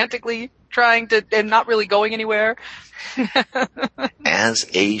 Frantically trying to, and not really going anywhere. As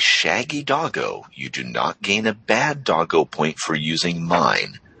a shaggy doggo, you do not gain a bad doggo point for using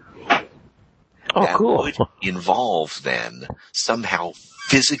mine. Oh, that cool. would involve then somehow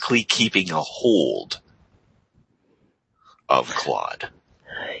physically keeping a hold of Claude.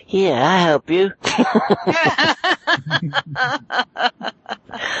 Yeah, I'll help you.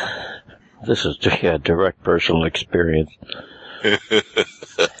 This is direct personal experience.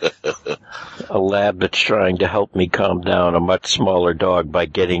 A lab that's trying to help me calm down a much smaller dog by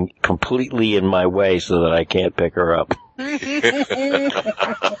getting completely in my way so that I can't pick her up.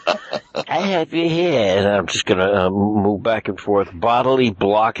 I have you here, and I'm just gonna move back and forth, bodily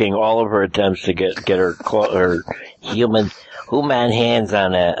blocking all of her attempts to get her human hands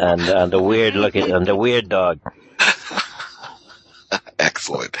on the weird dog.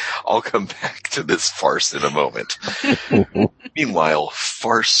 Excellent. I'll come back to this farce in a moment. Meanwhile,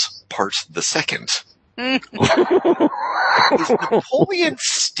 farce part the second. Is Napoleon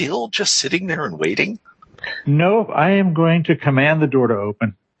still just sitting there and waiting? No, I am going to command the door to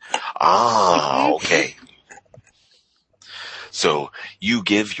open. Ah, okay. So you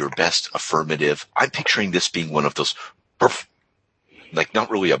give your best affirmative. I'm picturing this being one of those, like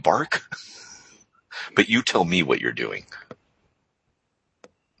not really a bark, but you tell me what you're doing.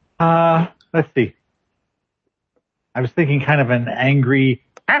 Let's see. I was thinking kind of an angry.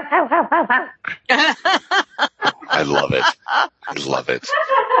 I love it. I love it.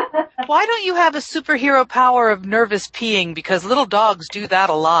 Why don't you have a superhero power of nervous peeing? Because little dogs do that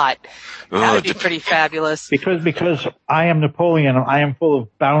a lot. That would be pretty fabulous. Because I am Napoleon, I am full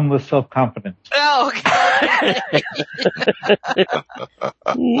of boundless self-confidence. Oh, okay.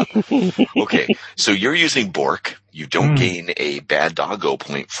 Okay, so you're using Bork. You don't gain a bad doggo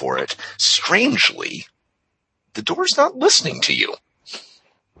point for it. Strangely, the door's not listening to you.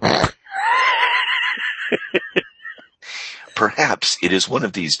 Perhaps it is one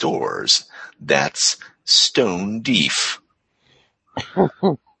of these doors that's stone deaf.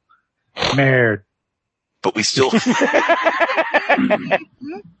 Merde. But we still...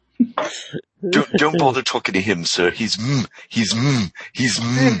 Don't bother talking to him, sir. He's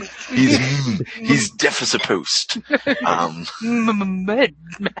deaf as a post. No,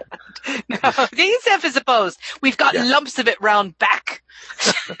 he's deaf as a post. We've got lumps of it round back.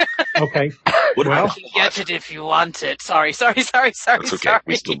 Okay. What about You can get it if you want it. Sorry. That's okay. Sorry.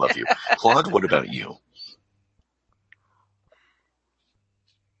 We still love you. Claude, what about you?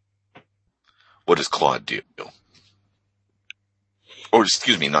 What does Claude do? Or,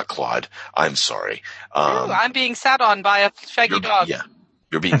 excuse me, not Claude. I'm sorry. I'm being sat on by a shaggy dog. Yeah,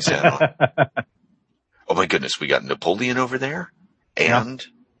 you're being sat on. Oh my goodness, we got Napoleon over there, and...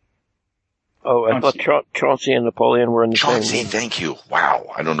 Oh, I thought Chauncey and Napoleon were in the same room. Chauncey, thank you. Wow,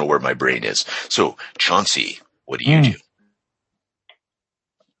 I don't know where my brain is. So, Chauncey, what do you do?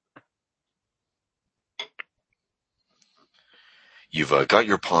 You've got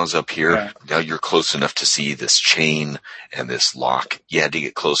your paws up here. Yeah. Now you're close enough to see this chain and this lock. You had to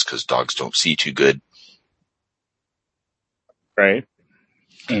get close because dogs don't see too good. Right.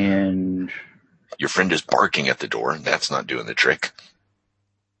 And your friend is barking at the door, and that's not doing the trick.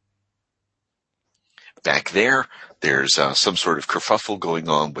 Back there, there's some sort of kerfuffle going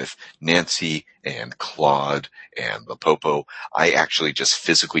on with Nancy and Claude and Lah Poppoe. I actually just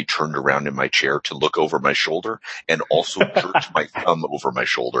physically turned around in my chair to look over my shoulder and also jerked my thumb over my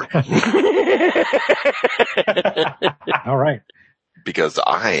shoulder. All right. Because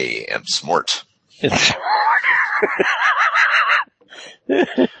I am smart.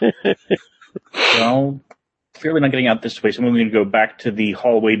 Well, clearly not getting out this way, so I'm going to go back to the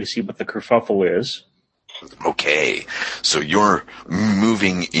hallway to see what the kerfuffle is. Okay, so you're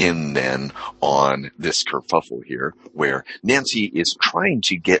moving in then on this kerfuffle here, where Nancy is trying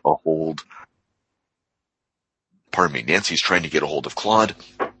to get a hold... Pardon me, Nancy's trying to get a hold of Claude.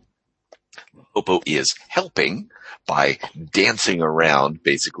 Poppoe is helping by dancing around,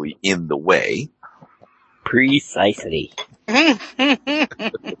 basically, in the way. Precisely.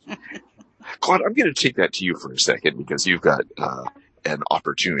 Claude, I'm going to take that to you for a second, because you've got an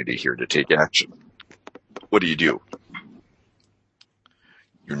opportunity here to take action. What do you do?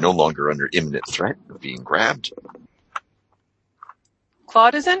 You're no longer under imminent threat of being grabbed.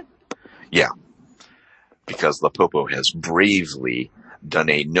 Claude isn't? Yeah, because Lah Poppoe has bravely done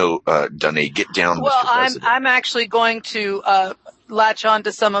a get down. Well, Mr. President. I'm actually going to latch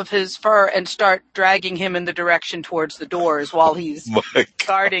onto some of his fur and start dragging him in the direction towards the doors while he's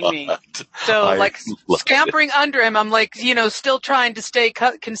guarding me. So, scampering under him, I'm still trying to stay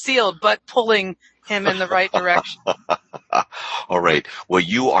concealed, but pulling him in the right direction. All right. Well,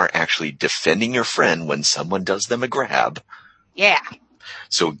 you are actually defending your friend when someone does them a grab. Yeah.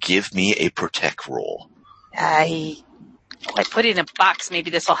 So give me a protect roll. I put it in a box. Maybe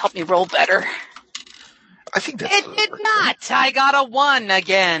this will help me roll better. I think that's It did not. I got a 1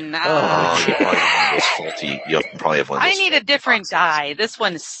 again. You probably have one of those faulty. You probably have one of those. I need a different die. This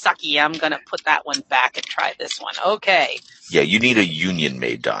one's sucky. I'm going to put that one back and try this one. Okay. Yeah, you need a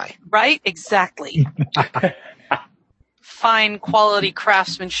union-made die. Right? Exactly. Fine quality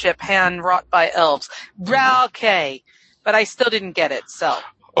craftsmanship, hand wrought by elves. Okay. But I still didn't get it, so.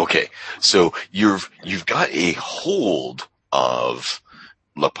 Okay. So you've got a hold of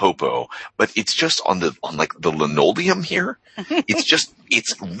Lah Poppoe, but it's just on the linoleum here. It's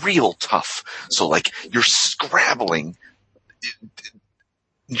real tough. So you're scrabbling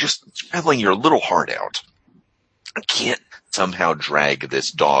your little heart out. I can't somehow drag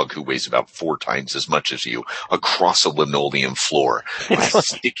this dog who weighs about 4 times as much as you across a linoleum floor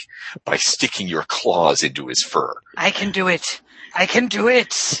by sticking your claws into his fur. I can do it. I can do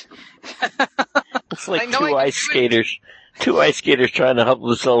it. It's like two ice skaters. 2 ice skaters trying to help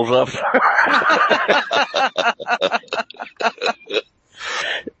themselves up.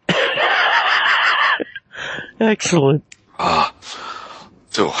 Excellent.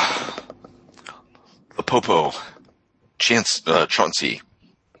 So, Lah Poppoe, CHAUNCY,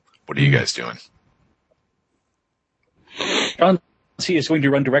 what are you guys doing? CHAUNCY is going to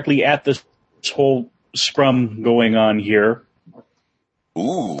run directly at this whole scrum going on here.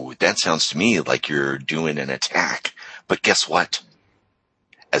 Ooh, that sounds to me like you're doing an attack. But guess what?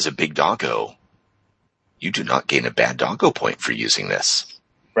 As a big doggo, you do not gain a bad doggo point for using this.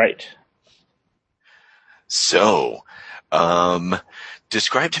 Right. So,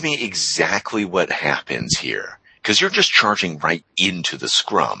 describe to me exactly what happens here. Because you're just charging right into the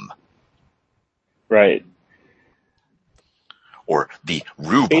scrum. Right. Or the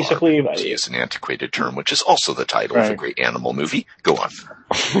rhubarb, basically, to use an antiquated term, which is also the title of a great animal movie. Go on.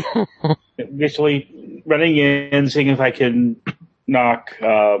 Basically, running in, seeing if I can knock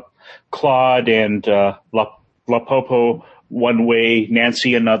Claude and Lah Poppoe one way,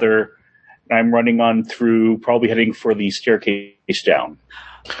 Nancy another. I'm running on through, probably heading for the staircase down.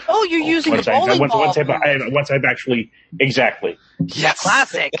 Oh, you're using a bowling ball. Once I've actually, exactly. Yes.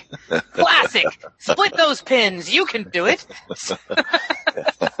 Classic. Classic. Split those pins. You can do it.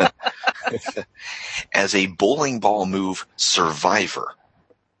 As a bowling ball move survivor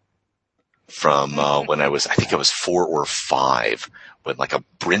from when I think I was 4 or 5, when a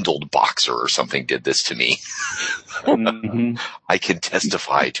brindled boxer or something did this to me. Mm-hmm. I can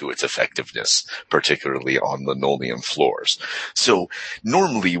testify to its effectiveness, particularly on linoleum floors. So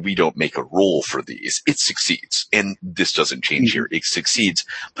normally we don't make a roll for these. It succeeds. And this doesn't change here. It succeeds.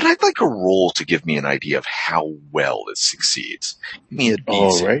 But I'd like a roll to give me an idea of how well it succeeds. Give me a D6.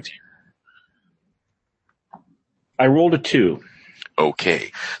 All right. I rolled a 2.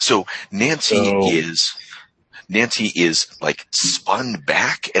 Okay. So Nancy is spun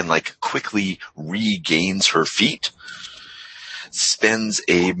back and quickly regains her feet, spends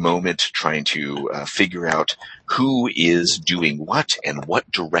a moment trying to figure out who is doing what and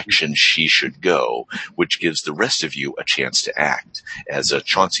what direction she should go, which gives the rest of you a chance to act as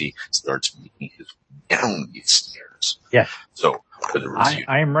CHAUNCY starts making his way down these stairs. Yes. So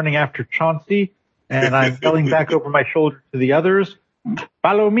I am running after CHAUNCY, and I'm yelling back over my shoulder to the others,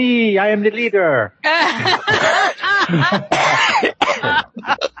 "Follow me, I am the leader."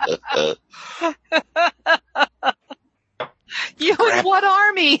 You and what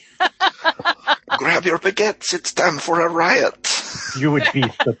army? Grab your baguettes, it's time for a riot. You would be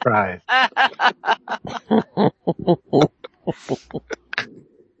surprised.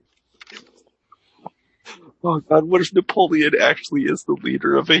 Oh God, what if Napoleon actually is the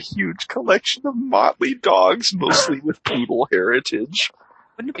leader of a huge collection of motley dogs, mostly with poodle heritage?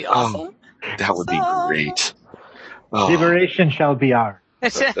 Wouldn't it be awesome? That would be great. Liberation shall be ours.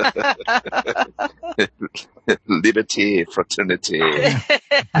 Liberty, fraternity.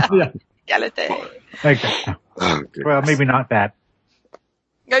 Equality. Okay. Oh, Well, maybe not that.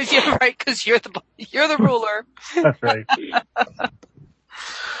 You're right, because you're the ruler. That's right.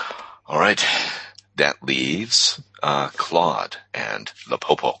 All right. That leaves Claude and Lah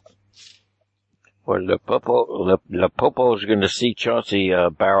Poppoe. Well, Lah Poppoe is going to see Chauncey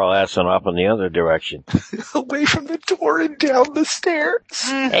barrel assing off in the other direction. Away from the door and down the stairs.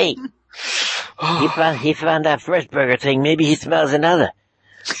 Hey, he found that first burger thing. Maybe he smells another.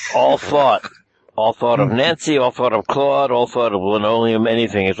 All thought of Nancy, all thought of Claude, all thought of linoleum,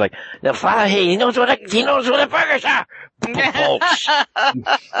 anything. It's like, now follow he knows where the burgers are.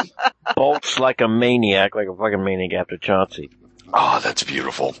 Bolts like a maniac, like a fucking maniac after Chauncey. Oh, that's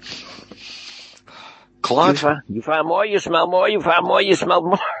beautiful. Claude? You find more, you smell more, you find more, you smell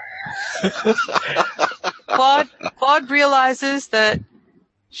more. Claude realizes that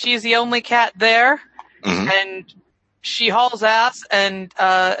she's the only cat there, and she hauls ass, and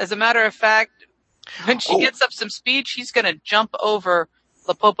as a matter of fact, when she gets up some speed, she's going to jump over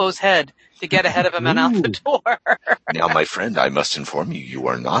Lah Poppoe's head to get ahead of him and out the door. Now, my friend, I must inform you, you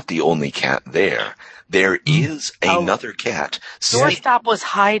are not the only cat there. There is another cat. Doorstop was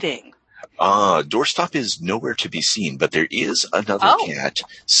hiding. Doorstop is nowhere to be seen, but there is another cat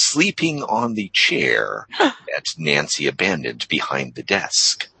sleeping on the chair that Nancy abandoned behind the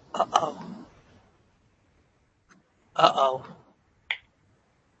desk. Uh-oh.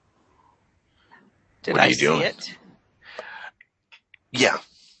 Did What are I you see doing? it? Yeah.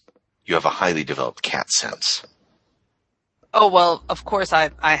 You have a highly developed cat sense. Oh, well, of course I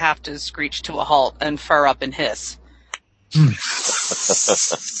have to screech to a halt and fur up and hiss.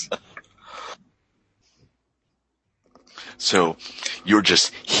 So you're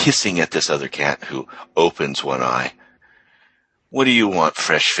just hissing at this other cat who opens one eye. What do you want,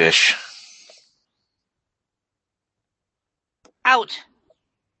 fresh fish? Out.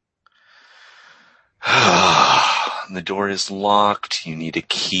 The door is locked. You need a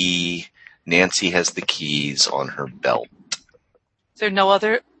key. Nancy has the keys on her belt. Is there no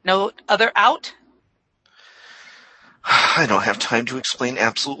other out? I don't have time to explain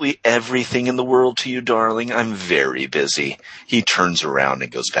absolutely everything in the world to you, darling. I'm very busy. He turns around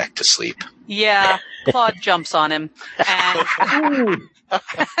and goes back to sleep. Yeah, Claude jumps on him and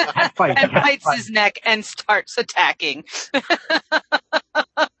bites his neck and starts attacking.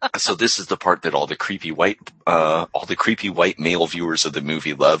 So this is the part that all the creepy white male viewers of the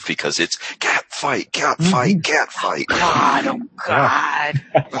movie love, because it's cat fight, cat fight, cat fight. God, oh God.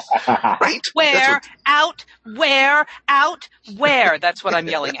 Right? Where, out, where? That's what I'm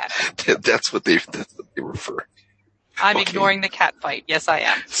yelling at. That's what they refer. I'm ignoring the cat fight. Yes, I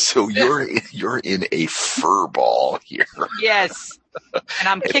am. So you're in a fur ball here. Yes. And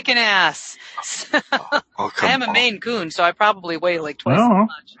I'm kicking ass. I am a Maine Coon, so I probably weigh like twice as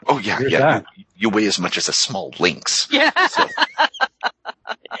much. Oh, yeah. You weigh as much as a small lynx. Yeah. So.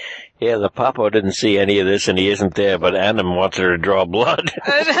 Yeah, the Poppoe didn't see any of this, and he isn't there, but Adam wants her to draw blood.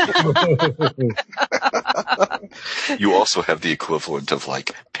 You also have the equivalent of,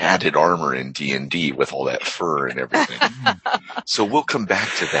 like, padded armor in D&D with all that fur and everything. So we'll come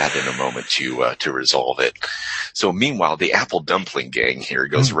back to that in a moment to resolve it. So meanwhile, the apple dumpling gang here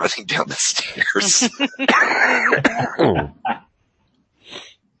goes running down the stairs.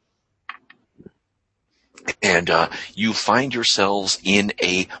 And you find yourselves in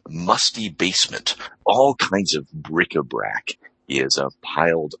a musty basement. All kinds of bric-a-brac is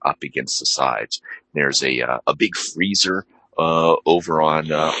piled up against the sides. There's a big freezer over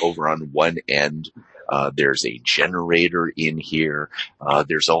on one end. There's a generator in here.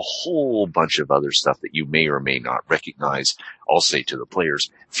 There's a whole bunch of other stuff that you may or may not recognize. I'll say to the players,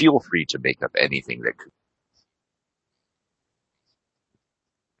 feel free to make up anything that could.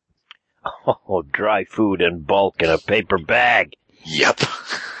 Oh, dry food in bulk in a paper bag. Yep.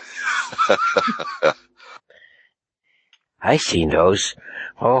 I seen those.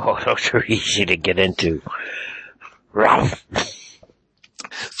 Oh, those are easy to get into. So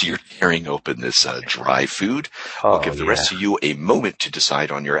you're tearing open this dry food. I'll give the rest of you a moment to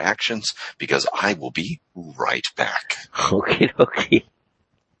decide on your actions, because I will be right back. Okay.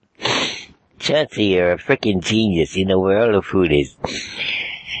 Chauncey, you're a freaking genius. You know where all the food is.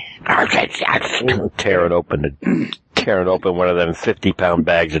 Tearing open one of them 50-pound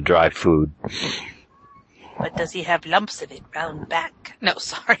bags of dry food. But does he have lumps of it round back? No,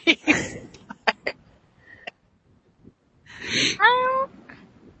 sorry.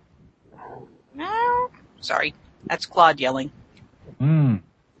 Sorry, that's Claude yelling. I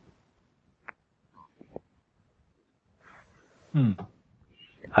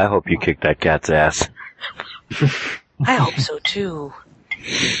hope you kick that cat's ass. I hope so too.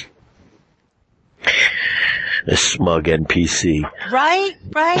 A smug NPC. Right?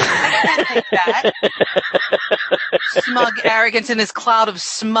 I can't take that. Smug arrogance in his cloud of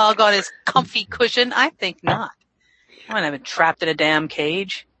smug on his comfy cushion? I think not. I want to have been trapped in a damn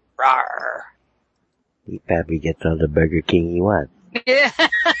cage. Rawr. He probably gets all the Burger King he wants. Yeah.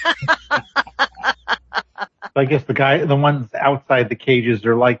 I guess the ones outside the cages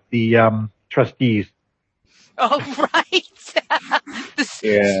are like the trustees. Oh, right.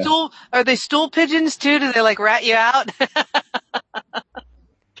 Are they stool pigeons too? Do they like rat you out?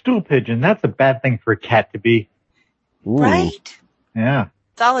 Stool pigeon, that's a bad thing for a cat to be. Ooh. Right? Yeah.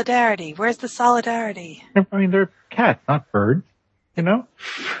 Solidarity. Where's the solidarity? I mean, they're cats, not birds. You know?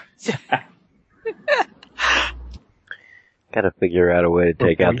 Gotta figure out a way to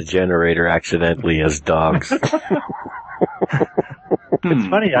take out the generator accidentally as dogs. It's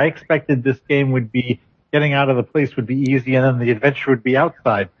funny, I expected this game would be getting out of the place would be easy and then the adventure would be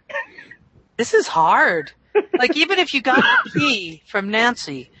outside. This is hard. Like, even if you got the key from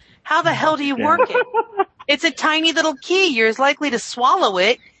Nancy, how the hell do you work it? It's a tiny little key. You're as likely to swallow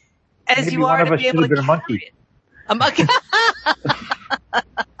it as Maybe you are to be able to been a carry monkey. it. A monkey.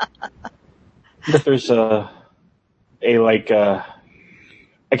 But there's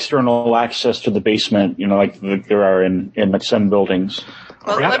external access to the basement, like there are in some buildings.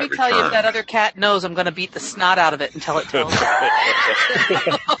 Well, let me tell you, if that other cat knows, I'm going to beat the snot out of it until it tells me.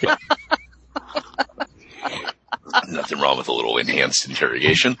 Nothing wrong with a little enhanced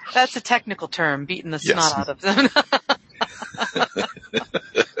interrogation. That's a technical term, beating the snot out of them.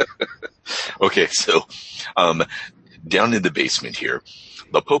 Okay, so down in the basement here,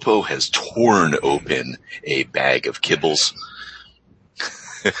 Lah Poppoe has torn open a bag of kibbles.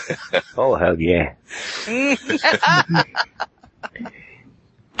 Oh, hell yeah.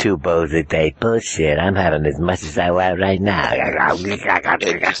 2 bowls a day. Bullshit. I'm having as much as I want right now.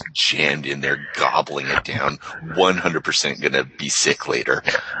 And just jammed in there, gobbling it down. 100% gonna be sick later.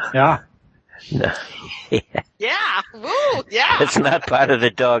 Yeah. No. Yeah. Woo. Yeah. It's not part of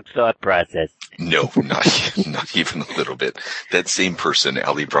the dog thought process. No, not even a little bit. That same person,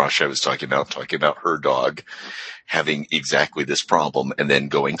 Ali Brosh, I was talking about her dog having exactly this problem and then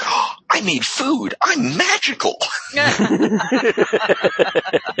going, oh, I made food. I'm magical.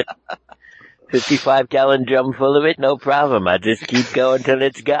 55-gallon drum full of it, no problem. I just keep going till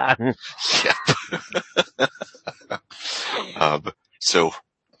it's gone. Yep. So,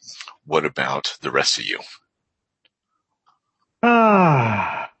 what about the rest of you?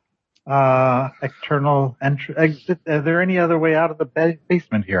 External exit. Are there any other way out of the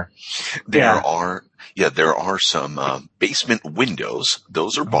basement here? There are some basement windows.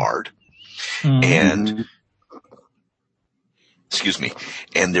 Those are barred. Mm-hmm. And, excuse me,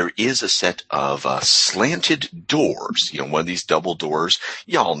 and there is a set of slanted doors. One of these double doors.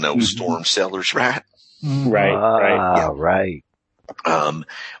 Y'all know storm cellars, right? Right, right. Yeah. Right.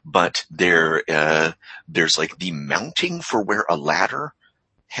 But there's like the mounting for where a ladder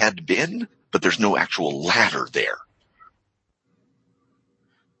had been, but there's no actual ladder there.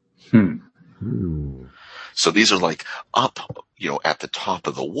 So these are like up, at the top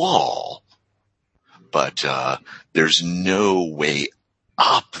of the wall, but there's no way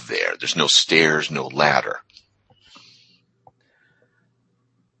up there. There's no stairs, no ladder.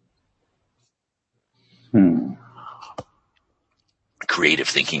 Creative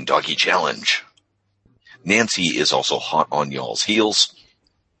thinking doggy challenge. Nancy is also hot on y'all's heels.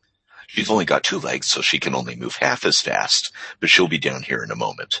 She's only got 2 legs, so she can only move half as fast, but she'll be down here in a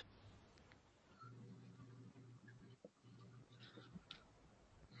moment.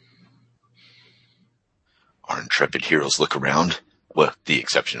 Our intrepid heroes look around, with the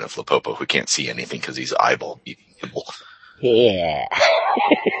exception of Lah Poppoe, who can't see anything because he's eyeball eating kibble. Yeah.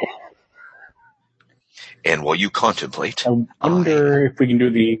 And while you contemplate, I wonder if we can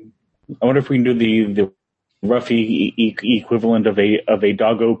do the rough equivalent of a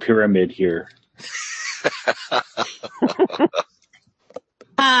doggo pyramid here.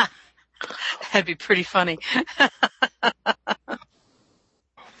 That'd be pretty funny.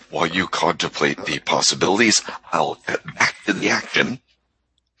 While you contemplate the possibilities, I'll get back to the action.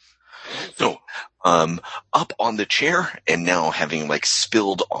 So, up on the chair and now having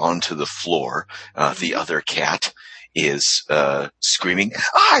spilled onto the floor, the other cat is screaming,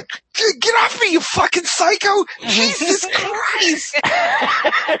 get off me, you fucking psycho! Jesus Christ!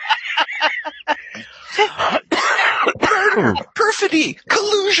 Murder, perfidy,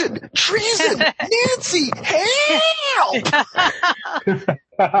 collusion, treason, Nancy, help!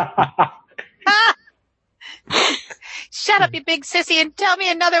 Shut up, you big sissy, and tell me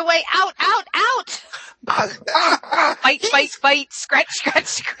another way out, out, out! Fight, fight, fight, scratch, scratch,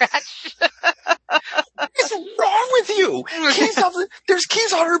 scratch. is wrong with you? There's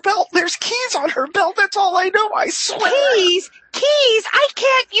keys on her belt. There's keys on her belt. That's all I know. I swear. Keys? I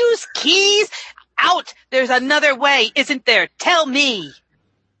can't use keys. Out. There's another way, isn't there? Tell me.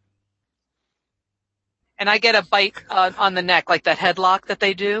 And I get a bite on the neck, like that headlock that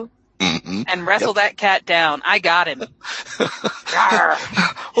they do, and wrestle that cat down. I got him.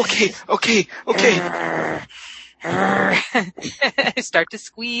 Okay. I start to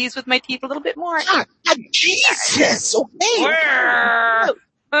squeeze with my teeth a little bit more. God, Jesus. Okay.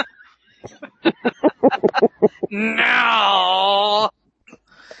 No.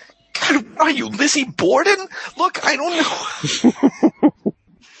 God, are you Lizzie Borden? Look, I don't know.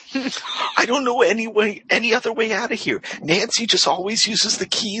 I don't know any other way out of here. Nancy just always uses the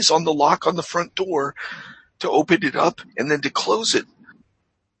keys on the lock on the front door to open it up and then to close it.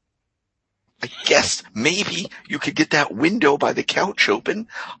 I guess maybe you could get that window by the couch open.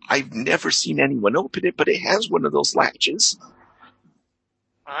 I've never seen anyone open it, but it has one of those latches.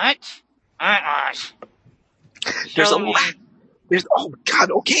 What? There's a latch. Oh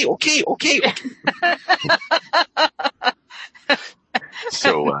God, okay.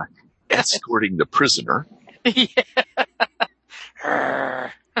 So, escorting the prisoner.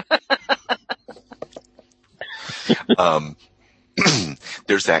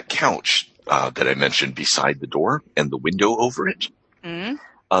 There's that couch that I mentioned beside the door and the window over it. Mm-hmm.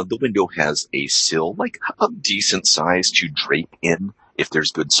 The window has a sill, like a decent size to drape in if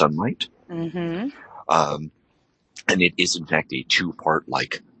there's good sunlight. Mm-hmm. And it is in fact a 2-part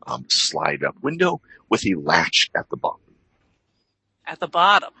slide up window with a latch at the bottom. At the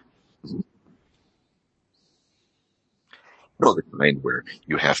bottom. You know, the kind where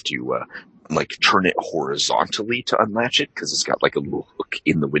you have to turn it horizontally to unlatch it because it's got like a little hook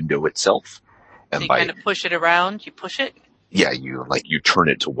in the window itself. And so you kind of push it around. You push it. Yeah, you turn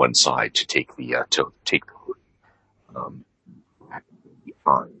it to one side to take the hook.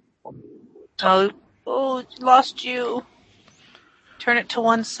 Lost you. Turn it to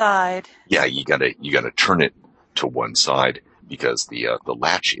one side. Yeah, you gotta turn it to one side because the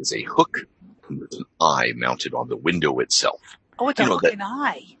latch is a hook and there's an eye mounted on the window itself. Oh, it's a hook and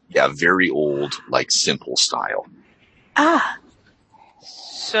eye. Yeah, very old, simple style. Ah.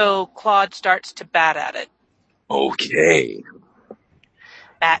 So Claude starts to bat at it. Okay.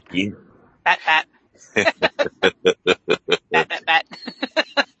 Bat. Yeah. Bat. Bat.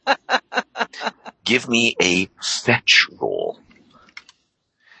 Give me a fetch roll.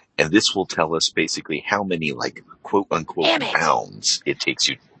 And this will tell us basically how many, quote unquote, rounds it takes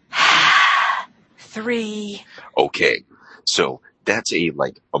you. 3. Okay. So that's a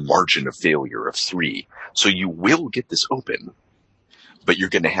margin of failure of 3. So you will get this open, but you're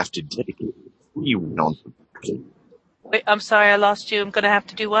going to have to dedicate 3 rounds. Wait, I'm sorry, I lost you. I'm going to have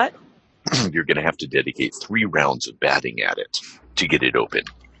to do what? You're going to have to dedicate 3 rounds of batting at it to get it open.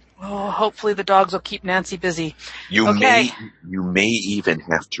 Oh, hopefully the dogs will keep Nancy busy. You may even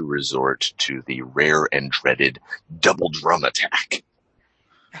have to resort to the rare and dreaded double drum attack.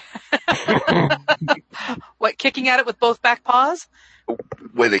 What, kicking at it with both back paws?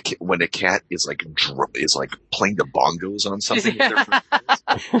 When a cat is playing the bongos on something.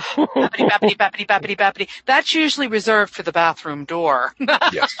 Bappity, bappity, bappity, bappity. That's usually reserved for the bathroom door.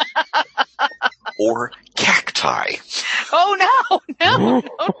 Yes. Or cacti. Oh no.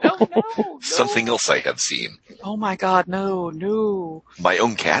 Something else I have seen. Oh my God, no. My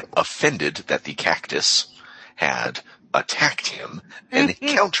own cat, offended that the cactus had attacked him and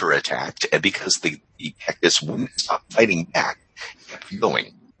counterattacked, and because the cactus wouldn't stop fighting back, kept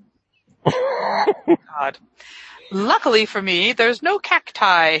going. God. Luckily for me, there's no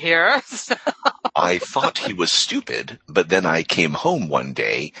cacti here. I thought he was stupid, but then I came home one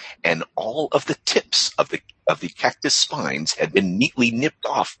day and all of the tips of the cactus spines had been neatly nipped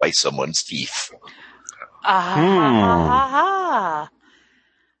off by someone's teeth. Wow.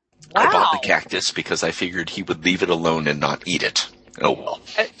 I bought the cactus because I figured he would leave it alone and not eat it. Oh well.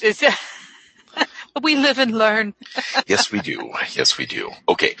 We live and learn. Yes, we do.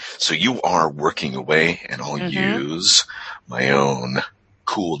 Okay, so you are working away, and I'll use my own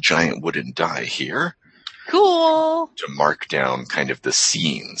cool giant wooden die here. Cool. To mark down kind of the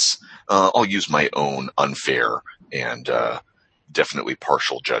scenes. I'll use my own unfair and definitely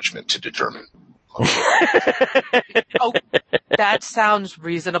partial judgment to determine. Oh, that sounds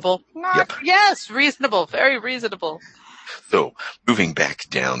reasonable. Yep. Yes, reasonable. Very reasonable. So, moving back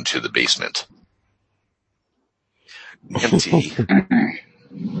down to the basement.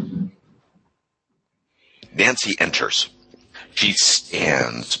 Nancy enters. She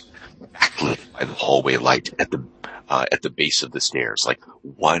stands backlit by the hallway light at the base of the stairs,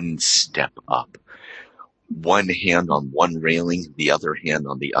 one step up, one hand on one railing, the other hand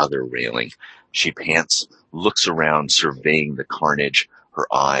on the other railing. She pants, looks around, surveying the carnage, her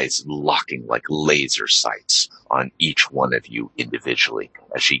eyes locking like laser sights on each one of you individually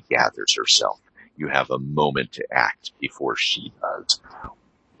as she gathers herself. You have a moment to act before she does.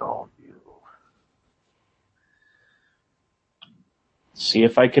 Oh, you. See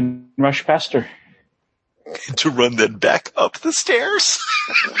if I can rush past her. To run then back up the stairs?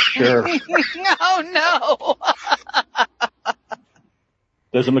 Sure. Oh, no.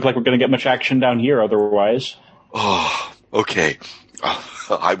 Doesn't look like we're going to get much action down here otherwise. Oh, okay.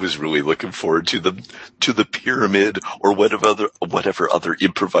 I was really looking forward to the pyramid or whatever other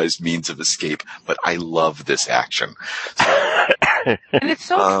improvised means of escape, but I love this action. And it's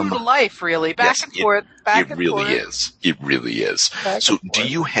so true to life, really. Back Yes, and forth, back it and really forth. is. It really is. Back So, and do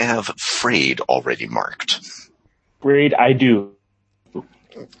forth. you have Frayed already marked? Braid, I do.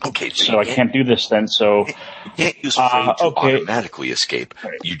 Okay, So I can't do this then, so... You can't use Frayed to okay. automatically escape.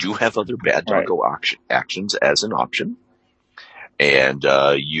 Right. You do have other bad doggo actions as an option. And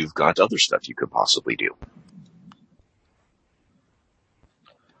you've got other stuff you could possibly do.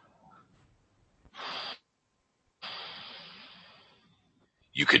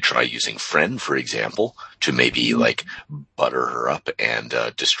 You could try using Friend, for example, to maybe like butter her up and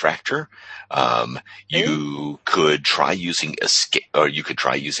distract her. You could try using escape, or you could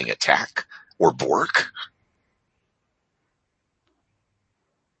try using Attack or Bork.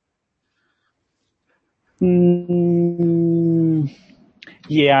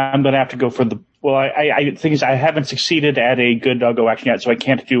 Yeah, I'm going to have to go for the... Well, I think is I haven't succeeded at a good doggo action yet, so I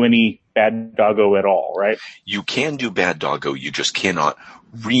can't do any bad doggo at all, right? You can do bad doggo, you just cannot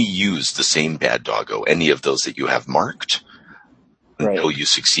reuse the same bad doggo, any of those that you have marked, until you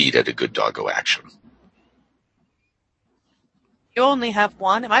succeed at a good doggo action. You only have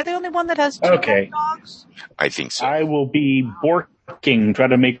one. Am I the only one that has two Okay. dogs? I think so. I will be borking, try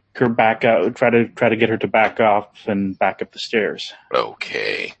to make her back out, try to get her to back off and back up the stairs.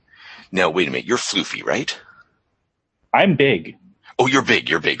 Okay. Now, wait a minute. You're floofy, right? I'm big. Oh, you're big.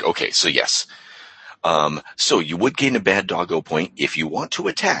 Okay, so yes. So you would gain a bad doggo point. If you want to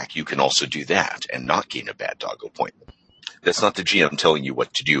attack, you can also do that and not gain a bad doggo point. That's not the GM telling you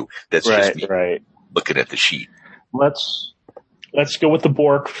what to do. That's just me looking at the sheet. Let's go with the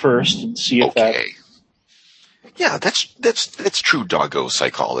bork first and see if that... Yeah, that's true doggo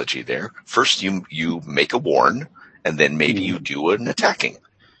psychology there. First you make a warn, and then maybe you do an attacking.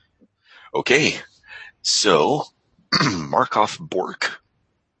 Okay, so mark off Bork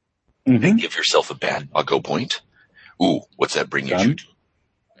and give yourself a bad doggo point. Ooh, what's that bring you to?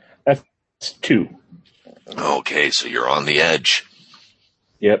 That's 2. Okay, so you're on the edge.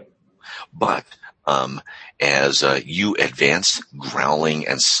 Yep. But as you advance, growling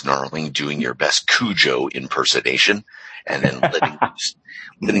and snarling, doing your best Cujo impersonation, and then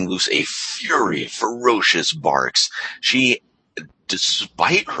letting loose a fury of ferocious barks, she,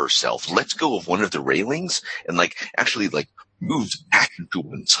 despite herself, lets go of one of the railings and actually moves back into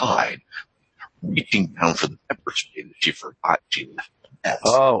one side, reaching down for the pepper spray that she forgot she left.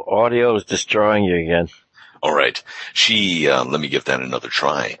 Oh, audio is destroying you again. All right. She, let me give that another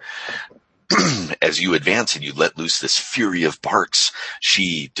try. As you advance and you let loose this fury of barks,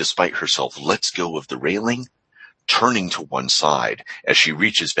 she, despite herself, lets go of the railing, turning to one side as she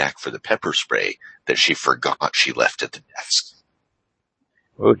reaches back for the pepper spray that she forgot she left at the desk.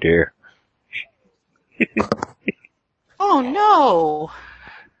 Oh, dear. Oh, no.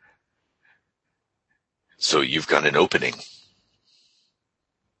 So you've got an opening.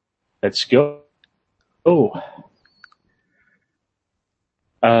 Let's go. Oh.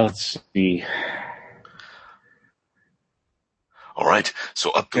 Let's see. All right. So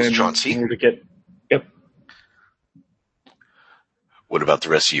up goes Chauncey. Yep. What about the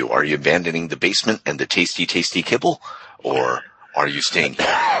rest of you? Are you abandoning the basement and the tasty, tasty kibble? Or are you staying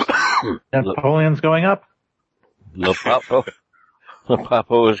here? Napoleon's going up. Lah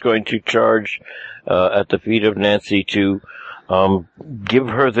Poppoe is going to charge at the feet of Nancy to give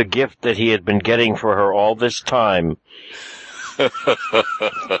her the gift that he had been getting for her all this time.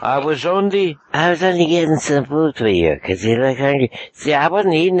 I was only getting some food for you, because you look hungry. See, I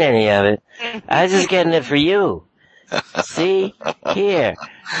wasn't eating any of it. I was just getting it for you. See? Here.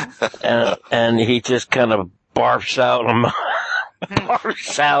 And he just kind of barfs out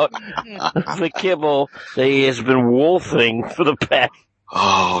the kibble that he has been wolfing for the past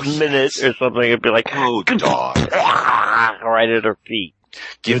minute or something. It'd be like, oh, dog. Right at her feet.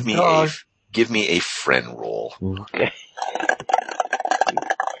 Give me a friend roll. Okay.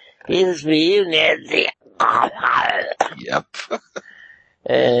 Here's for you, Nancy. Yep.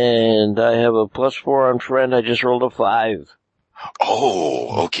 And I have a +4 on friend. I just rolled a 5.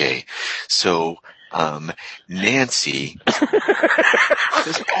 Oh, okay. So, Nancy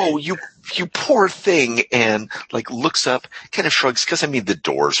says, "Oh, you poor thing," and looks up, kind of shrugs, because the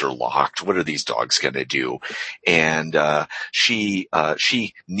doors are locked. What are these dogs gonna do? And she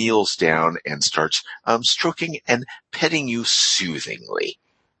kneels down and starts stroking and petting you soothingly.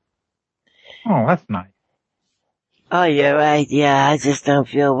 Oh, that's nice. Oh, you're right. Yeah, I just don't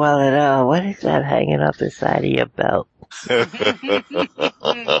feel well at all. What is that hanging up the side of your belt?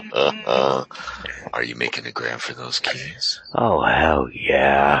 Are you making a grab for those keys? Oh, hell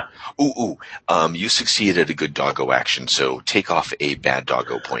yeah. Ooh. You succeeded at a good doggo action, so take off a bad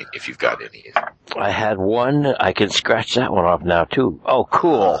doggo point if you've got any. I had one. I can scratch that one off now, too. Oh,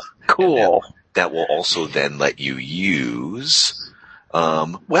 cool. Cool. That will also then let you use,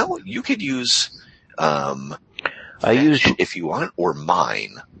 you could use, if you want, or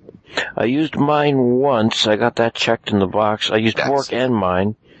mine. I used mine once. I got that checked in the box. I used work and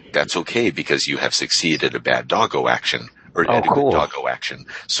mine. That's okay, because you have succeeded a bad doggo action, or at a good doggo action.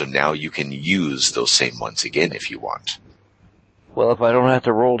 So now you can use those same ones again if you want. Well, if I don't have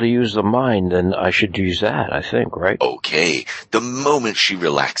to roll to use the mine, then I should use that, I think, right? Okay. The moment she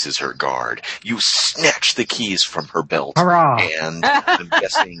relaxes her guard, you snatch the keys from her belt. Hurrah! And I'm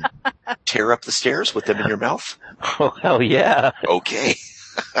guessing tear up the stairs with them in your mouth? Oh, hell yeah. Okay.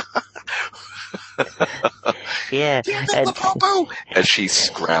 Yeah. Lah Poppoe! As she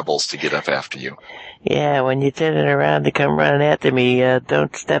scrabbles to get up after you. Yeah, when you turn it around to come running after me,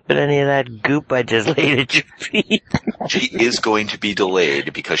 don't step in any of that goop I just laid at your feet. She is going to be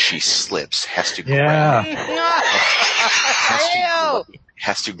delayed because she slips, has to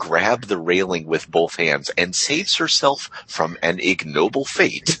grab the railing with both hands and saves herself from an ignoble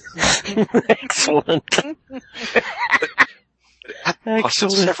fate. Excellent.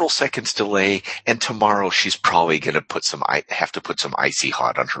 Excellent. Several seconds delay, and tomorrow she's probably going to have to put some icy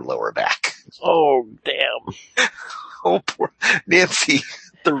hot on her lower back. Oh, damn. Oh, poor Nancy,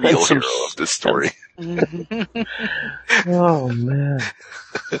 the real hero of this story. Oh, man.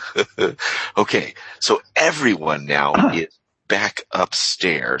 Okay, so everyone now is back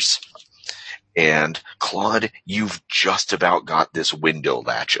upstairs. And Claude, you've just about got this window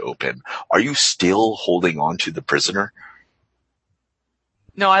latch open. Are you still holding on to the prisoner?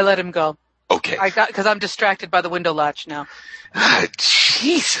 No, I let him go. Okay. Because I'm distracted by the window latch now.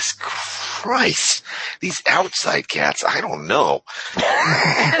 Jesus Christ. These outside cats, I don't know.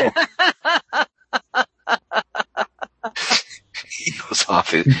 He goes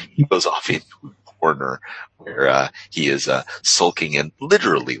off into a corner where he is sulking and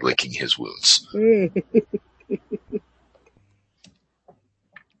literally licking his wounds.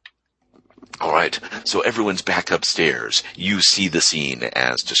 All right, so everyone's back upstairs. You see the scene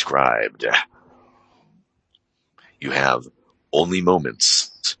as described. You have only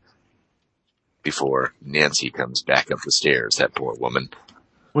moments before Nancy comes back up the stairs, that poor woman.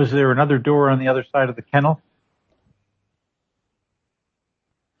 Was there another door on the other side of the kennel?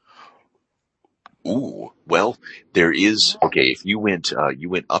 Ooh, well, there is. Okay, if you went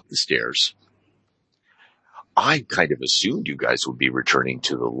up the stairs. I kind of assumed you guys would be returning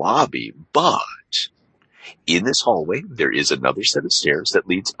to the lobby, but in this hallway, there is another set of stairs that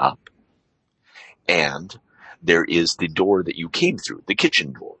leads up. And there is the door that you came through, the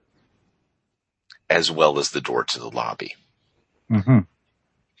kitchen door, as well as the door to the lobby. Mm-hmm.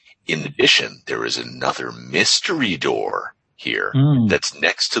 In addition, there is another mystery door here that's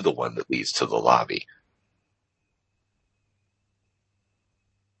next to the one that leads to the lobby.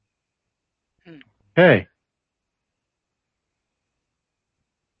 Okay.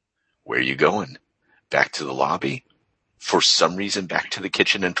 Where are you going? Back to the lobby? For some reason, back to the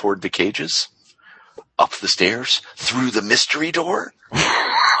kitchen and toward the cages? Up the stairs? Through the mystery door?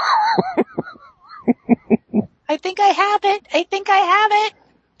 I think I have it.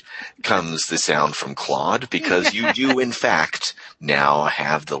 Comes the sound from Claude, because you do, in fact, now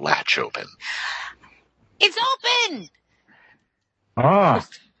have the latch open. It's open! Ah.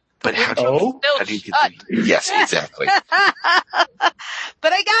 But how do you get the... Yes, exactly.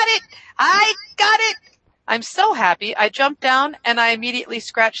 But I got it! I'm so happy. I jumped down and I immediately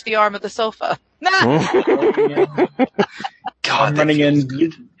scratched the arm of the sofa. God, I'm running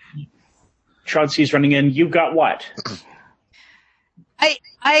in. CHAUNCY's running in. You got what?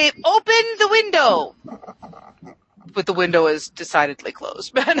 I opened the window. But the window is decidedly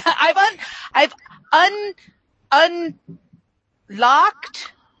closed. But I've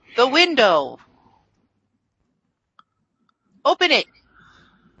unlocked the window. Open it.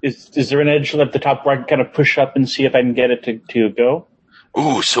 Is there an edge at the top where I can kind of push up and see if I can get it to go?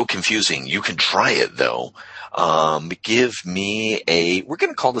 Ooh, so confusing. You can try it, though. Give me we're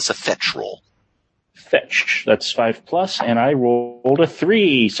going to call this a fetch roll. Fetch. That's 5+, and I rolled a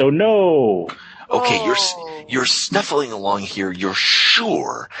 3, so no. Okay, you're snuffling along here. You're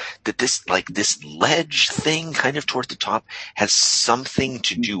sure that this ledge thing kind of toward the top has something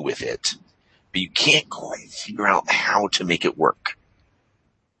to do with it, but you can't quite figure out how to make it work.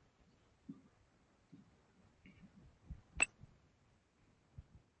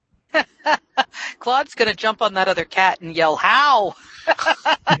 Claude's going to jump on that other cat and yell, "How?"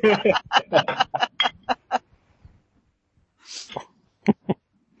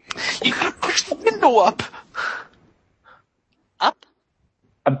 You gotta push the window up. Up?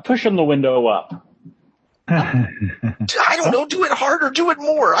 I'm pushing the window up. I don't know. Do it harder. Do it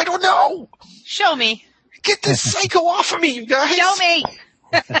more. I don't know. Show me. Get this psycho off of me, you guys. Show me.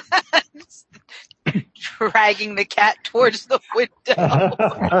 Dragging the cat towards the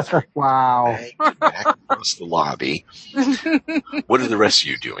window. Wow. Back across the lobby. What are the rest of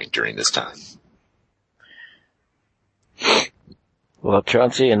you doing during this time? Well,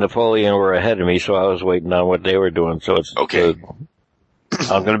 Chauncey and Napoleon were ahead of me, so I was waiting on what they were doing. So it's okay.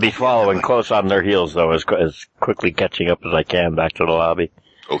 I'm going to be following close on their heels, though, as quickly catching up as I can back to the lobby.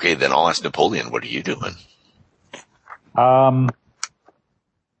 Okay, then I'll ask Napoleon, what are you doing? I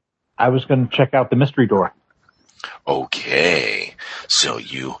was going to check out the mystery door. Okay, so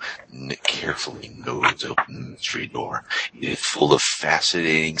you carefully nose open the mystery door. It is full of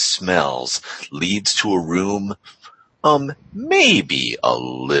fascinating smells, leads to a room, maybe a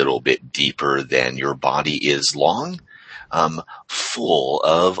little bit deeper than your body is long, full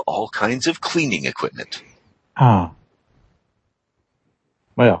of all kinds of cleaning equipment. Oh.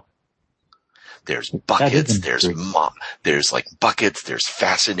 Well. There's buckets, there's buckets, there's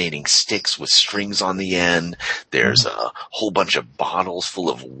fascinating sticks with strings on the end, there's a whole bunch of bottles full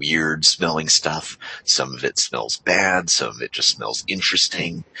of weird smelling stuff. Some of it smells bad, some of it just smells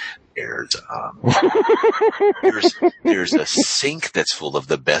interesting. There's a sink that's full of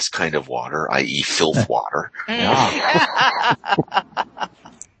the best kind of water, i.e. filth water.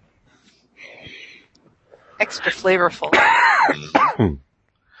 Extra flavorful. Mm-hmm.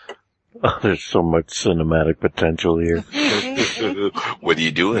 Oh, there's so much cinematic potential here. What are you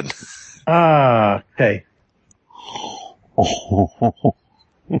doing? Okay.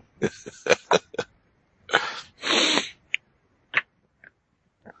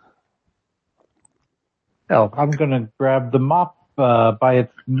 Well, I'm going to grab the mop by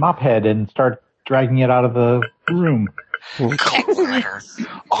its mop head and start dragging it out of the room.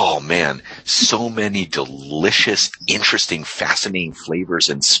 Oh man, so many delicious, interesting, fascinating flavors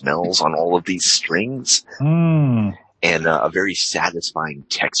and smells on all of these strings. And a very satisfying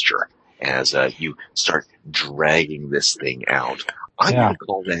texture as you start dragging this thing out. I'm going to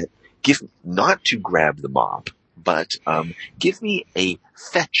call that, not to grab the mop, but give me a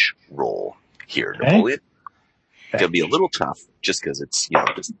fetch roll here, Napoleon. It'll be a little tough just because it's,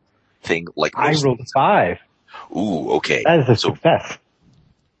 this thing like I rolled a 5. Ooh, okay. That is a success.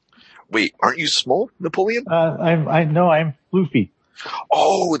 Wait, aren't you small, Napoleon? I'm floofy.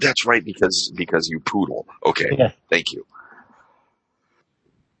 Oh, that's right, because you poodle. Okay, yes. Thank you.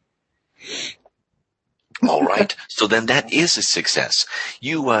 All right, so then that is a success.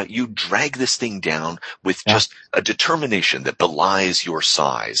 You drag this thing down with just a determination that belies your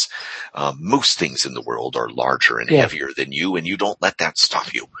size. Most things in the world are larger and heavier than you, and you don't let that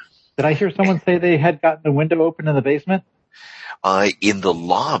stop you. Did I hear someone say they had gotten a window open in the basement? In the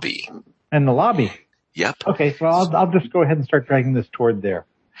lobby. In the lobby? Yep. Okay, well, I'll just go ahead and start dragging this toward there.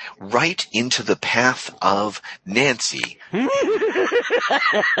 Right into the path of Nancy,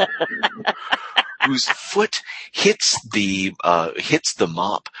 whose foot hits the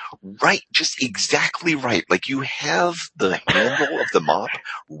mop right, just exactly right. Like you have the handle of the mop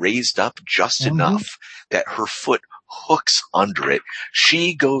raised up just enough that her foot hooks under it.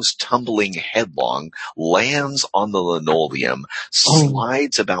 She goes tumbling headlong, lands on the linoleum,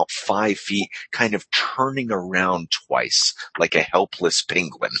 slides about 5 feet, kind of turning around twice like a helpless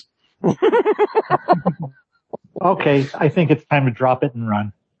penguin. Okay, I think it's time to drop it and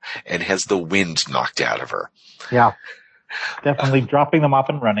run. And has the wind knocked out of her. Yeah, definitely dropping them off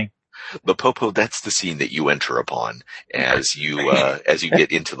and running. Lah Poppoe, that's the scene that you enter upon as you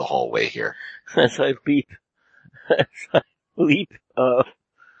get into the hallway here. As I leap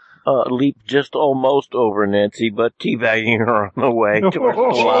just almost over Nancy, but teabagging her on the way towards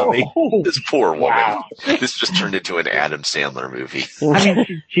the lobby. This poor woman. Wow. This just turned into an Adam Sandler movie. I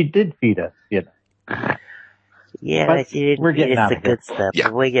mean, she did feed us, Yeah, but she didn't we're getting out the of here. good stuff. Yeah.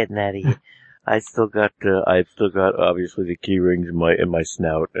 We're getting out of here. I've still got obviously the key rings in my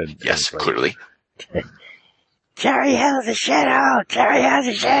snout and Yes, clearly. Jerry has a shadow! Jerry has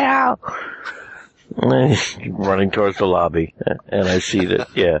a shadow! Running towards the lobby, and I see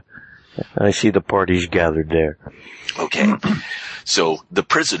the parties gathered there. Okay. So the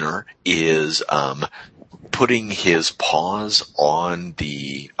prisoner is putting his paws on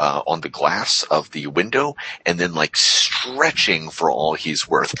the glass of the window and then like stretching for all he's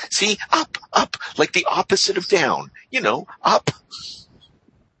worth. See? Up, like the opposite of down. You know, up.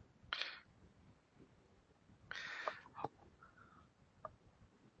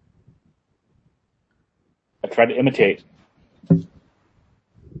 I try to imitate.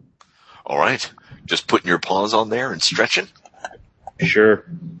 All right. Just putting your paws on there and stretching? Sure.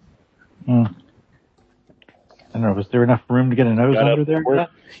 I don't know. Was there enough room to get a nose under there?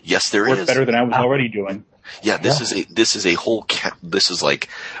 Yes, there Worked is. better than I was already doing. Yeah, this is a whole this is like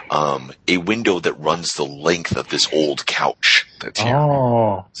a window that runs the length of this old couch that's here.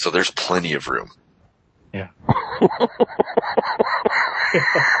 Oh. So there's plenty of room. Yeah.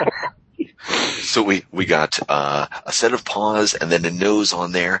 So we got a set of paws and then a nose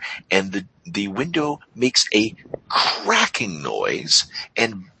on there, and the window makes a cracking noise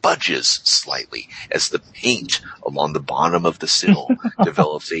and budges slightly as the paint along the bottom of the sill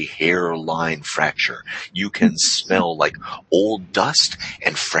develops a hairline fracture. You can smell like old dust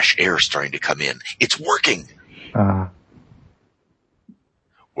and fresh air starting to come in. It's working. What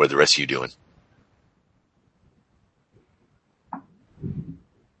are the rest of you doing?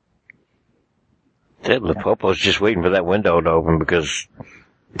 Lah Poppoe's just waiting for that window to open because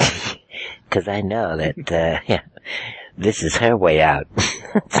I know that this is her way out.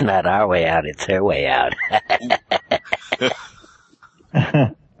 It's not our way out, it's her way out.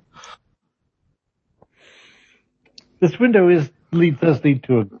 This window does lead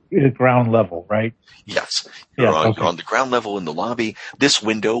to a ground level, right? Yes. Yeah, You're on the ground level in the lobby. This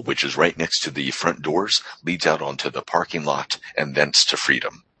window, which is right next to the front doors, leads out onto the parking lot and thence to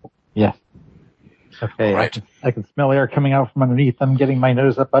freedom. Yeah. Okay, right. I can smell air coming out from underneath. I'm getting my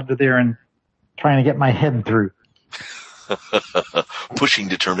nose up under there and trying to get my head through. Pushing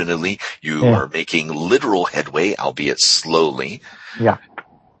determinedly, you are making literal headway, albeit slowly. Yeah.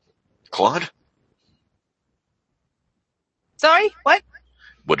 Claude? Sorry, what?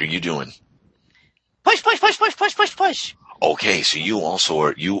 What are you doing? Push, push, push, push, push, push, push. Okay, so you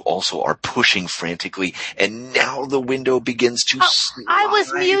also are pushing frantically, and now the window begins to slide I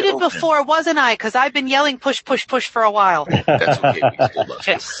was muted open. before, wasn't I? Because I've been yelling push, push, push for a while. That's okay. We still love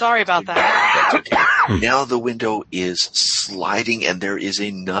you. Sorry about that. That's okay. Now the window is sliding, and there is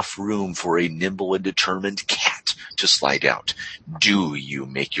enough room for a nimble and determined cat to slide out. Do you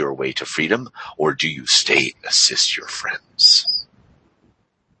make your way to freedom, or do you stay and assist your friends?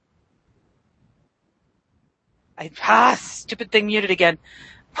 Stupid thing muted again.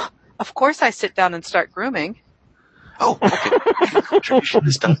 Of course I sit down and start grooming. Oh, okay. Contribution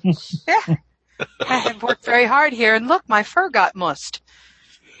is done. Yeah. I have worked very hard here, and look, my fur got mussed.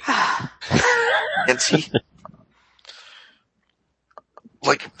 Nancy,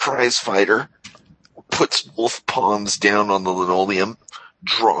 like a prize fighter, puts both palms down on the linoleum,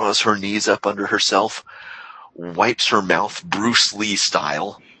 draws her knees up under herself, wipes her mouth Bruce Lee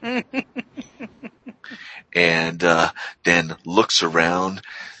style, and then looks around.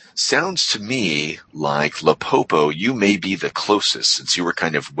 Sounds to me like Lah Poppoe, you may be the closest since you were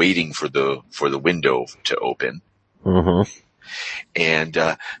kind of waiting for the window to open. Mm-hmm.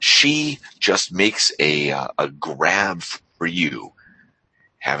 And she just makes a grab for you,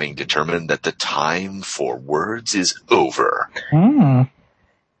 having determined that the time for words is over.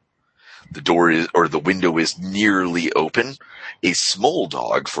 The door the window is nearly open. A small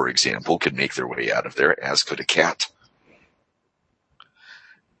dog, for example, could make their way out of there, as could a cat.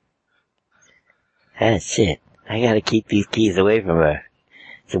 Ah, shit. I gotta keep these keys away from her.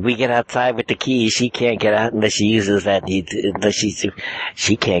 So if we get outside with the keys, she can't get out unless she uses that.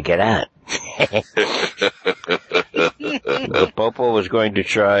 She can't get out. Lah Poppoe is going to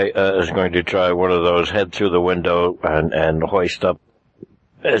try one of those head through the window and hoist up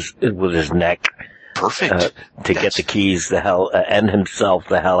with his neck. Perfect. To get the keys and himself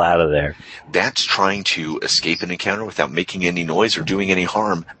the hell out of there. That's trying to escape an encounter without making any noise or doing any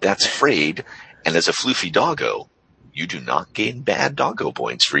harm. That's frayed. And as a floofy doggo, you do not gain bad doggo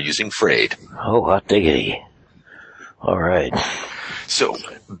points for using frayed. Oh, hot diggity. All right. So,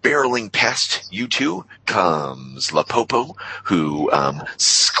 barreling past you two comes Lah Poppoe, who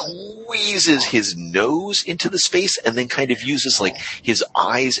squeezes his nose into the space and then kind of uses like his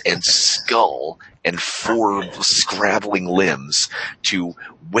eyes and skull and 4 scrabbling limbs to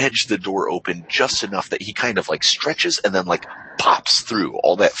wedge the door open just enough that he kind of like stretches and then like pops through,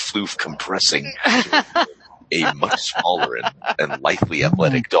 all that floof compressing a much smaller and lightly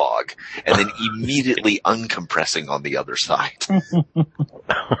athletic dog, and then immediately uncompressing on the other side.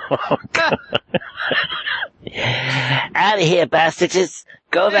 Out of here, bastards.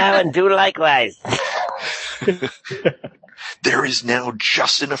 Go now and do likewise. There is now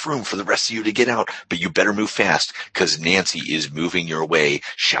just enough room for the rest of you to get out, but you better move fast, because Nancy is moving your way,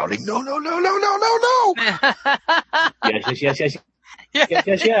 shouting, no, no, no, no, no, no, no! Yes, yes, yes, yes. Yes,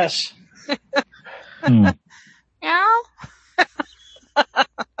 yes, yes. Meow.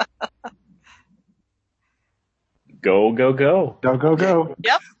 Go, go, go. Go, go, go.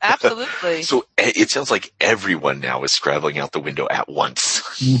 Yep, absolutely. So it sounds like everyone now is scrabbling out the window at once.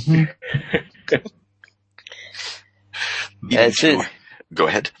 Mm-hmm. Go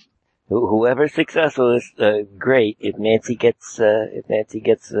ahead. Whoever's successful is great. If Nancy gets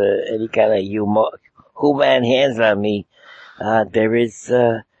any kind of human hands on me, there is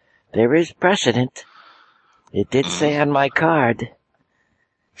precedent. It did say on my card,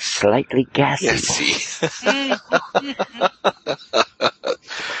 slightly gassy. Yes, see.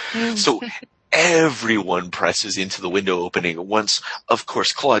 So everyone presses into the window opening at once. Of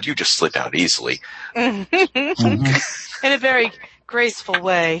course, Claude, you just slip out easily. Mm-hmm. In a very graceful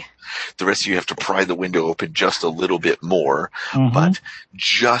way. The rest of you have to pry the window open just a little bit more. Mm-hmm. But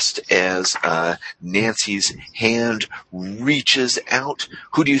just as Nancy's hand reaches out,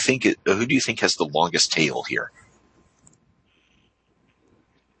 who do you think has the longest tail here?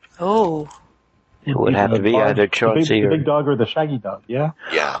 Oh. It would have to be either Chauncey the or... big dog or the shaggy dog, yeah?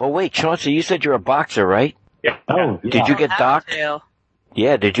 Yeah. Oh, wait, Chauncey, you said you're a boxer, right? Yeah. Oh, yeah. Did you get docked?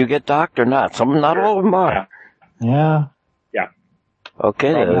 Yeah, did you get docked or not? Not all of them are. Yeah.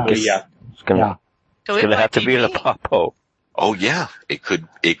 Okay, then I guess yeah. it's gonna have to be Lah Poppoe. Oh yeah, it could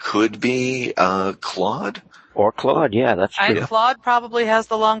be Claude or Claude. Yeah, that's true. And Claude probably has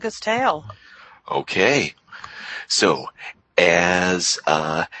the longest tail. Okay, so as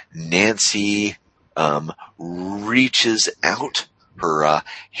Nancy reaches out, her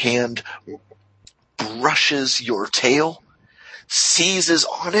hand brushes your tail, seizes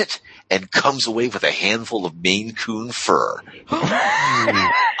on it, and comes away with a handful of Maine Coon fur.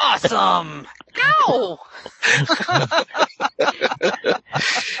 Awesome! Ow!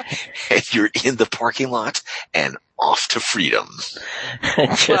 And you're in the parking lot and off to freedom.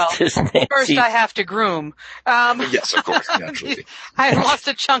 First I have to groom. Yes, of course, naturally. I lost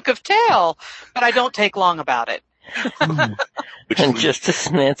a chunk of tail, but I don't take long about it. And just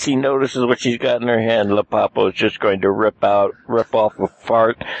as Nancy notices what she's got in her hand, Lah Poppoe is just going to rip off a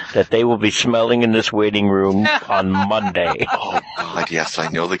fart that they will be smelling in this waiting room on Monday. Oh God, yes, I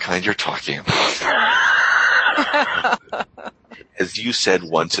know the kind you're talking about. As you said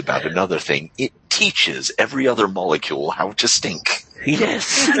once about another thing, it teaches every other molecule how to stink.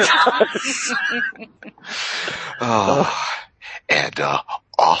 Yes. And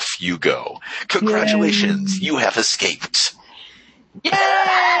off you go. Congratulations, you have escaped. Yay!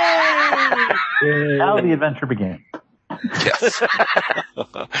 Now the adventure began. Yes.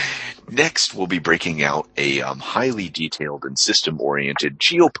 Next, we'll be breaking out a highly detailed and system-oriented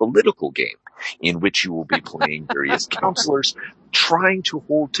geopolitical game in which you will be playing various counselors trying to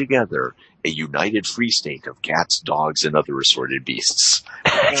hold together a united free state of cats, dogs, and other assorted beasts.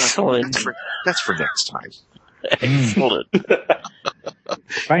 Excellent. That's for next time. Excellent.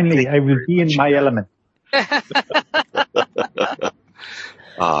 Finally, I will be in my element.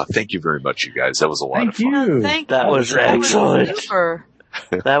 Thank you very much, you guys. That was a lot of fun. Thank you. That was excellent. Super.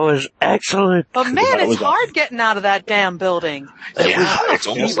 That was excellent. But man, it's hard getting out of that damn building. Yeah, it's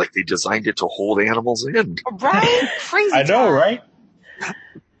almost like they designed it to hold animals in. Right? Crazy. I know, time. right?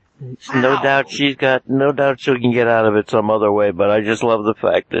 No doubt she can get out of it some other way, but I just love the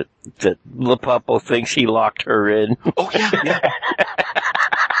fact that Lah Poppoe thinks he locked her in. Oh, yeah.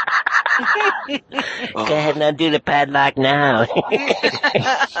 Go ahead and undo the padlock now.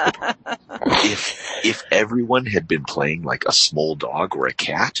 If everyone had been playing like a small dog or a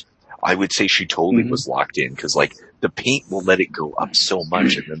cat, I would say she totally was locked in, because like the paint will let it go up so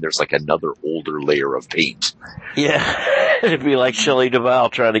much, and then there's like another older layer of paint. Yeah, it'd be like Shelley Duvall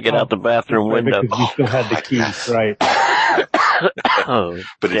trying to get out the bathroom window. Because you still had the keys, right?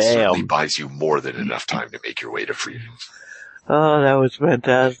 But it damn. certainly buys you more than enough time to make your way to freedom. Oh, that was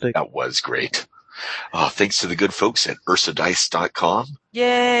fantastic. That was great. Thanks to the good folks at ursadice.com.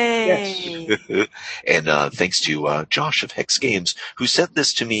 Yay! Yes. And thanks to Josh of Hex Games, who sent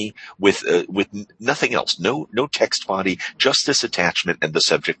this to me with nothing else. No text body, just this attachment and the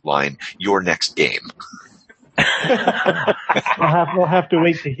subject line, your next game. We'll have to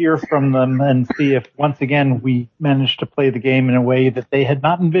wait to hear from them and see if once again we managed to play the game in a way that they had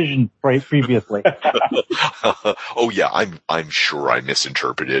not envisioned previously. Oh yeah, I'm sure I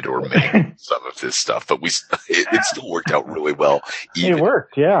misinterpreted or made some of this stuff, but it still worked out really well. It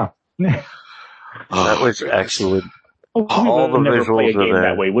worked, yeah. That was excellent. All the never play a game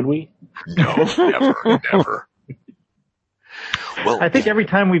that way, would we? No, never. Well, I think every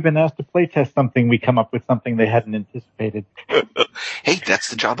time we've been asked to playtest something, we come up with something they hadn't anticipated. Hey, that's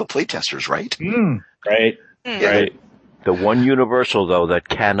the job of playtesters, right? Right. Right. The one universal, though, that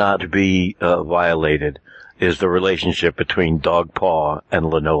cannot be violated is the relationship between dog paw and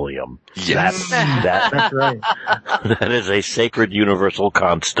linoleum. Yes. That's right. That is a sacred universal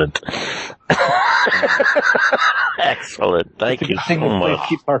constant. Excellent. Thank you so much.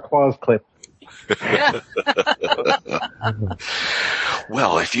 Keep our claws clipped.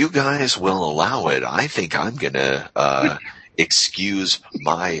 Well, if you guys will allow it, I think I'm gonna excuse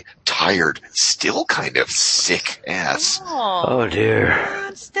my tired, still kind of sick ass. Oh dear.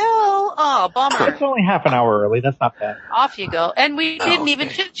 Bummer. It's only half an hour early. That's not bad. Off you go. And we didn't even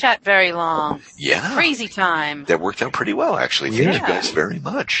chit-chat very long. Yeah. Crazy time. That worked out pretty well, actually. Thank you guys very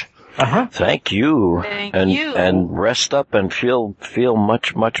much. Thank you. Thank you. And rest up and feel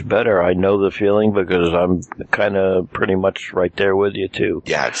much, much better. I know the feeling because I'm kind of pretty much right there with you too.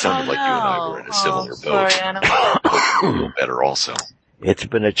 Yeah, it sounded like you and I were in a similar boat. Sorry, Anna. A little better also. It's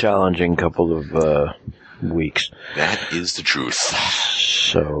been a challenging couple of weeks. That is the truth.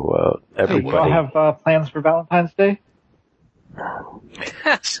 So everybody. Do you all have plans for Valentine's Day?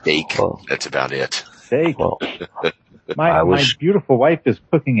 Steak. Well, that's about it. Steak. Well, my beautiful wife is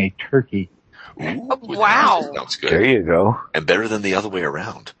cooking a turkey. Ooh, Wow. That sounds good. there you go. And better than the other way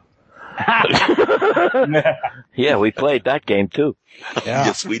around. Yeah, we played that game too. Yeah.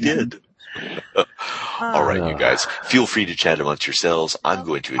 Yes, we did. All right, you guys. Feel free to chat amongst yourselves. I'm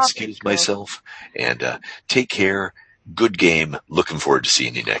going to excuse myself and take care. Good game. Looking forward to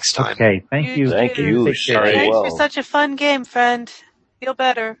seeing you next time. Okay, thank you. Thank you. Take care. Very Thanks well. for such a fun game, friend. Feel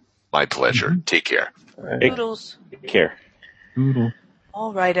better. My pleasure. Take care. Doodles. Take care. Doodle.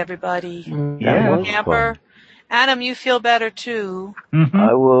 All right, everybody. Yeah. was Camper. Adam, you feel better too. Mm-hmm.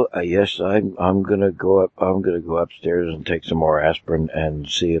 I will. Yes, I'm gonna go up. I'm gonna go upstairs and take some more aspirin and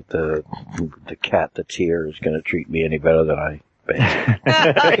see if the cat that's here is gonna treat me any better than I bet.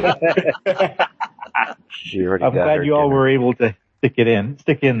 She already I'm got her glad you all dinner. were able to stick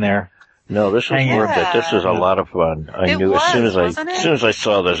in there. No, this was Hang worth in. it. This was a lot of fun. I It knew was, as soon as I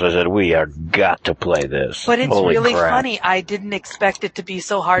saw this, I said, "We are got to play this." But it's Holy really crap. funny. I didn't expect it to be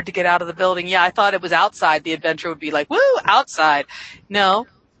so hard to get out of the building. Yeah, I thought it was outside. The adventure would be like, woo, outside. No,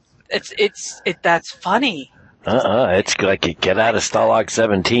 that's funny. It's like you get out of Stalag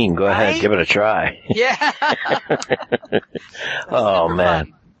 17. Go ahead, Right? give it a try. Yeah. Oh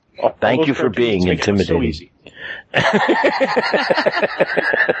man. Thank you for being intimidating. So easy.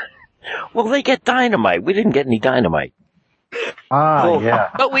 Well, they get dynamite. We didn't get any dynamite. Yeah.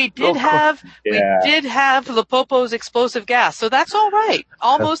 But we did have Lah Poppoe's explosive gas, so that's all right.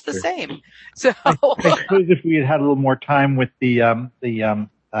 Almost the That's same. So I suppose if we had had a little more time with the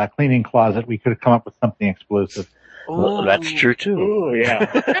cleaning closet, we could have come up with something explosive. Well, that's true too. Oh, yeah.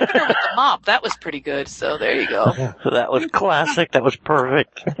 Ripping her with the mop, that was pretty good. So there you go. That was classic. That was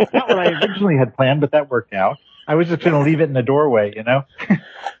perfect. Not what I originally had planned, but that worked out. I was just going to leave it in the doorway, you know?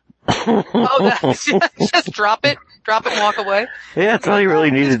 Oh, that's just drop it and walk away. Yeah, that's all you really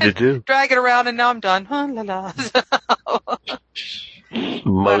needed to do. Drag it around, and now I'm done. La la.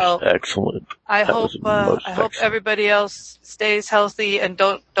 Most excellent. I That hope was most I hope excellent. everybody else stays healthy and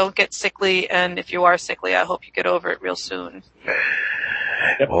don't get sickly. And if you are sickly, I hope you get over it real soon.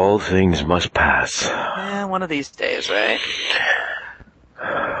 All things must pass. Yeah, one of these days, right?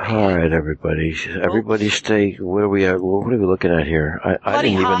 All right, everybody. Everybody stay. What are we at? What are we looking at here? I Bloody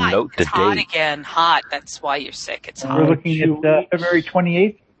didn't even hot. note the It's hot date. again. Hot. That's why you're sick. It's We're hot. looking at February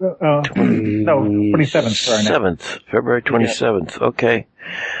 28th? No, 27th. Sorry, now. 7th, February 27th. Okay.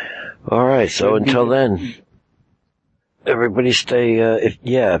 All right. So until then, everybody stay. If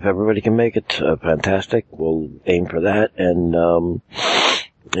everybody can make it, fantastic. We'll aim for that. And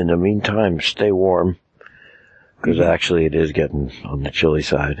in the meantime, stay warm. Because actually it is getting on the chilly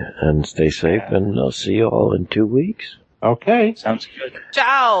side. And stay safe, and I'll see you all in 2 weeks. Okay. Sounds good.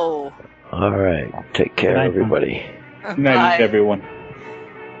 Ciao. All right. Take care, Good night. everybody. Good night, everyone.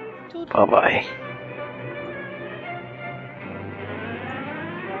 Bye-bye.